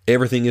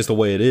everything is the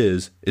way it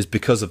is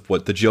because of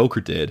what the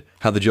Joker did,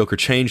 how the Joker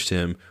changed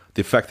him,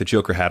 the effect the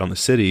Joker had on the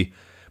city,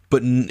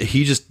 but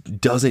he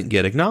just doesn't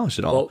get acknowledged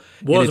at all. Well,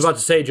 what I was about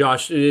to say,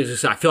 Josh,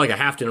 I feel like I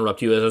have to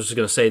interrupt you. I was just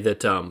going to say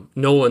that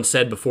Nolan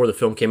said before the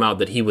film came out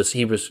that he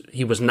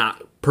was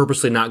not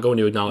purposely not going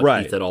to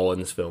acknowledge Heath at all in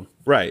this film.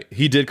 Right.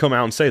 He did come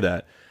out and say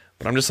that.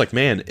 But I'm just like,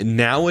 man,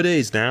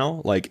 nowadays,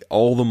 like,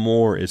 all the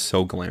more is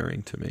so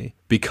glaring to me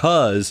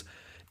because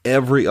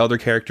every other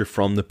character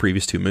from the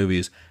previous two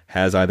movies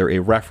has either a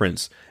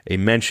reference, a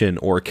mention,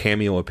 or a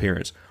cameo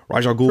appearance.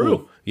 Ra's al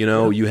Ghul,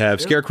 you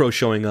have Scarecrow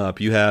showing up.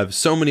 You have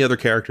so many other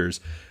characters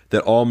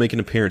that all make an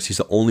appearance. He's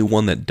the only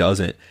one that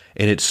doesn't.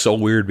 And it's so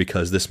weird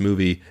because this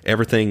movie,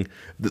 everything,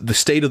 the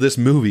state of this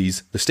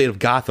movie's, the state of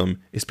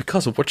Gotham is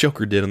because of what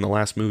Joker did in the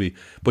last movie.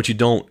 But you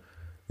don't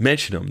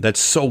mention him. That's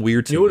so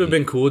weird to me. It would have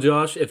been cool,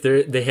 Josh, if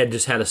they had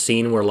just had a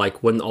scene where,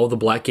 like, when all the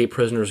Blackgate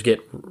prisoners get,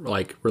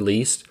 like,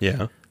 released,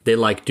 they,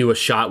 like, do a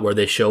shot where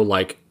they show,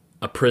 like,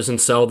 a prison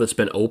cell that's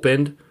been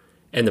opened,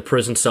 and the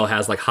prison cell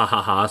has, like,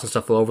 ha-ha-ha's and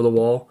stuff all over the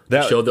wall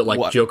to show that,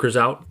 like, Joker's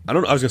out. I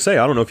was going to say,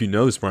 I don't know if you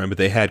know this, Brian, but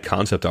they had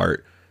concept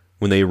art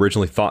when they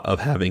originally thought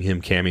of having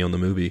him cameo in the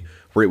movie,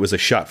 where it was a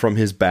shot from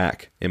his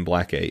back in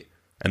Blackgate,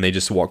 and they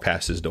just walk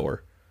past his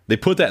door. They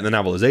put that in the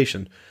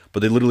novelization, but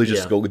they literally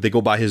just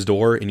go by his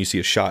door, and you see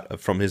a shot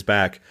from his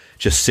back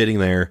just sitting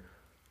there,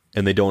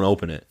 and they don't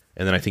open it.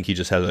 And then I think he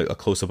just has a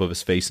close-up of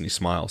his face, and he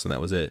smiles, and that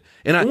was it.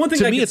 And one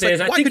thing I can say is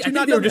I think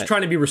they were just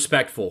trying to be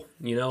respectful,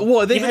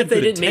 Well, even if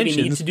they didn't maybe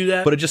need to do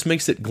that. But it just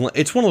makes it...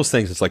 It's one of those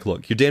things. It's like,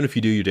 look, you're damned if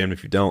you do, you're damned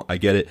if you don't. I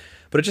get it.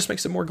 But it just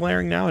makes it more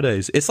glaring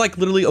nowadays. It's like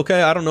literally,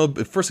 okay, I don't know.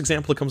 First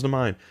example that comes to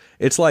mind.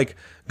 It's like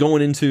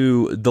going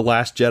into The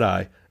Last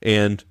Jedi,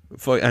 and,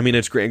 I mean,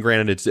 it's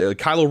granted, it's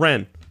Kylo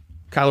Ren.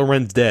 Kylo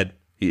Ren's dead.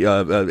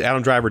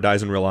 Adam Driver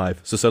dies in real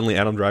life, so suddenly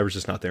Adam Driver's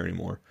just not there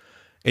anymore.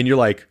 And you're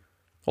like,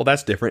 well,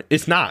 that's different.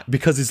 It's not,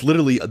 because it's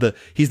literally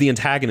he's the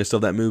antagonist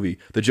of that movie.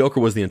 The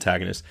Joker was the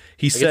antagonist.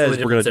 He says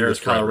we're going to do this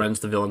forever. Kylo Ren's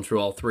the villain through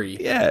all three.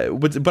 Yeah,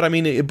 but I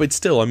mean, but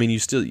still, I mean,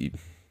 it's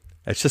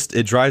just,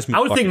 it drives me. I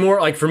would think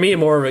more, like, for me,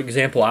 more of an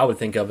example I would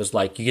think of is,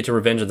 like, you get to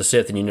Revenge of the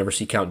Sith and you never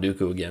see Count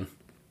Dooku again.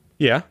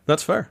 Yeah,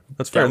 that's fair.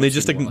 That's fair. And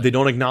they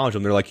don't acknowledge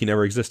him. They're like, he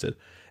never existed.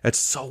 That's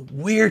so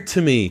weird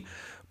to me.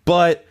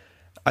 But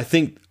I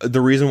think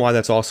the reason why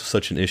that's also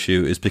such an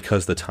issue is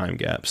because the time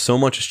gap. So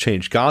much has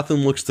changed. Gotham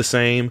looks the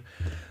same,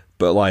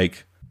 but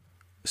like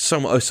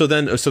so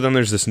then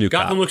there's this new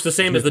Gotham looks the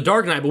same as the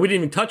Dark Knight, but we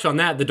didn't even touch on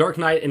that. The Dark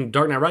Knight and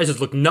Dark Knight Rises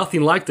look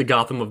nothing like the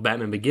Gotham of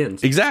Batman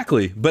Begins.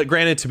 Exactly. But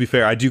granted, to be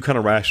fair, I do kind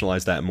of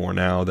rationalize that more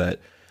now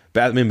that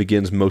Batman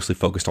Begins mostly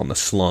focused on the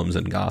slums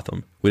in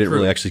Gotham. We didn't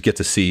really actually get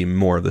to see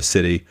more of the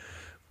city.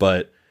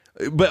 But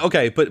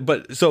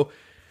so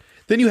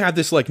then you have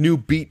this like new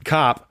beat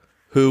cop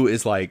who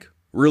is like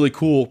really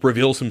cool,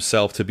 reveals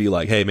himself to be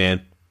like, hey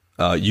man,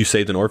 you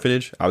saved an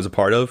orphanage I was a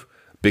part of,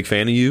 big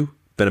fan of you,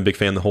 been a big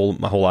fan my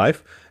whole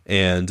life,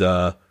 and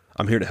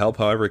I'm here to help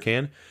however I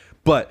can.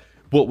 But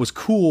what was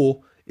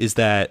cool is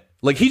that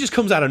like he just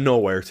comes out of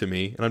nowhere to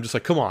me, and I'm just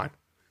like, come on,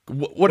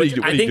 what are you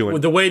doing? I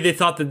think the way they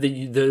thought that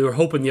they were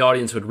hoping the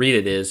audience would read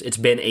it is, it's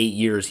been 8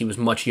 years. He was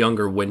much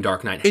younger when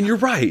Dark Knight happened. And you're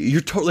right.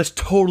 That's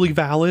totally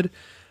valid.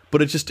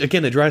 But it just,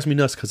 again, it drives me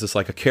nuts because it's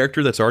like a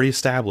character that's already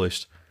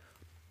established,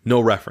 no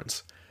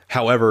reference.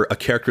 However, a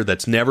character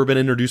that's never been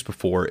introduced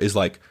before is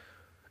like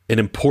an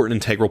important,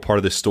 integral part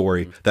of this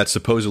story that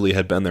supposedly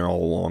had been there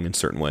all along in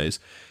certain ways.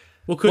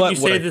 Well, could you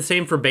say the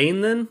same for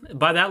Bane then,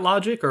 by that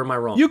logic, or am I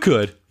wrong? You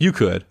could.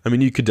 I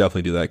mean, you could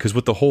definitely do that, because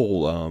with the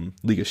whole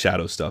League of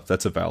Shadows stuff,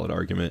 that's a valid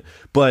argument.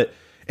 But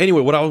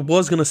anyway, what I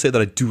was going to say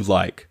that I do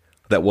like,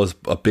 that was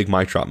a big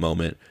mic drop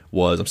moment,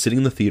 was I'm sitting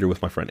in the theater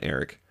with my friend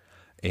Eric,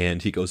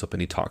 and he goes up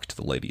and he talks to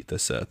the lady,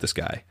 this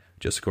guy,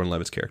 Joseph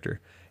Gordon-Levitt's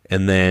character.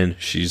 And then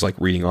she's like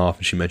reading off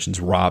and she mentions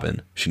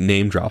Robin. She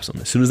name drops him.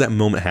 As soon as that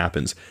moment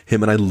happens,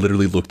 him and I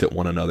literally looked at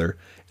one another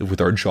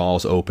with our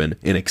jaws open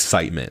in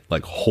excitement.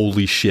 Like,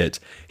 holy shit,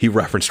 he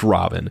referenced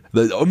Robin.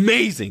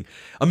 Amazing.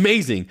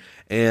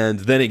 And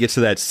then it gets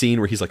to that scene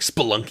where he's like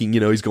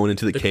spelunking, he's going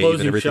into the cave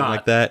and everything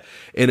like that.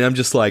 And I'm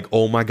just like,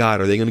 oh my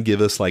God, are they going to give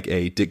us like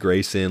a Dick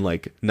Grayson,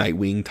 like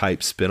Nightwing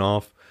type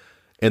spinoff?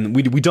 And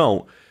we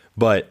don't,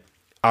 but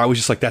I was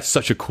just like, that's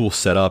such a cool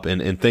setup,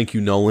 and thank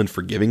you, Nolan,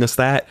 for giving us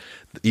that,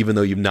 even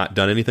though you've not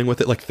done anything with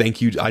it. Like, thank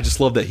you. I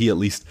just love that he at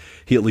least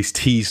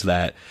teased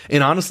that.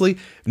 And honestly,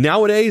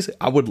 nowadays,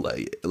 I would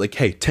like,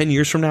 hey, 10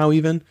 years from now,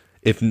 even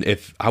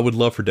if I would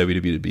love for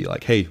WWE to be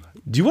like, hey,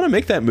 do you want to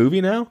make that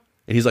movie now?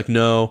 And he's like,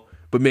 no,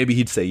 but maybe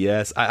he'd say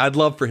yes. I'd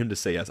love for him to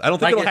say yes. I don't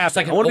think it'll happen.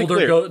 Like an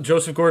older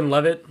Joseph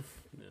Gordon-Levitt.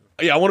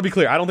 Yeah, I want to be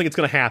clear. I don't think it's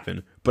going to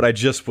happen, but I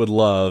just would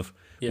love,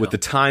 with the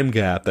time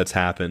gap that's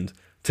happened,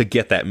 to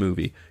get that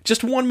movie.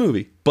 Just one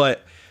movie.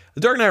 But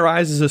The Dark Knight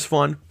Rises is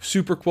fun,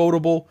 super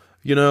quotable,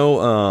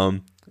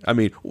 I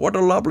mean, what a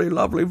lovely,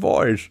 lovely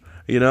voice.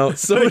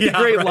 So many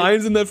great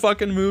lines in that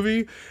fucking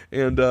movie.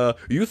 And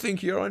you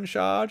think you're in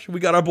charge? We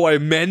got our boy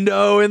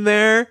Mendo in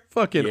there.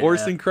 Fucking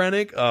Orson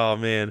Krennic. Oh,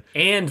 man.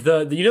 And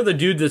the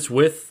dude that's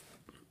with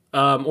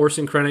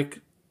Orson Krennic,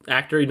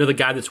 actor, the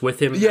guy that's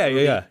with him?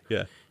 Yeah.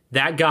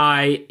 That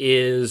guy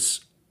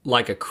is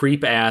like a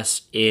creep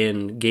ass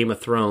in Game of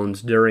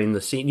Thrones during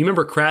the scene. You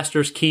remember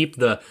Craster's Keep?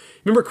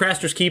 Remember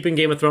Craster's Keep in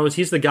Game of Thrones?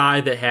 He's the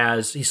guy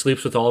that he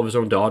sleeps with all of his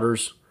own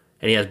daughters,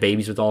 and he has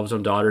babies with all of his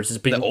own daughters.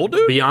 It's the old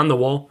dude? Beyond the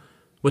Wall.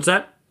 What's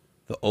that?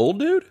 The old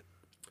dude?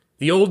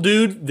 The old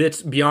dude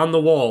that's Beyond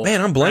the Wall.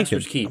 Man, I'm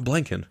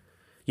blanking.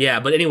 Yeah,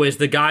 but anyways,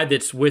 the guy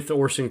that's with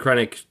Orson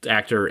Krennic,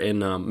 actor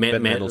in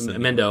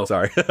Mendo.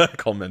 Sorry, I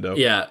call him Mendo.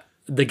 Yeah,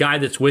 the guy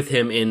that's with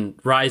him in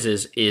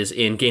Rises is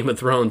in Game of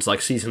Thrones,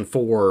 like season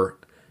 4,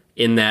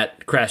 in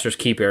that Craster's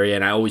Keep area,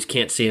 and I always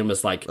can't see him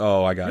as like,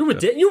 oh, I got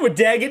you with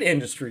Daggett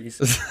Industries.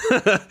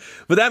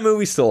 But that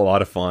movie's still a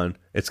lot of fun.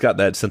 It's got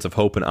that sense of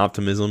hope and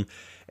optimism,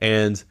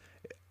 and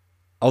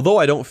although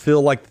I don't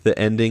feel like the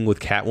ending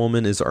with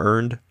Catwoman is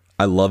earned,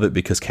 I love it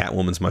because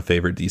Catwoman's my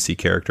favorite DC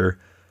character.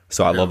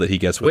 So I love that he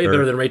gets with her. Way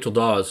better than Rachel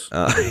Dawes.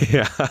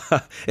 Yeah.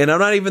 And I'm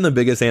not even the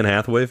biggest Anne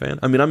Hathaway fan.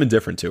 I mean, I'm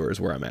indifferent to her is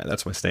where I'm at.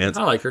 That's my stance.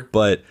 I like her.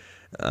 But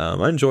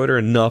I enjoyed her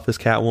enough as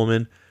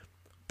Catwoman.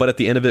 But at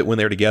the end of it, when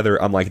they're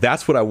together, I'm like,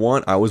 that's what I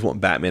want. I always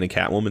want Batman and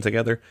Catwoman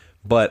together.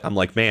 But I'm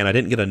like, man, I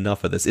didn't get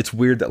enough of this. It's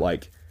weird that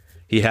like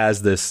he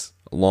has this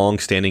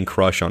long-standing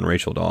crush on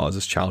Rachel Dawes,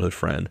 his childhood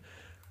friend.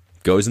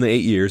 Goes in the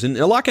 8 years. And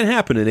a lot can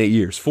happen in 8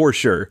 years, for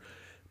sure.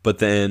 But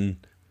then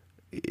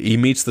he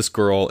meets this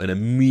girl and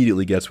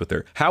immediately gets with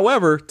her.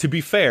 However, to be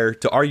fair,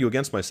 to argue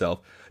against myself,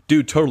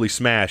 dude totally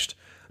smashed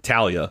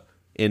Talia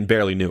and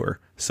barely knew her.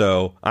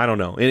 So I don't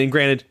know. And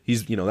granted,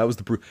 he's that was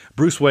the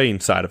Bruce Wayne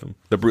side of him.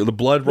 The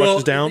blood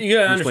rushes down. You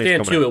gotta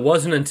understand too. It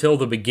wasn't until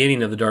the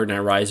beginning of The Dark Knight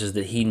Rises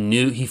that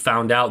he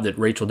found out that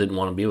Rachel didn't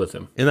want to be with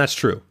him. And that's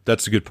true.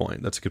 That's a good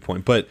point.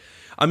 But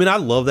I mean, I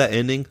love that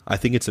ending. I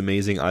think it's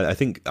amazing. I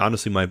think,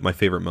 honestly, my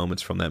favorite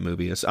moments from that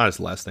movie, is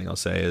honestly, the last thing I'll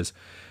say is,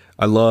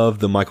 I love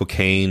the Michael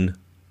Caine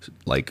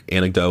like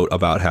anecdote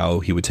about how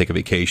he would take a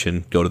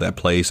vacation, go to that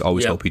place,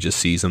 always hope he just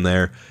sees him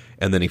there,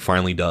 and then he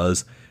finally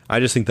does. I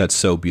just think that's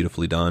so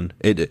beautifully done.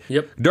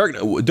 Dark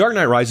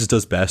Knight Rises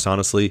does best,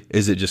 honestly,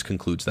 is it just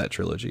concludes that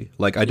trilogy.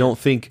 Like, I don't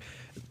think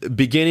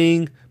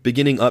beginning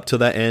up to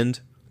that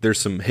end, there's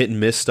some hit and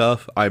miss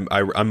stuff.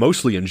 I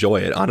mostly enjoy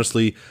it.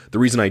 Honestly, the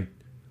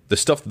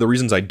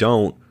reasons I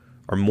don't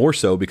are more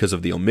so because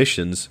of the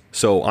omissions.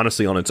 So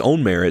honestly, on its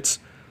own merits,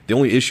 the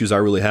only issues I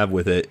really have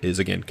with it is,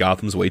 again,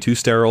 Gotham's way too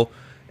sterile,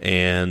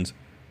 and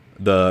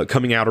the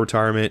coming out of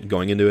retirement,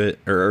 going into it,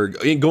 or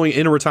going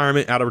into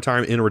retirement, out of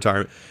retirement, into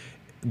retirement.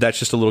 That's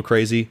just a little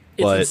crazy.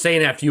 It's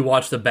insane after you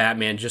watch the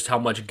Batman, just how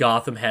much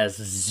Gotham has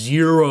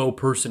zero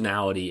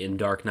personality in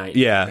Dark Knight.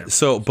 Yeah.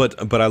 So, but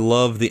I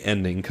love the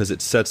ending because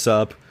it sets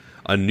up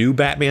a new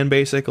Batman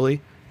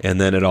basically,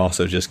 and then it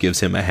also just gives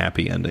him a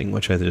happy ending,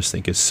 which I just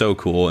think is so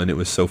cool, and it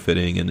was so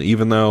fitting. And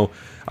even though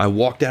I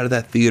walked out of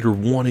that theater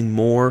wanting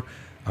more,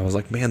 I was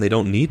like, man, they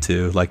don't need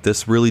to. Like,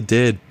 this really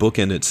did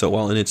bookend it so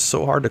well, and it's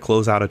so hard to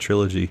close out a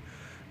trilogy,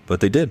 but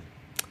they did.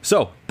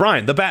 So,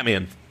 Brian, the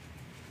Batman.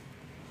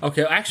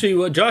 Okay,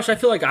 actually, Josh, I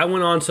feel like I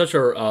went on such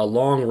a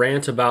long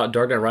rant about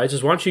Dark Knight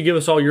Rises. Why don't you give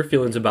us all your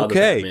feelings about the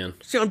Batman?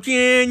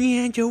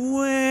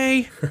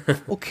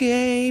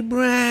 Okay,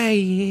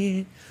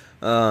 Brian.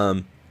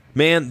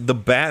 Man, the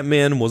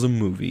Batman was a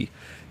movie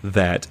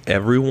that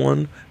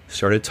everyone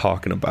started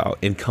talking about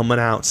and coming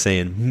out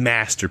saying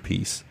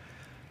masterpiece.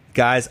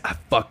 Guys, I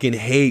fucking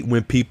hate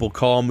when people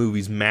call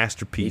movies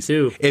masterpiece. Me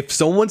too. If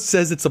someone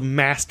says it's a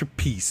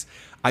masterpiece,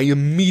 I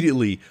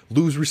immediately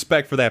lose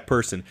respect for that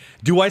person.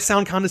 Do I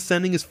sound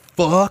condescending as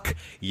fuck?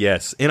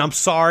 Yes. And I'm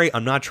sorry,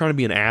 I'm not trying to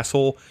be an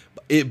asshole.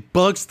 It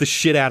bugs the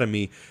shit out of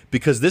me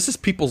because this is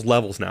people's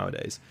levels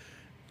nowadays.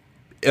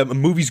 If a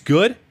movie's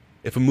good,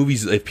 if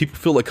people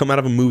feel like come out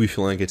of a movie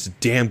feeling like it's a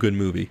damn good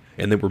movie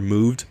and they were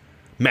moved,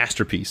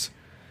 masterpiece.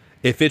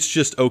 If it's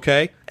just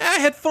okay, I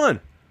had fun.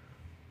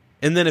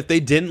 And then if they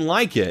didn't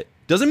like it,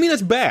 doesn't mean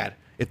it's bad.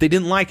 If they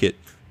didn't like it,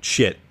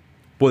 shit.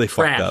 Boy, they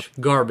fucked up.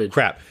 Garbage.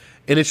 Crap.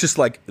 And it's just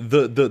like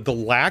the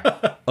lack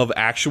of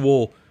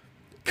actual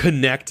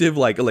connective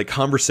like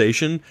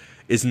conversation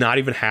is not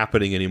even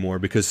happening anymore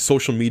because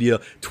social media,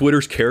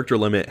 Twitter's character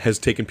limit has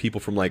taken people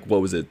from like,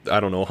 what was it? I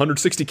don't know,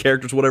 160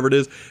 characters, whatever it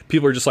is.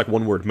 People are just like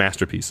one word,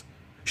 masterpiece.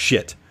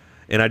 Shit.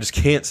 And I just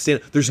can't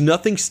stand it. There's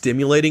nothing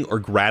stimulating or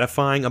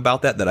gratifying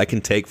about that I can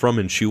take from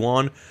and chew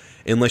on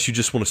unless you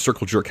just want to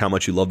circle jerk how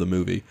much you love the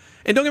movie.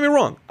 And don't get me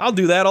wrong, I'll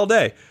do that all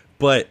day.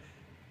 But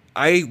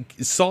I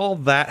saw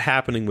that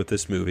happening with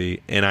this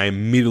movie, and I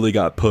immediately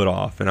got put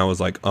off, and I was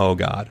like, oh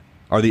god,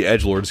 are the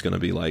edgelords going to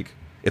be like...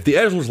 If the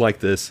edgelords like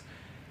this,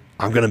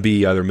 I'm going to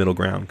be either middle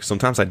ground. Because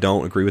sometimes I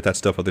don't agree with that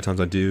stuff, other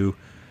times I do.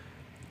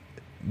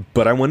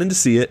 But I went in to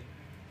see it,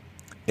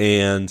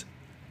 and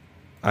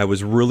I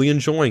was really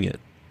enjoying it.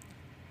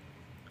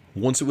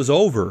 Once it was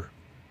over...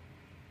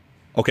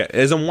 Okay,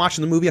 as I'm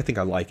watching the movie, I think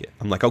I like it.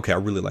 I'm like, okay, I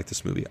really like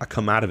this movie. I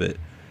come out of it,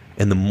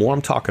 and the more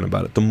I'm talking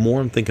about it, the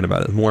more I'm thinking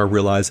about it, the more I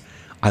realize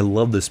I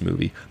love this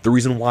movie. The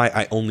reason why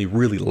I only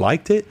really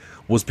liked it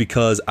was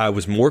because I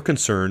was more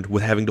concerned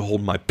with having to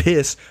hold my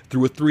piss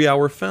through a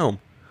 3-hour film.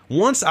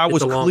 Once I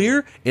was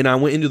clear and I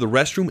went into the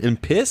restroom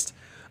and pissed,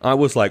 I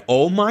was like,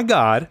 oh my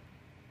god,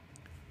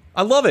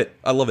 I love it.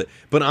 I love it.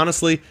 But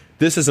honestly,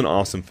 this is an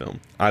awesome film.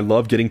 I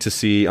love getting to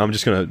see, I'm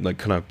just going to like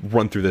kind of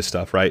run through this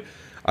stuff, right?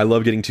 I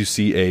love getting to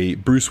see a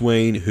Bruce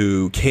Wayne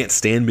who can't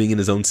stand being in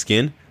his own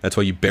skin. That's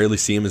why you barely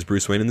see him as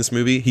Bruce Wayne in this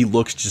movie. He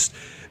looks just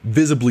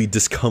visibly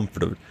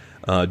discomforted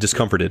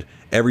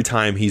every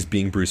time he's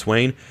being Bruce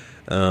Wayne.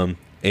 And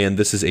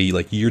this is a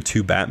like year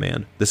 2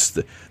 Batman. This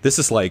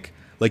is like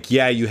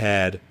yeah, you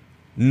had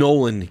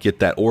Nolan get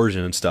that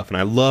origin and stuff, and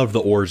I love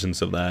the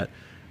origins of that.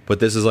 But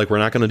this is like, we're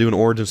not going to do an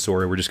origin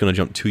story. We're just going to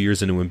jump 2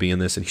 years into him being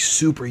this, and he's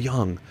super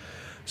young.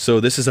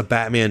 So this is a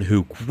Batman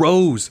who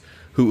grows,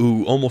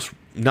 who almost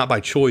not by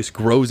choice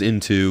grows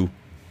into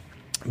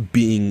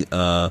being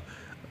Gotham's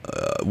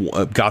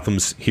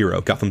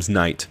hero, Gotham's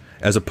knight,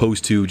 as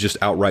opposed to just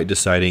outright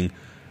deciding,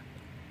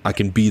 I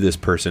can be this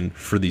person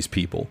for these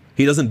people.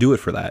 He doesn't do it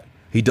for that.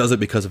 He does it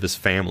because of his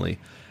family.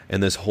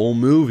 And this whole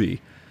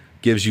movie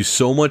gives you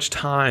so much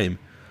time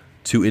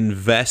to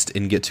invest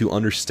and get to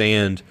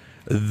understand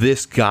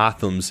this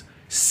Gotham's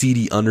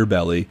seedy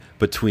underbelly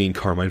between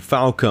Carmine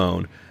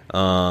Falcone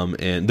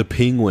and the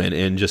Penguin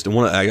and just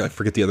I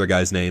forget the other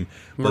guy's name.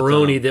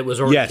 Maroni, that was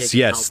already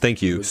yes,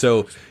 thank you.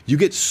 So you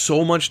get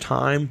so much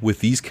time with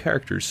these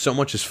characters. So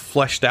much is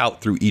fleshed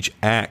out through each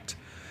act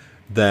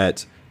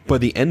that by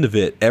the end of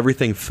it,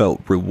 everything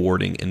felt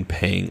rewarding and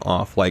paying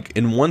off. Like,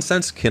 in one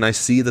sense, can I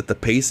see that the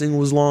pacing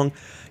was long?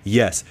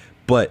 Yes,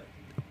 but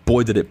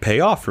boy, did it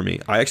pay off for me.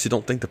 I actually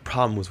don't think the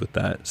problem was with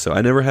that. So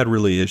I never had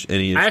really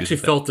any issues. I actually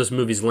felt this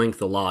movie's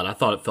length a lot. I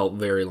thought it felt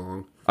very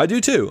long. I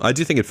do too. I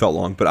do think it felt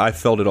long, but I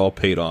felt it all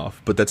paid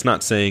off. But that's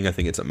not saying I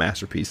think it's a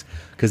masterpiece,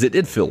 because it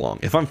did feel long.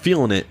 If I'm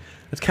feeling it,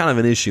 it's kind of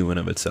an issue in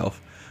of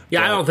itself.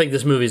 Yeah, I don't think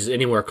this movie's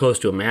anywhere close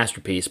to a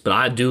masterpiece, but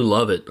I do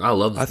love it. I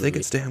love this I think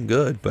it's damn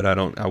good, but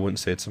I wouldn't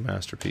say it's a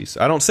masterpiece.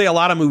 I don't say a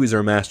lot of movies are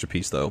a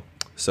masterpiece, though.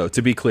 So,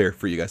 to be clear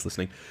for you guys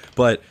listening.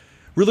 But,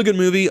 really good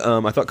movie.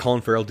 I thought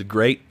Colin Farrell did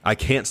great. I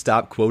can't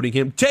stop quoting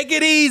him. Take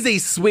it easy,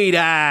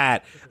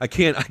 sweetheart. I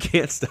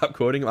can't stop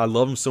quoting him. I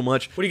love him so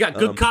much. What do you got?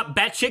 Good cop,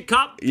 batshit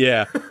cop?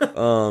 Yeah.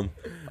 A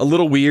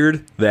little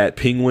weird that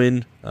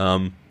Penguin,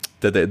 that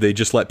they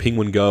just let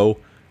Penguin go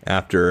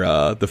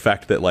after the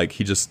fact that, like,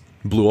 he just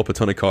blew up a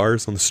ton of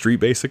cars on the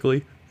street,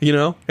 basically. You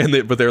know,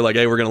 but they're like,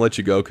 "Hey, we're gonna let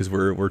you go because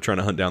we're trying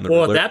to hunt down the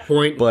Riddler." Well, at that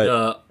point,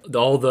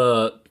 all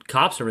the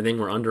cops and everything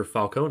were under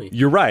Falcone.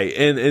 You're right,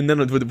 and then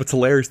what's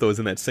hilarious though is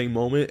in that same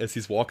moment as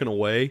he's walking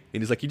away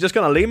and he's like, "You just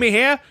gonna leave me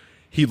here?"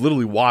 He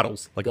literally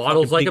waddles like a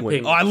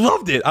penguin. Oh, I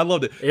loved it.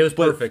 It was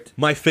perfect.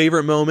 My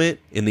favorite moment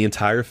in the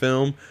entire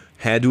film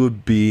had to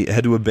have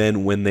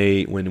been when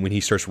he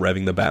starts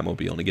revving the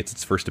Batmobile and it gets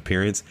its first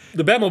appearance.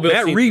 The Batmobile.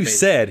 Matt Reeves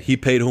said he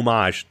paid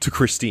homage to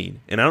Christine,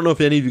 and I don't know if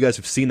any of you guys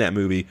have seen that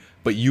movie,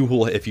 but you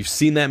will. If you've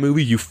seen that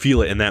movie, you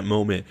feel it in that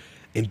moment.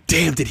 And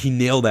damn, did he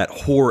nail that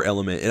horror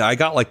element? And I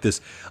got like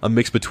a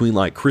mix between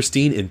like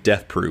Christine and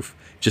Death Proof,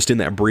 just in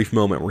that brief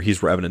moment where he's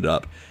revving it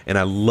up, and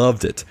I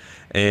loved it.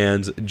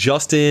 And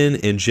Justin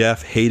and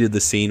Jeff hated the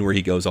scene where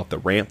he goes off the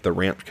ramp. The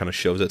ramp kind of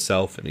shows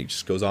itself, and he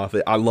just goes off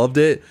it. I loved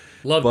it,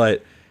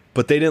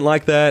 but they didn't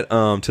like that.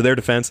 To their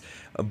defense,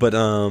 but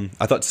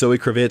I thought Zoe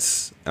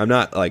Kravitz.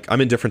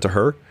 I'm indifferent to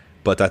her,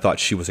 but I thought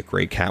she was a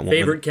great Catwoman.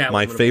 Favorite Catwoman.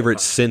 My favorite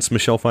since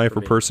Michelle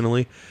Pfeiffer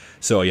personally.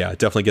 So yeah,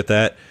 definitely get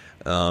that.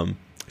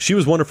 She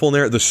was wonderful in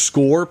there. The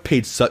score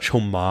paid such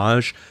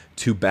homage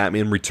to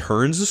Batman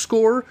Returns'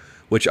 score,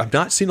 which I've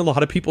not seen a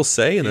lot of people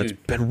say, and that's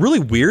been really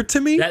weird to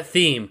me. That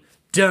theme.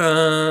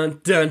 Dun,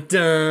 dun,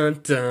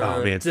 dun, dun.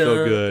 Oh, man, dun,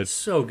 so good.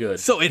 So good.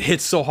 So it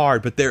hits so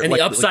hard, but and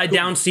the upside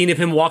down scene of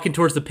him walking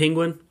towards the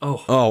Penguin.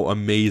 Oh,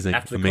 amazing.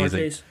 After the amazing.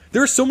 car chase.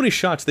 There are so many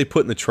shots they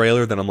put in the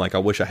trailer that I'm like, I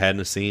wish I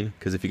hadn't seen,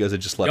 because if you guys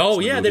had just left the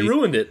movie, they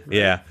ruined it.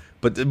 Yeah,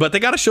 but they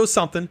got to show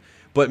something.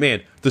 But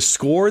man, the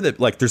score that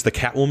like there's the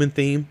Catwoman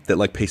theme that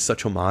like pays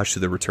such homage to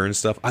the Return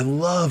stuff. I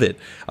love it.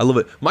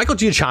 Michael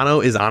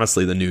Giacchino is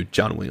honestly the new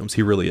John Williams.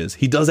 He really is.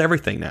 He does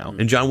everything now,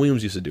 and John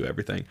Williams used to do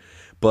everything.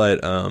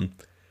 But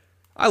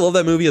I love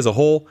that movie as a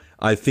whole.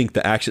 I think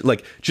the action,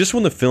 like just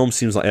when the film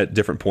seems like at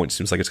different points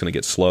seems like it's going to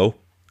get slow,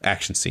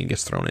 action scene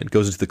gets thrown in,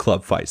 goes into the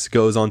club, fights,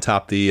 goes on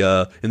top the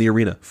in the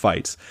arena,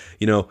 fights,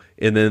 and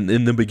then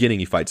in the beginning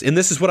he fights. And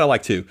this is what I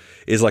like too,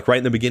 is like right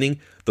in the beginning,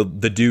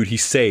 the dude he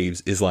saves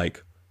is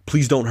like,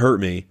 please don't hurt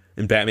me,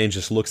 and Batman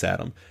just looks at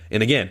him.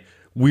 And again,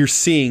 we're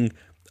seeing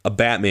a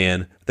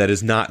Batman that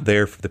is not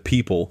there for the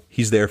people.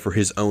 He's there for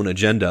his own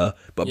agenda.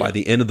 But by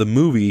the end of the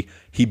movie,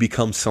 he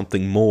becomes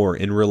something more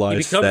and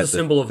realizes he becomes a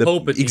symbol of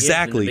hope. At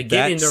exactly. The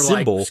beginning, they're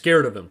symbol, like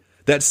scared of him.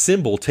 That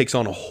symbol takes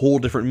on a whole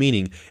different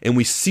meaning, and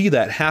we see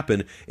that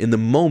happen in the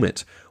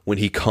moment when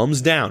he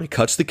comes down. He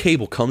cuts the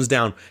cable, comes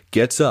down,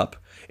 gets up,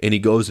 and he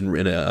goes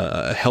and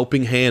a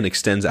helping hand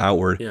extends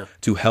outward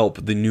to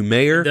help the new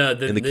mayor and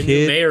the kid. The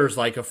new mayor's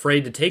like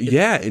afraid to take it.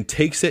 Yeah, and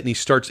takes it,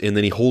 and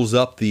then he holds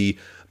up the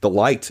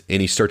light,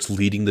 and he starts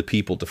leading the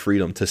people to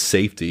freedom, to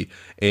safety.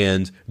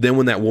 And then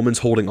when that woman's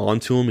holding on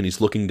to him and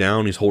he's looking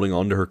down, he's holding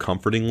on to her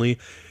comfortingly.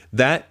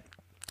 That,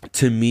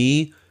 to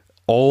me,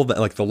 all that,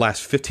 like the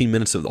last 15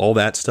 minutes of all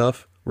that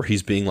stuff where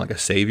he's being like a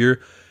savior,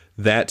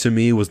 that to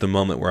me was the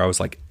moment where I was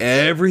like,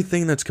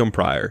 everything that's come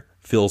prior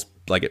feels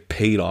like it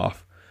paid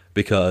off,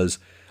 because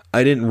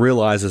I didn't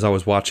realize as I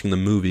was watching the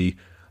movie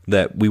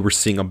that we were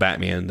seeing a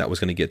Batman that was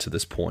going to get to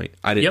this point.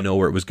 I didn't know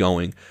where it was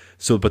going.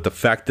 So, but the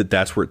fact that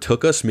that's where it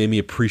took us made me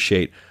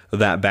appreciate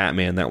that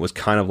Batman that was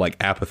kind of like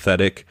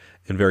apathetic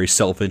and very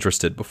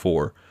self-interested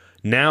before.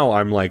 Now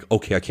I'm like,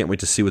 okay, I can't wait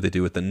to see what they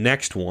do with the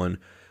next one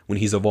when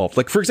he's evolved.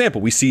 Like, for example,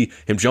 we see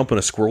him jump in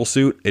a squirrel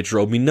suit. It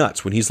drove me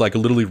nuts. When he's like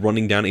literally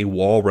running down a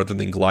wall rather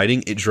than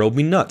gliding, it drove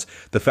me nuts.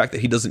 The fact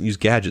that he doesn't use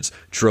gadgets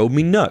drove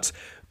me nuts.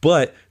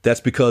 But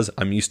that's because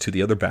I'm used to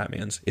the other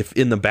Batmans. If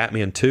in the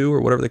Batman 2 or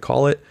whatever they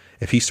call it,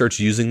 if he starts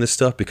using this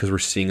stuff because we're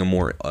seeing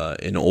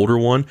an older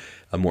one,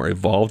 a more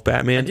evolved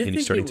Batman, and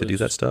he's starting to do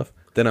that stuff,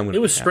 then I'm going to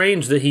It was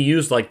strange that he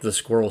used like the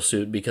squirrel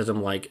suit, because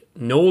I'm like,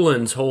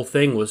 Nolan's whole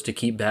thing was to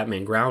keep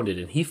Batman grounded,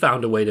 and he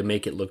found a way to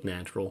make it look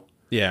natural.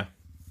 Yeah.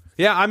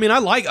 Yeah, I mean,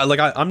 I'm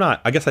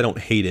not, I guess I don't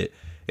hate it.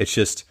 It's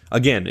just,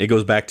 again, it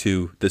goes back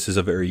to, this is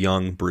a very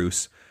young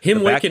Bruce.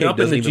 Him waking up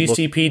in the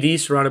GCPD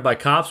surrounded by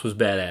cops was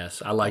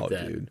badass. I like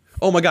that. Dude.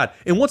 Oh my God.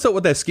 And what's up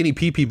with that skinny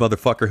pee-pee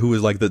motherfucker who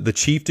was like the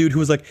chief dude who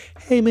was like,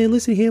 hey man,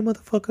 listen here,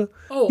 motherfucker.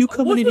 Oh, you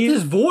coming in here?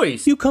 His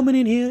voice? You coming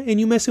in here and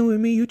you messing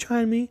with me? You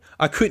trying me?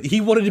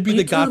 He wanted to be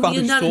the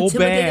Godfather so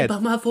bad. By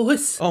my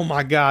voice? Oh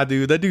my God,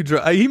 dude. That dude,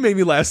 he made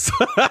me laugh.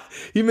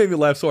 He made me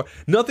laugh so hard.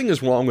 Nothing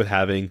is wrong with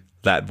having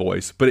that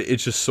voice, but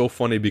it's just so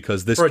funny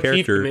because this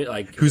character,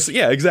 who's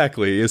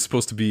exactly, is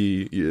supposed to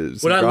be.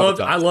 What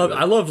I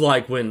love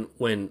like when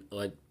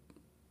like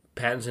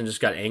Pattinson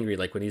just got angry,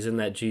 like when he's in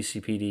that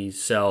GCPD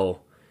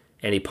cell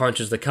and he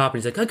punches the cop,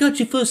 and he's like, "I got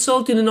you for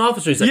assaulting an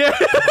officer." He's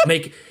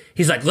like,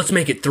 He's like, "Let's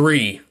make it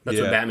 3." That's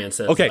what Batman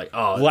says. Okay, like,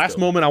 oh, last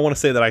moment I want to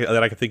say that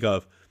I can think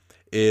of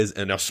is,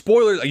 and now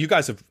spoilers. You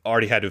guys have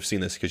already had to have seen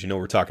this because you know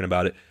we're talking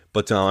about it.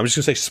 But I'm just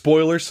gonna say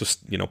spoilers. So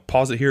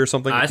pause it here or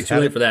something. It's too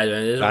late for that.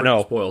 Man. I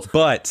know. Spoiled.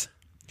 But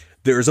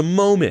there's a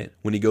moment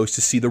when he goes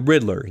to see the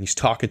Riddler and he's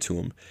talking to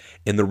him,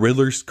 and the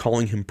Riddler's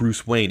calling him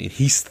Bruce Wayne, and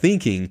he's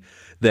thinking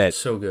that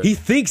so good. he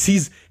thinks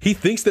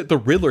that the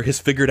Riddler has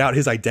figured out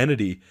his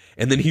identity,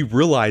 and then he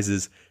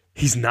realizes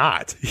he's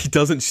not. He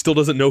still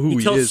doesn't know who he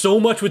is. He tells so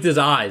much with his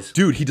eyes.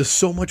 Dude, he does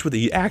so much with it.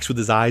 He acts with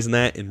his eyes in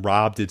that, and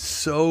Rob did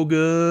so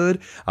good.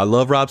 I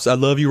love Rob. I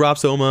love you, Rob,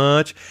 so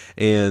much.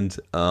 And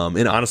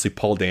honestly,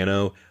 Paul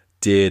Dano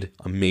did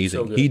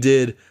amazing. So he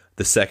did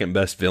the second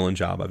best villain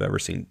job I've ever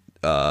seen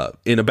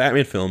in a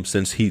Batman film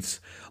since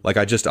Heath's. Like,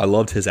 I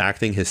loved his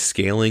acting, his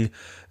scaling.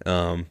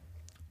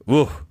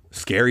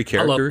 Scary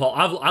character.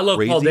 I love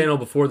Paul Dano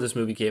before this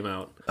movie came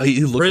out.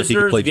 He looked like he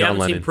could play if you John haven't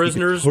Lennon. seen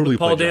Prisoners Totally with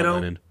Paul play John Dano,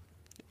 Lennon.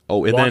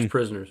 Oh, and watch then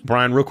Prisoners.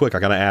 Brian, real quick, I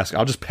gotta ask.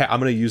 I'm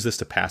gonna use this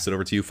to pass it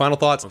over to you. Final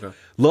thoughts. Okay.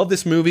 Love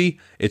this movie.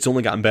 It's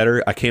only gotten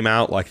better. I came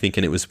out like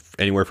thinking it was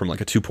anywhere from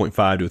like a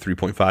 2.5 to a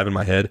 3.5 in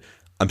my head.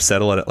 I'm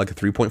settled at like a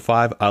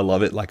 3.5. I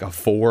love it like a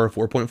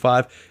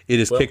 4.5. It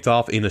has kicked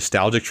off a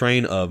nostalgic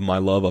train of my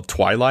love of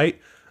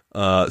Twilight.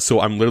 So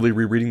I'm literally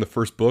rereading the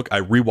first book. I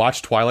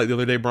rewatched Twilight the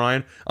other day,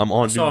 Brian. I'm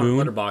on New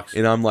Moon,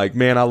 and I'm like,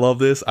 man, I love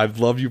this. I've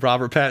loved you,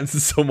 Robert Pattinson,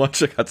 so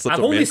much. I got such a man crush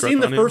on him. I've only seen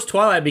the first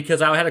Twilight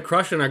because I had a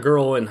crush on a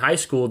girl in high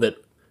school that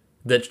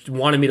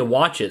wanted me to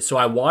watch it. So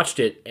I watched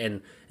it,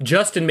 and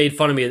Justin made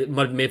fun of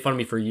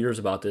me for years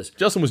about this.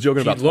 Justin was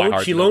joking about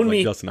Twilight. She loaned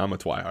me. Justin, I'm a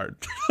Twilight.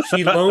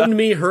 She loaned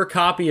me her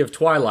copy of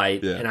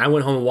Twilight, and I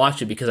went home and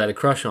watched it because I had a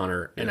crush on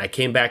her, and I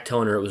came back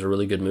telling her it was a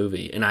really good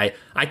movie, and I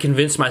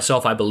convinced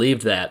myself I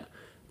believed that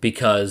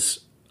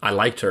because I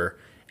liked her.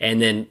 And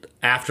then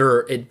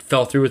after it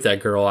fell through with that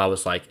girl, I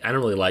was like, I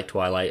don't really like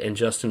Twilight. And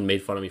Justin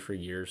made fun of me for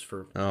years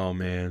for. Oh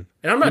man!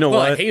 And I'm not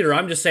a hater.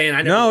 I'm just saying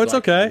I never. No, it's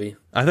okay.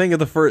 I think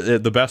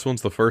the best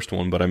one's the first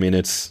one, but I mean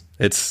it's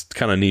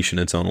kind of niche in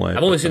its own way.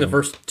 I've only seen the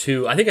first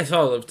two. I think I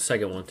saw the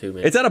second one too,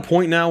 man. It's at a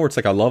point now where it's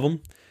like I love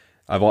them.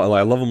 I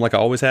love them like I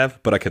always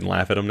have, but I can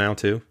laugh at them now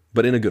too,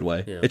 but in a good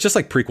way. Yeah. It's just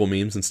like prequel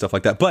memes and stuff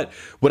like that. But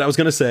what I was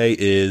gonna say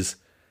is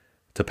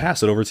to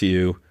pass it over to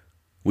you.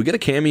 We get a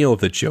cameo of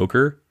the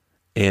Joker.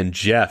 And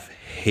Jeff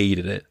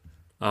hated it.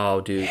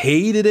 Oh, dude.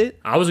 Hated it.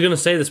 I was going to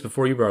say this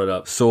before you brought it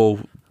up.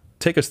 So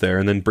take us there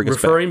and then bring us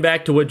back. Referring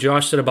back to what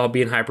Josh said about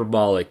being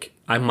hyperbolic,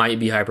 I might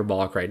be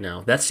hyperbolic right now.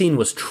 That scene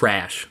was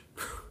trash.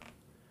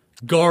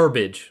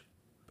 Garbage.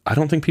 I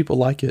don't think people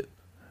like it.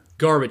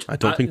 Garbage. I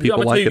don't think people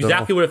like it. I'm going to tell you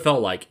exactly what it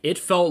felt like. It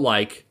felt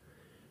like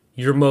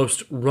your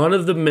most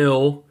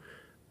run-of-the-mill,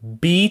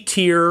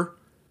 B-tier,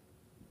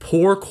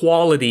 poor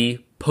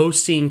quality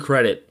post-scene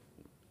credit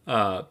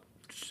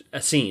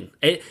a scene.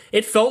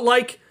 It felt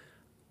like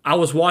I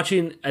was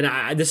watching,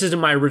 and this isn't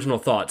my original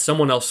thought.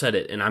 Someone else said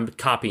it, and I'm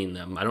copying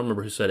them. I don't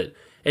remember who said it.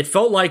 It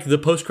felt like the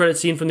post-credit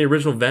scene from the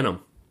original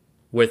Venom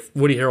with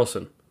Woody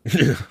Harrelson.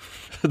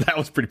 That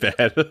was pretty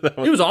bad.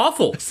 It was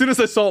awful. As soon as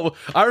I saw it,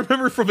 I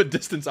remember from a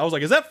distance, I was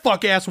like, is that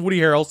fuck-ass Woody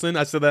Harrelson?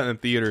 I said that in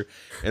the theater.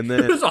 And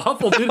then it was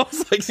awful, dude. I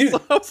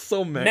was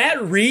so mad.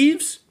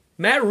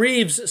 Matt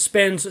Reeves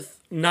spends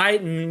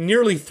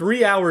nearly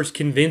 3 hours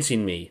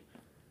convincing me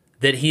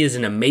that he is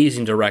an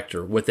amazing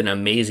director with an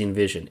amazing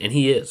vision, and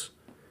he is.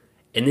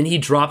 And then he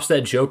drops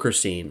that Joker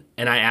scene,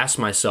 and I ask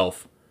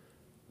myself,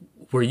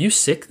 were you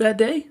sick that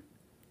day?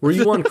 Were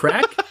you on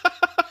crack?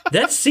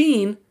 That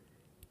scene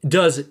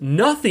does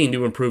nothing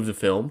to improve the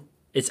film.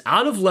 It's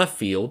out of left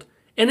field,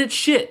 and it's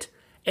shit.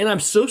 And I'm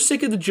so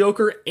sick of the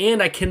Joker,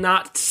 and I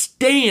cannot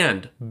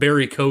stand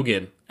Barry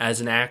Keoghan as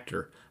an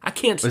actor. I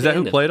can't stand him. Is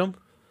that who played him?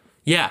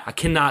 Yeah, I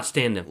cannot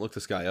stand him. Look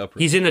this guy up.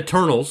 He's in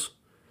Eternals.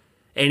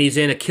 And he's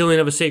in A Killing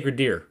of a Sacred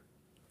Deer.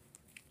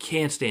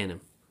 Can't stand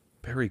him.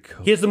 Barry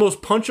Keoghan. He has the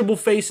most punchable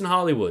face in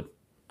Hollywood.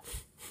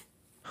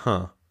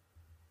 Huh.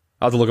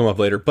 I'll have to look him up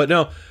later. But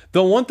no,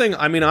 the one thing,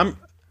 I mean, I'm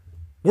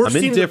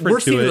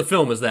indifferent to it. The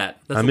film is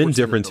that. I'm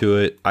indifferent to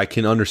it. I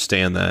can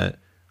understand that.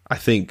 I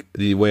think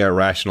the way I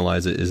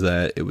rationalize it is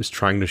that it was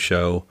trying to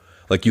show,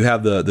 like you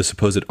have the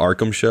supposed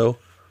Arkham show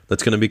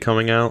that's going to be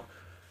coming out.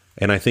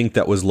 And I think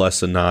that was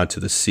less a nod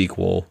to the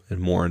sequel and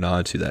more a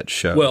nod to that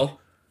show. Well,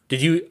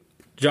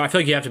 I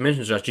feel like you have to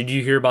mention, Josh, did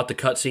you hear about the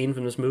cut scene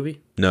from this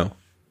movie? No.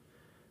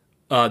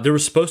 There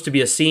was supposed to be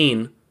a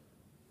scene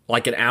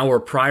like an hour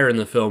prior in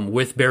the film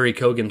with Barry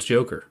Keoghan's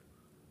Joker.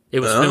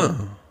 It was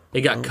filmed.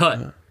 It got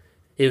cut.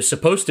 It was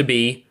supposed to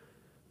be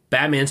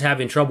Batman's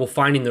having trouble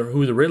finding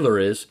who the Riddler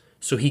is,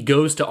 so he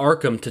goes to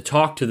Arkham to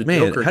talk to the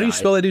Joker guy. How do you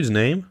spell that dude's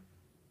name?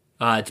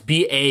 It's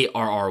Barry.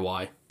 How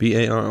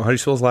do you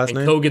spell his last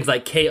name? Keoghan's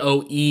like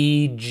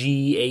Koeghan.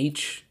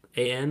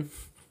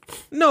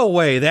 No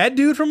way. That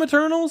dude from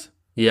Eternals?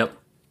 Yep.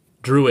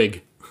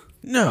 Druig.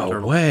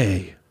 No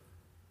way.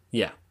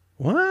 Yeah.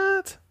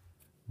 What?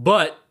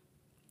 But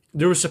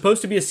there was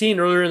supposed to be a scene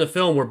earlier in the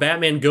film where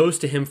Batman goes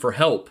to him for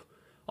help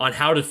on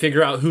how to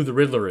figure out who the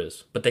Riddler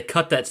is, but they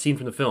cut that scene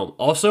from the film.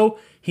 Also,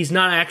 he's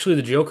not actually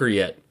the Joker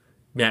yet,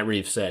 Matt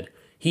Reeves said.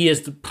 He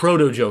is the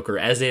proto-Joker,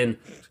 as in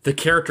the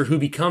character who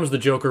becomes the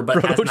Joker,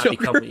 but has not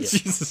become it yet.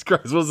 Jesus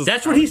Christ. What was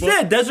That's what he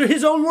said. Those are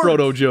his own words.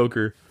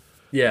 Proto-Joker.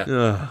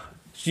 Yeah.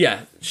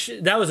 Yeah.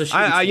 That was a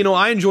shitty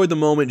I enjoyed the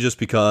moment just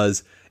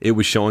because it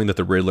was showing that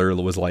the Riddler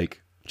was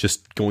like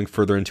just going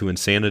further into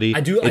insanity. I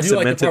do like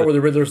the part where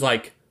the Riddler's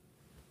like,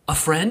 a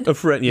friend? A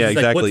friend, yeah, He's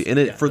exactly. Like, and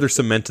it further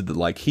cemented that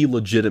like he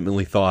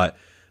legitimately thought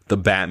the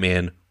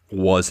Batman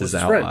was his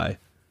ally. Friend.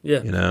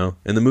 Yeah. You know?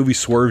 And the movie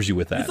swerves you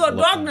with that. You thought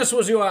darkness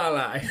was your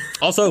ally.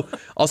 Also,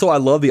 I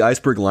love the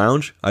Iceberg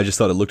Lounge. I just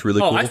thought it looked really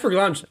cool. Iceberg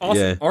Lounge.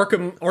 Awesome. Yeah.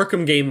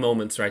 Arkham game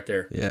moments right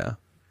there. Yeah.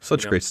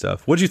 Such great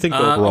stuff. What did you think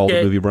overall of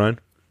the movie, Brian?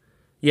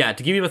 Yeah,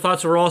 to give you my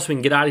thoughts overall so we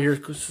can get out of here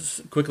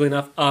quickly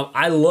enough.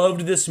 I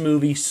loved this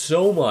movie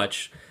so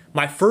much.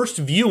 My first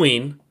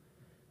viewing,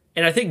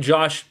 and I think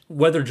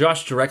whether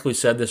Josh directly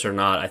said this or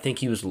not, I think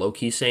he was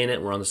low-key saying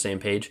it. We're on the same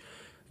page.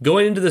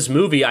 Going into this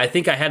movie, I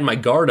think I had my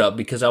guard up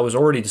because I was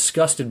already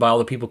disgusted by all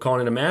the people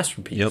calling it a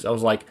masterpiece. Yep. I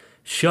was like,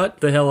 shut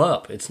the hell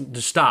up.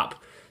 Just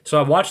stop. So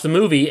I watched the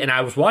movie, and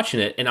I was watching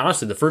it, and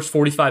honestly, the first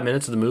 45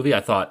 minutes of the movie, I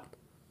thought,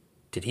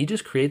 did he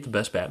just create the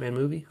best Batman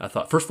movie? I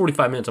thought, first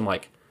 45 minutes, I'm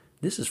like,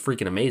 this is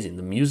freaking amazing.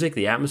 The music,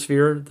 the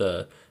atmosphere,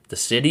 the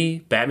city,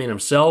 Batman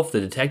himself, the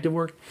detective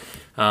work.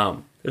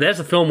 As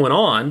the film went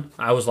on,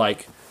 I was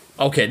like,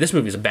 okay, this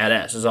movie is a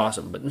badass. It's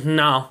awesome. But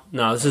no,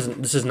 this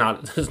is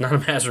not a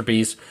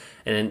masterpiece.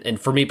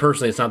 And for me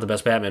personally, it's not the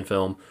best Batman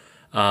film.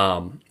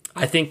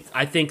 I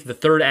think the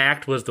third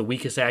act was the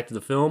weakest act of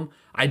the film.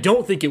 I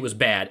don't think it was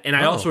bad. And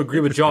I also agree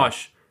with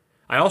Josh.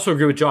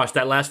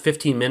 That last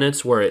 15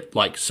 minutes where it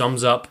like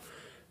sums up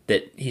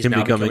that he's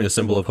now becoming a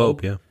symbol of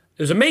hope. Yeah.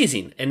 It was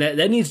amazing, and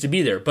that needs to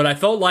be there. But I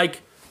felt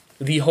like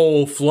the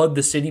whole flood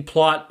the city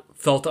plot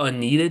felt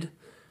unneeded.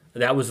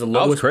 That was the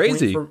lowest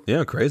crazy.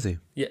 point. Crazy.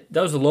 Yeah,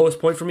 that was the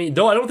lowest point for me.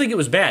 Though I don't think it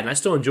was bad, and I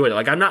still enjoyed it.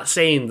 Like, I'm not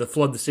saying the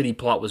flood the city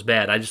plot was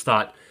bad. I just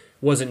thought it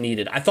wasn't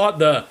needed. I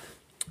thought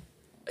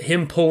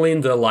him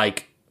pulling the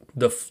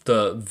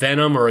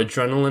venom or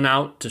adrenaline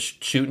out to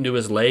shoot into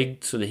his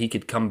leg so that he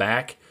could come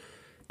back.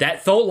 I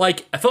felt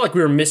like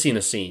we were missing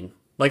a scene.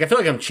 Like, I feel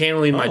like I'm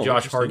channeling my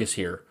Josh Hargis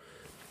here.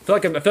 I feel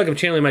like I'm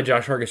channeling my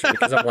Josh Hargis here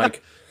because I'm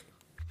like,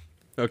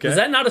 okay, is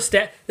that not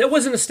that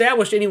wasn't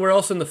established anywhere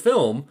else in the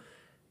film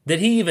that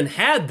he even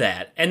had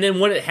that? And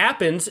then when it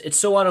happens, it's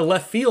so out of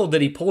left field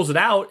that he pulls it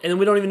out, and then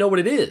we don't even know what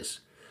it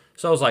is.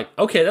 So I was like,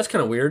 okay, that's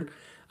kind of weird.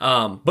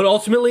 But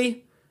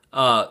ultimately,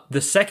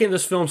 the second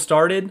this film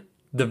started,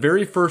 the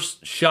very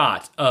first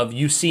shot of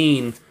you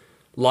seeing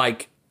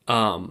like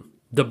the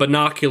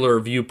binocular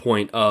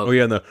viewpoint of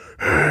the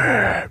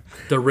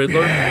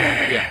Riddler,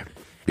 yeah.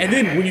 And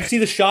then when you see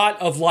the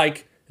shot of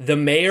like the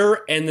mayor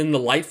and then the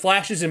light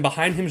flashes and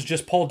behind him is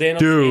just Paul Dano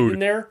standing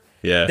there.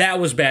 Yeah. That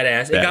was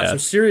badass. It got some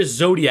serious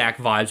Zodiac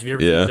vibes. Have you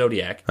ever seen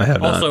Zodiac? I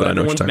have not. Also,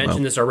 everyone's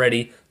mentioned this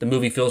already. The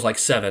movie feels like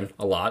Seven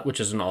a lot, which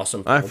is an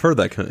awesome film. I've heard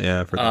that.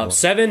 I've heard that.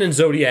 Seven and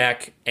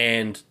Zodiac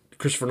and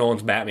Christopher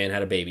Nolan's Batman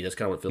had a baby. That's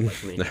kind of what it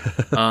feels like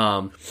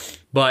to me.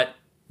 But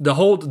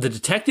the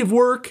detective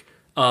work,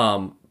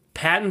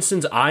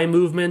 Pattinson's eye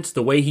movements,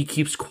 the way he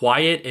keeps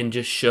quiet and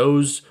just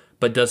shows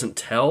but doesn't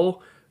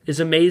tell is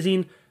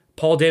amazing.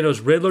 Paul Dano's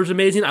Riddler's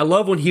amazing. I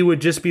love when he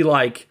would just be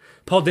like,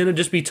 Paul Dano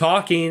just be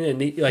talking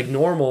and like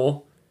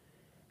normal,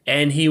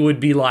 and he would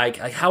be like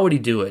how would he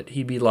do it?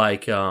 He'd be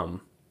like, he'd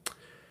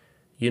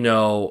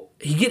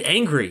get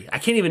angry. I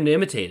can't even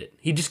imitate it.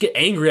 He'd just get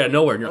angry out of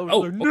nowhere. And you're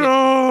like,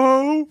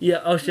 no. Yeah,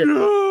 oh shit.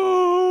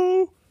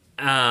 No.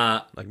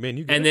 Like, man,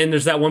 you and then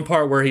there's that one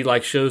part where he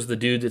like shows the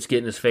dude that's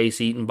getting his face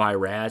eaten by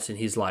rats, and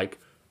he's like,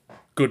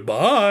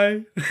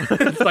 goodbye.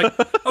 It's like,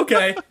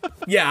 okay.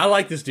 Yeah, I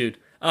like this dude.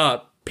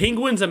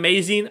 Penguin's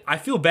amazing. I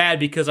feel bad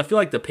because I feel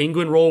like the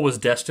Penguin role was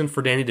destined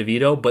for Danny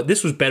DeVito, but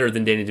this was better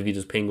than Danny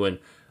DeVito's Penguin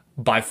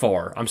by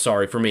far. I'm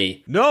sorry, for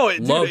me. No,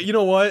 dude, you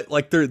know what?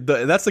 Like,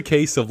 that's the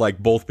case of like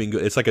both being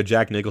good. It's like a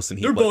Jack Nicholson.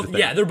 They're both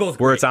where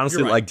great. It's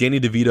honestly like Danny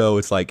DeVito.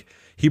 It's like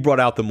he brought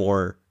out the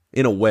more,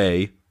 in a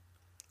way,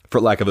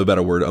 for lack of a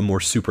better word, a more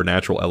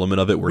supernatural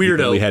element of it. Where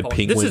Weirdo. he had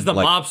Penguin. This is the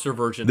mobster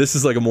version. This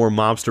is like a more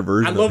mobster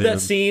version. I love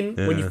that scene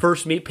when you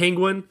first meet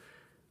Penguin,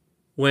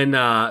 when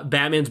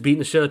Batman's beating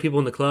the shit out of people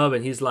in the club,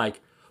 and he's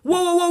like,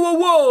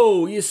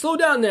 whoa, you slow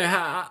down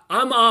there.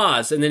 I'm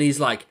Oz. And then he's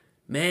like,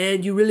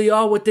 man, you really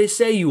are what they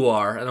say you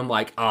are. And I'm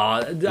like, I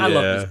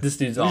love this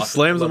dude's awesome. He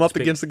slams him up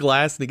against the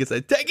glass and he gets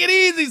like, take it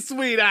easy,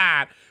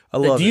 sweetheart. I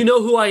love it. Do you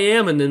know who I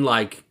am? And then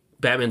like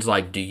Batman's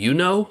like, do you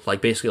know?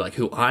 Like basically like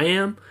who I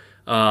am.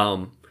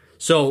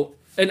 So,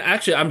 and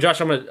actually I'm Josh,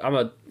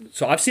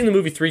 so I've seen the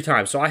movie 3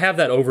 times. So I have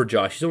that over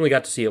Josh. He's only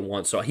got to see it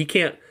once. So he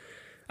can't,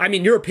 I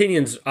mean, your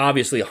opinion's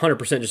obviously 100%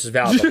 just as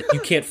valid, but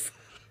you can't,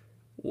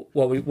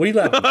 what are you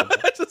laughing at?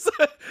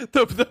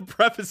 The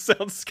preface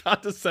sounds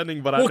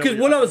condescending, but because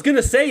what I was going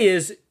to say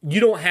is you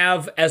don't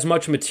have as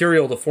much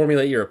material to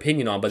formulate your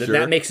opinion on, but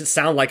that makes it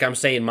sound like I'm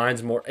saying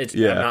mine's more. I'm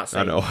not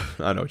saying. I know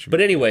what you mean.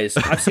 But anyways,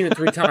 I've seen it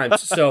 3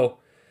 times, so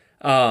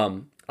I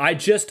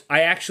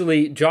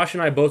Josh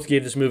and I both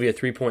gave this movie a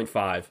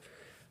 3.5.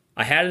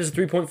 I had it as a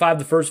 3.5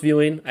 the first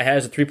viewing. I had it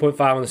as a 3.5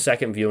 on the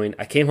second viewing.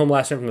 I came home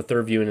last night from the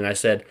third viewing, and I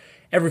said,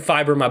 every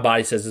fiber in my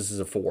body says this is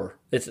a 4.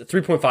 It's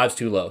 3.5 is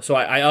too low. So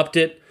I upped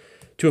it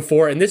to a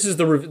 4, and this is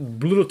the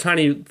little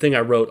tiny thing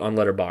I wrote on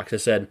Letterboxd. I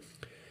said,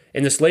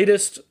 it's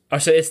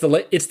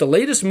the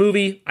latest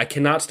movie I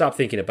cannot stop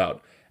thinking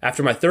about.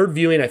 After my third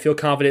viewing, I feel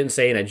confident in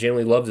saying I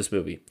genuinely love this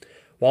movie.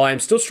 While I am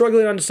still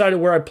struggling on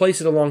deciding where I place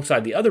it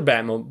alongside the other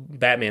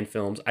Batman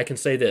films, I can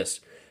say this.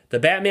 The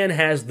Batman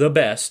has the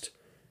best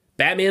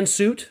Batman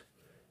suit,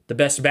 the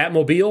best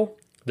Batmobile,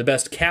 the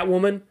best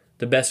Catwoman,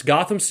 the best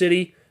Gotham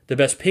City, the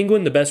best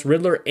Penguin, the best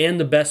Riddler, and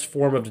the best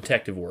form of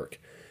detective work.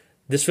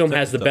 This film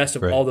has the best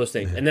of all those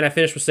things. And then I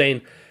finished with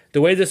saying,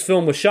 the way this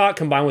film was shot,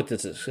 combined with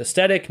its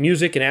aesthetic,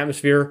 music, and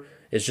atmosphere,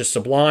 is just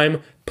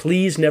sublime.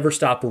 Please never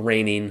stop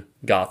raining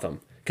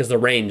Gotham, because the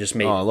rain just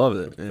made. Oh, I love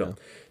it. Yeah.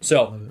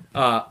 So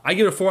I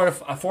give it a 4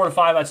 out of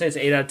 5. I'd say it's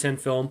an 8 out of 10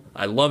 film.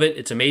 I love it.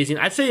 It's amazing.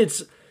 I'd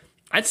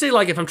say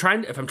like if I'm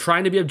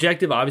trying to be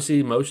objective, obviously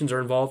emotions are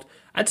involved.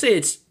 I'd say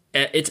it's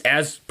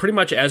as pretty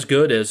much as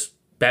good as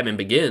Batman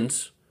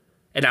Begins,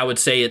 and I would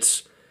say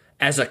it's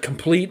as a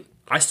complete.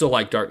 I still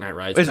like Dark Knight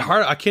Rises. It's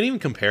hard. I can't even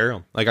compare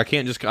them. Like I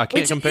can't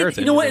compare it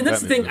to. You know what? And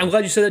that's the thing. I'm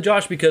glad you said that,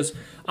 Josh, because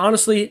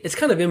honestly, it's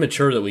kind of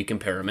immature that we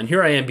compare them. And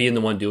here I am being the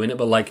one doing it,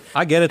 but like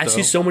I get it. I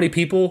see so many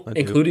people,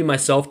 including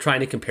myself, trying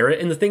to compare it.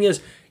 And the thing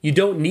is, you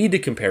don't need to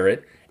compare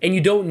it, and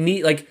you don't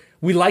need like.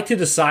 We like to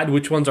decide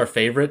which one's our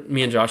favorite.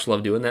 Me and Josh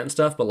love doing that and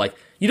stuff, but like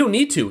you don't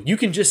need to. You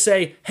can just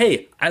say,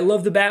 "Hey, I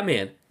love the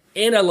Batman,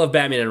 and I love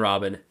Batman and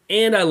Robin,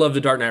 and I love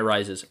the Dark Knight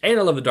Rises, and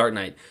I love the Dark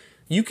Knight."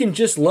 You can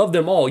just love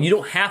them all. You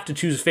don't have to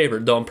choose a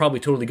favorite, though I'm probably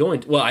totally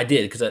going to. Well, I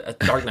did, because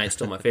Dark Knight's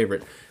still my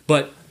favorite.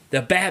 But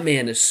the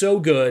Batman is so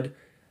good.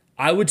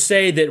 I would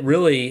say that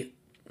really,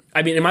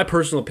 I mean, in my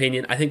personal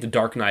opinion, I think the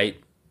Dark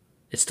Knight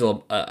is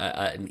still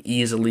an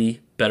easily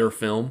better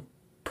film,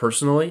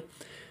 personally.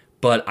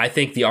 But I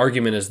think the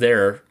argument is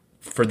there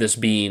for this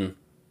being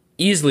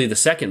easily the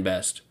second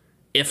best,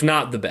 if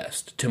not the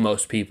best, to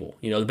most people.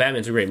 You know, the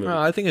Batman's a great movie.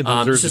 I think it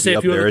deserves to be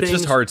up there. It's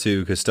just hard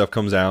to, because stuff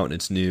comes out and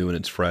it's new and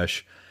it's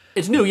fresh.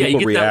 It's new, yeah.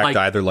 People you get react that, like,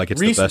 either like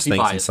it's the best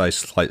thing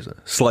since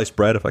sliced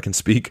bread, if I can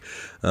speak,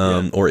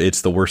 or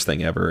it's the worst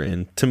thing ever.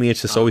 And to me,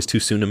 it's just always too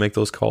soon to make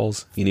those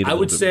calls. You need. I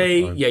would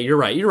say, yeah, you're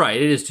right. You're right.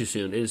 It is too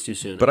soon. It is too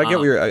soon. But I get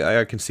where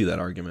I can see that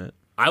argument.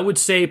 I would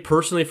say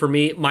personally, for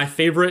me, my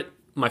favorite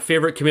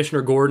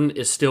Commissioner Gordon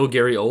is still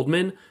Gary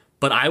Oldman.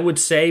 But I would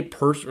say,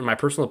 in my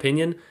personal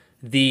opinion,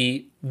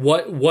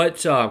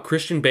 what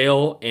Christian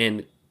Bale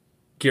and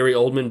Gary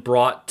Oldman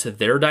brought to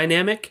their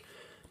dynamic.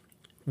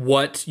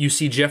 What you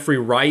see Jeffrey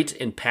Wright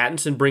and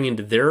Pattinson bring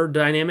into their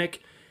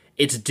dynamic,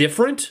 it's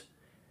different.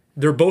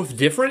 They're both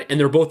different, and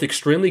they're both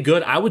extremely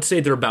good. I would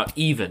say they're about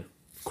even,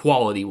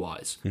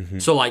 quality-wise. Mm-hmm.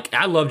 So, like,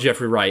 I love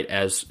Jeffrey Wright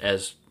as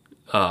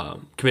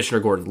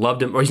Commissioner Gordon.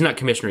 Loved him. Or he's not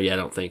Commissioner yet, I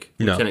don't think.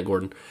 No. Lieutenant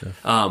Gordon.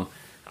 Yeah.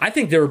 I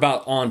think they're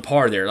about on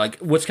par there. Like,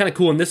 what's kind of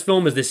cool in this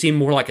film is they seem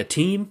more like a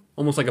team,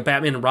 almost like a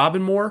Batman and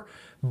Robin more.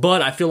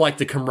 But I feel like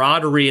the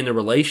camaraderie and the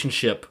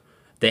relationship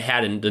they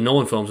had in the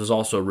Nolan films is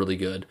also really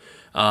good.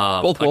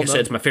 Like I said,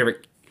 it's my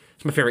favorite.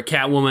 It's my favorite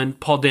Catwoman.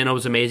 Paul Dano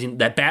was amazing.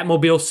 That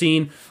Batmobile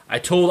scene. I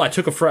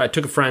took a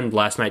friend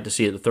last night to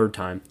see it the third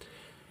time,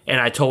 and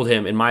I told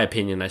him, in my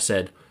opinion, I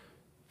said,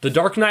 The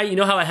Dark Knight. You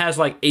know how it has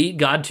like 8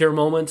 god tier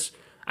moments.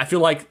 I feel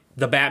like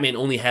the Batman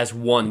only has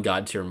 1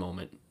 god tier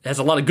moment. It has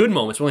a lot of good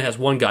moments, but only has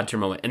 1 god tier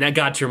moment, and that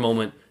god tier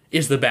moment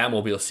is the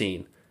Batmobile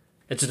scene.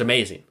 It's just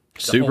amazing.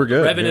 Super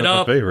good. Revving it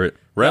up. My favorite.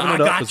 I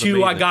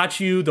got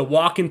you. The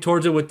walking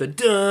towards it with the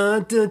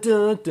dun dun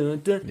dun dun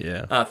dun.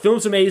 Yeah.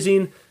 Film's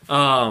amazing.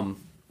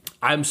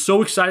 I'm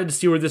so excited to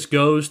see where this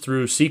goes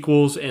through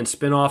sequels and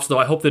spin-offs, though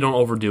I hope they don't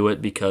overdo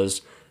it,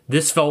 because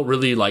this felt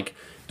really like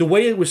the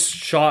way it was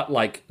shot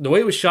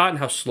and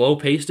how slow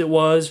paced it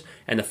was,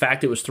 and the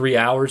fact it was 3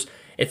 hours.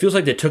 It feels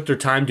like they took their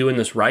time doing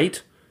this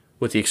right,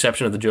 with the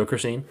exception of the Joker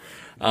scene.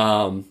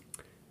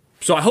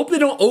 So I hope they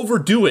don't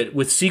overdo it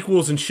with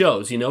sequels and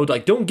shows, you know?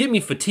 Like, don't get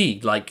me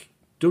fatigued. Like,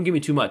 don't give me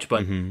too much.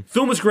 But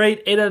film was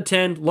great. 8 out of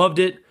 10. Loved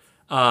it.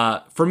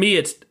 For me,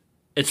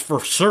 it's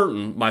for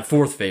certain my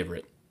 4th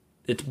favorite.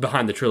 It's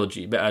behind the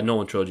trilogy,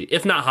 Nolan trilogy.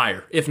 If not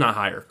higher.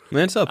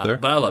 Man, it's up there.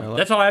 But I love it.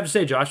 That's all I have to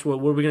say, Josh. What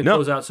are we going to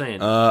close out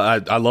saying?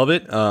 I love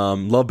it.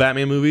 Love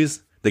Batman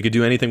movies. They could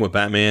do anything with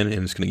Batman,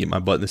 and it's going to get my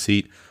butt in the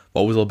seat.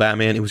 Always love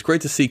Batman. It was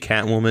great to see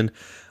Catwoman.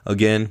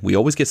 Again, we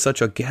always get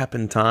such a gap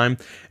in time.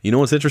 You know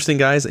what's interesting,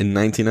 guys? In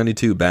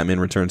 1992,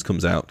 Batman Returns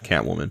comes out,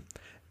 Catwoman.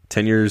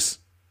 20 years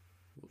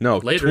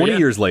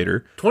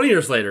later. 20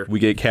 years later. We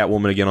get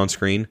Catwoman again on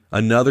screen.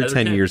 Another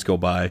 10 years go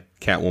by,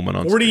 Catwoman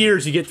on 40 screen. 40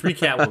 years, you get 3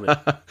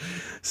 Catwoman.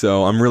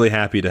 So I'm really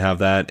happy to have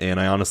that, and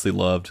I honestly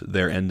loved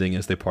their ending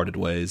as they parted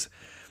ways.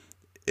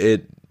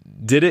 It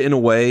did it in a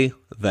way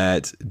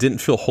that didn't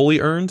feel wholly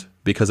earned,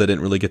 because I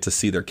didn't really get to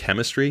see their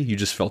chemistry. You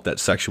just felt that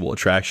sexual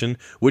attraction,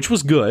 which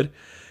was good.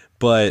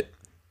 But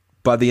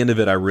by the end of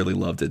it, I really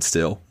loved it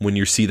still. When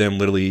you see them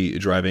literally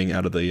driving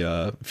out of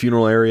the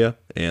funeral area,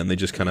 and they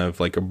just kind of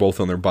like are both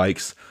on their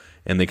bikes,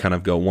 and they kind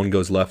of go, one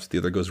goes left, the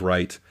other goes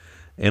right.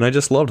 And I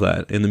just loved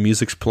that. And the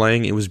music's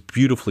playing. It was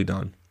beautifully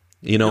done.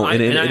 You know,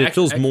 and it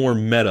feels more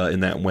meta in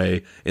that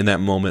way, in that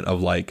moment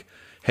of like,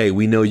 hey,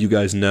 we know you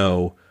guys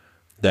know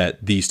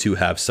that these two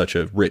have such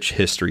a rich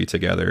history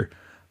together.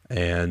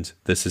 And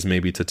this is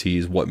maybe to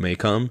tease what may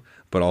come,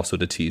 but also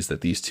to tease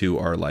that these two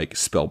are like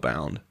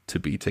spellbound to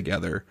be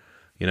together.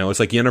 You know, it's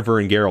like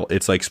Yennefer and Geralt.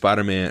 It's like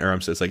Spider-Man, or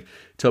it's like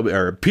Toby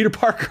or Peter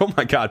Parker. Oh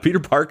my God, Peter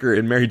Parker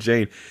and Mary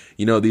Jane.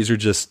 You know, these are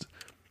just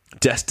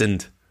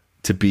destined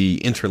to be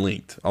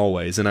interlinked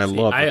always, and I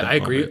love. I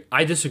agree. Moment.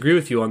 I disagree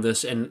with you on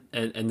this, and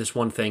this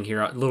one thing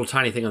here, a little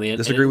tiny thing on the end.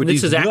 Disagree with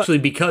this is actually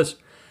because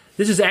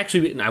this is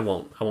actually. And I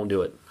won't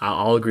do it.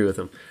 I'll agree with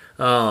him.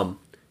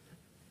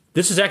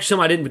 This is actually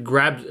something I didn't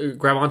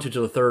grab onto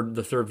to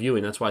the third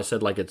viewing. That's why I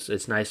said like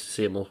it's nice to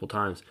see it multiple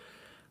times.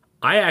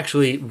 I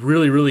actually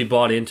really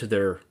bought into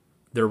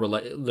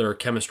their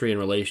chemistry and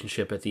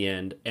relationship at the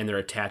end and their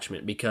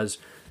attachment, because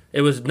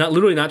it was not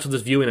till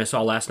this viewing I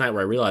saw last night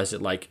where I realized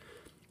that like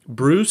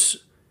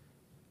Bruce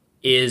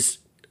is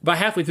by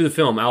halfway through the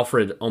film,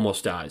 Alfred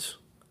almost dies,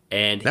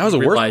 and that was the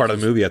worst part of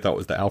the movie. I thought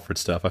was the Alfred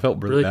stuff. I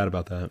felt really bad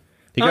about that.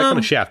 He got kind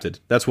of shafted.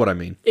 That's what I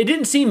mean. It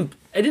didn't seem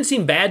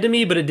bad to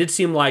me, but it did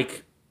seem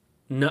like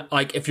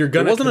if you're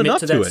gonna commit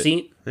to that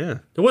scene, there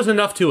wasn't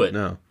enough to it.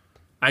 No,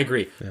 I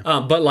agree.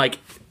 Yeah. But like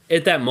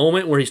at that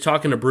moment where he's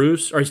talking to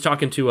Bruce, or he's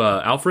talking to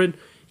Alfred,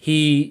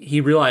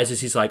 he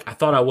realizes, he's like, I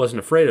thought I wasn't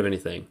afraid of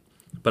anything,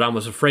 but I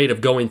was afraid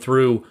of going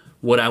through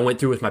what I went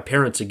through with my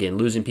parents again,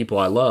 losing people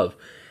I love.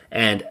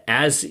 And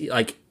as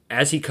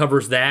he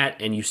covers that,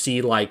 and you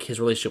see like his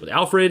relationship with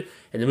Alfred,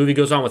 and the movie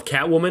goes on with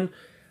Catwoman,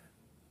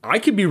 I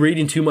could be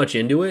reading too much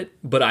into it,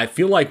 but I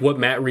feel like what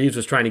Matt Reeves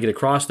was trying to get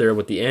across there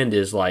with the end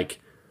is like,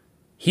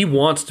 he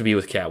wants to be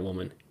with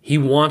Catwoman. He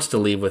wants to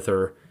leave with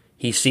her.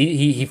 He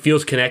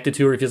feels connected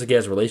to her. He feels like he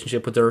has a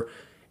relationship with her,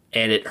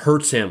 and it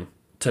hurts him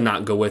to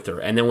not go with her.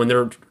 And then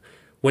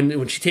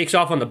when she takes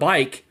off on the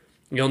bike,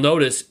 you'll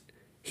notice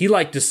he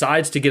like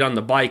decides to get on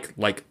the bike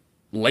like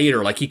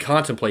later, like he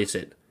contemplates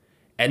it.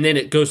 And then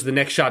it goes to the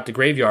next shot, the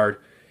graveyard,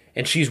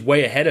 and she's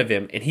way ahead of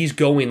him, and he's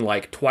going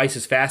like twice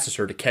as fast as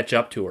her to catch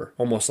up to her.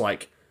 Almost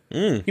like,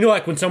 you know,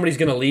 like when somebody's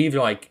going to leave,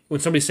 you're like,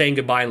 when somebody's saying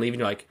goodbye and leaving,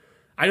 you're like,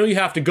 I know you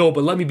have to go,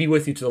 but let me be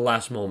with you to the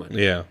last moment.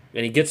 Yeah.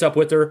 And he gets up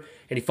with her,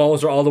 and he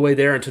follows her all the way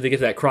there until they get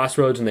to that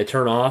crossroads and they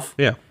turn off.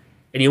 Yeah.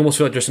 And you almost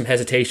feel like there's some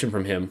hesitation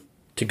from him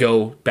to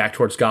go back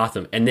towards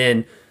Gotham. And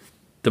then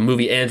the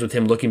movie ends with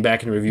him looking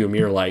back in the rearview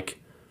mirror like,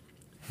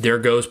 there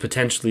goes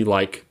potentially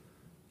like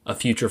a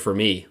future for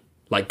me.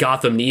 Like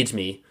Gotham needs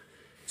me.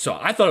 So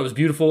I thought it was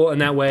beautiful in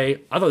that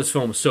way. I thought this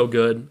film was so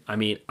good. I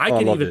mean, I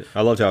loved it.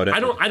 I loved how it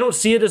ended. I don't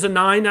see it as a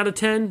 9 out of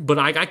 10, but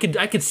I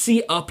could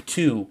see up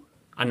to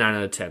a 9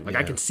 out of 10. Like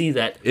I can see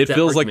that. It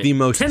feels like the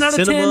most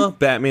cinema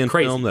Batman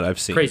film that I've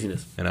seen.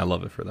 Craziness. And I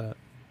love it for that.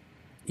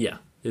 Yeah,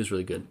 it was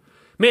really good.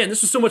 Man,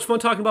 this was so much fun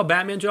talking about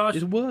Batman, Josh.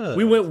 It was.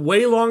 We went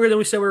way longer than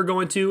we said we were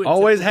going to.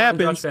 Always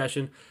happens. Josh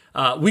fashion.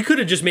 We could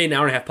have just made an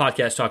hour and a half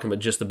podcast talking about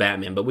just the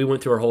Batman, but we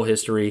went through our whole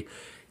history.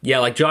 Yeah,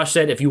 like Josh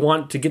said, if you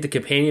want to get the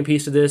companion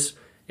piece of this,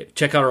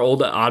 check out our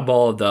old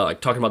oddball of the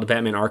talking about the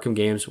Batman Arkham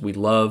games. We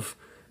love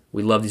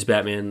these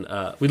Batman.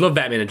 We love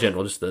Batman in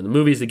general. Just the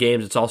movies, the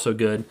games. It's also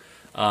good.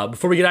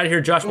 Before we get out of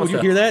here, Josh, you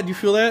hear that? Do you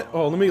feel that?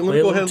 Oh, let me go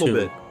ahead a little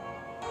bit.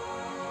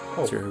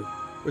 Oh,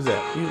 where's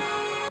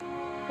that?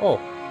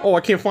 Oh,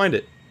 I can't find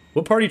it.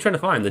 What part are you trying to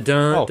find? The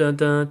dun dun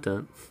dun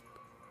dun.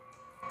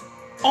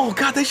 Oh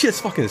God, that shit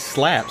fucking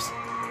slaps.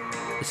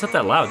 It's not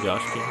that loud,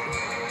 Josh.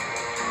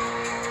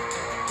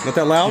 Not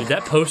that loud? Dude,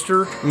 that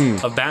poster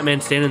of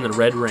Batman standing in the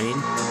red rain,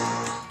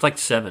 it's like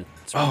 7.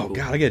 It's really cool.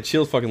 God, I get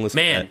chills fucking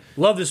listening to that. Man,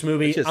 love this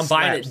movie. I'm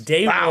buying it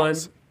day one.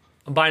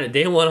 I'm buying it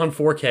day one on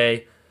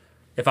 4K.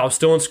 If I was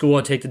still in school,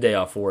 I'd take the day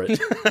off for it.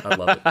 I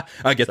love it.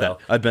 I get that.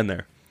 I've been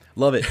there.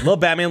 Love it. Love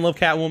Batman, love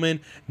Catwoman.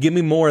 Give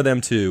me more of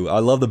them too. I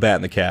love the Bat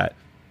and the Cat.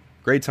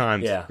 Great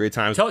times. Yeah. Great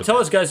times. Tell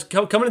us, guys.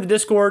 Come into the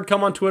Discord,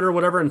 come on Twitter,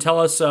 whatever, and tell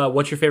us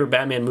what your favorite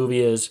Batman movie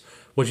is,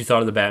 what you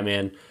thought of the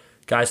Batman.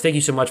 Guys, thank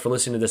you so much for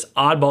listening to this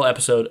oddball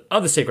episode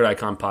of the Sacred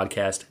Icon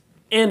Podcast.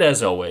 And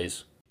as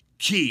always,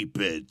 keep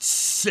it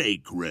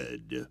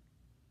sacred.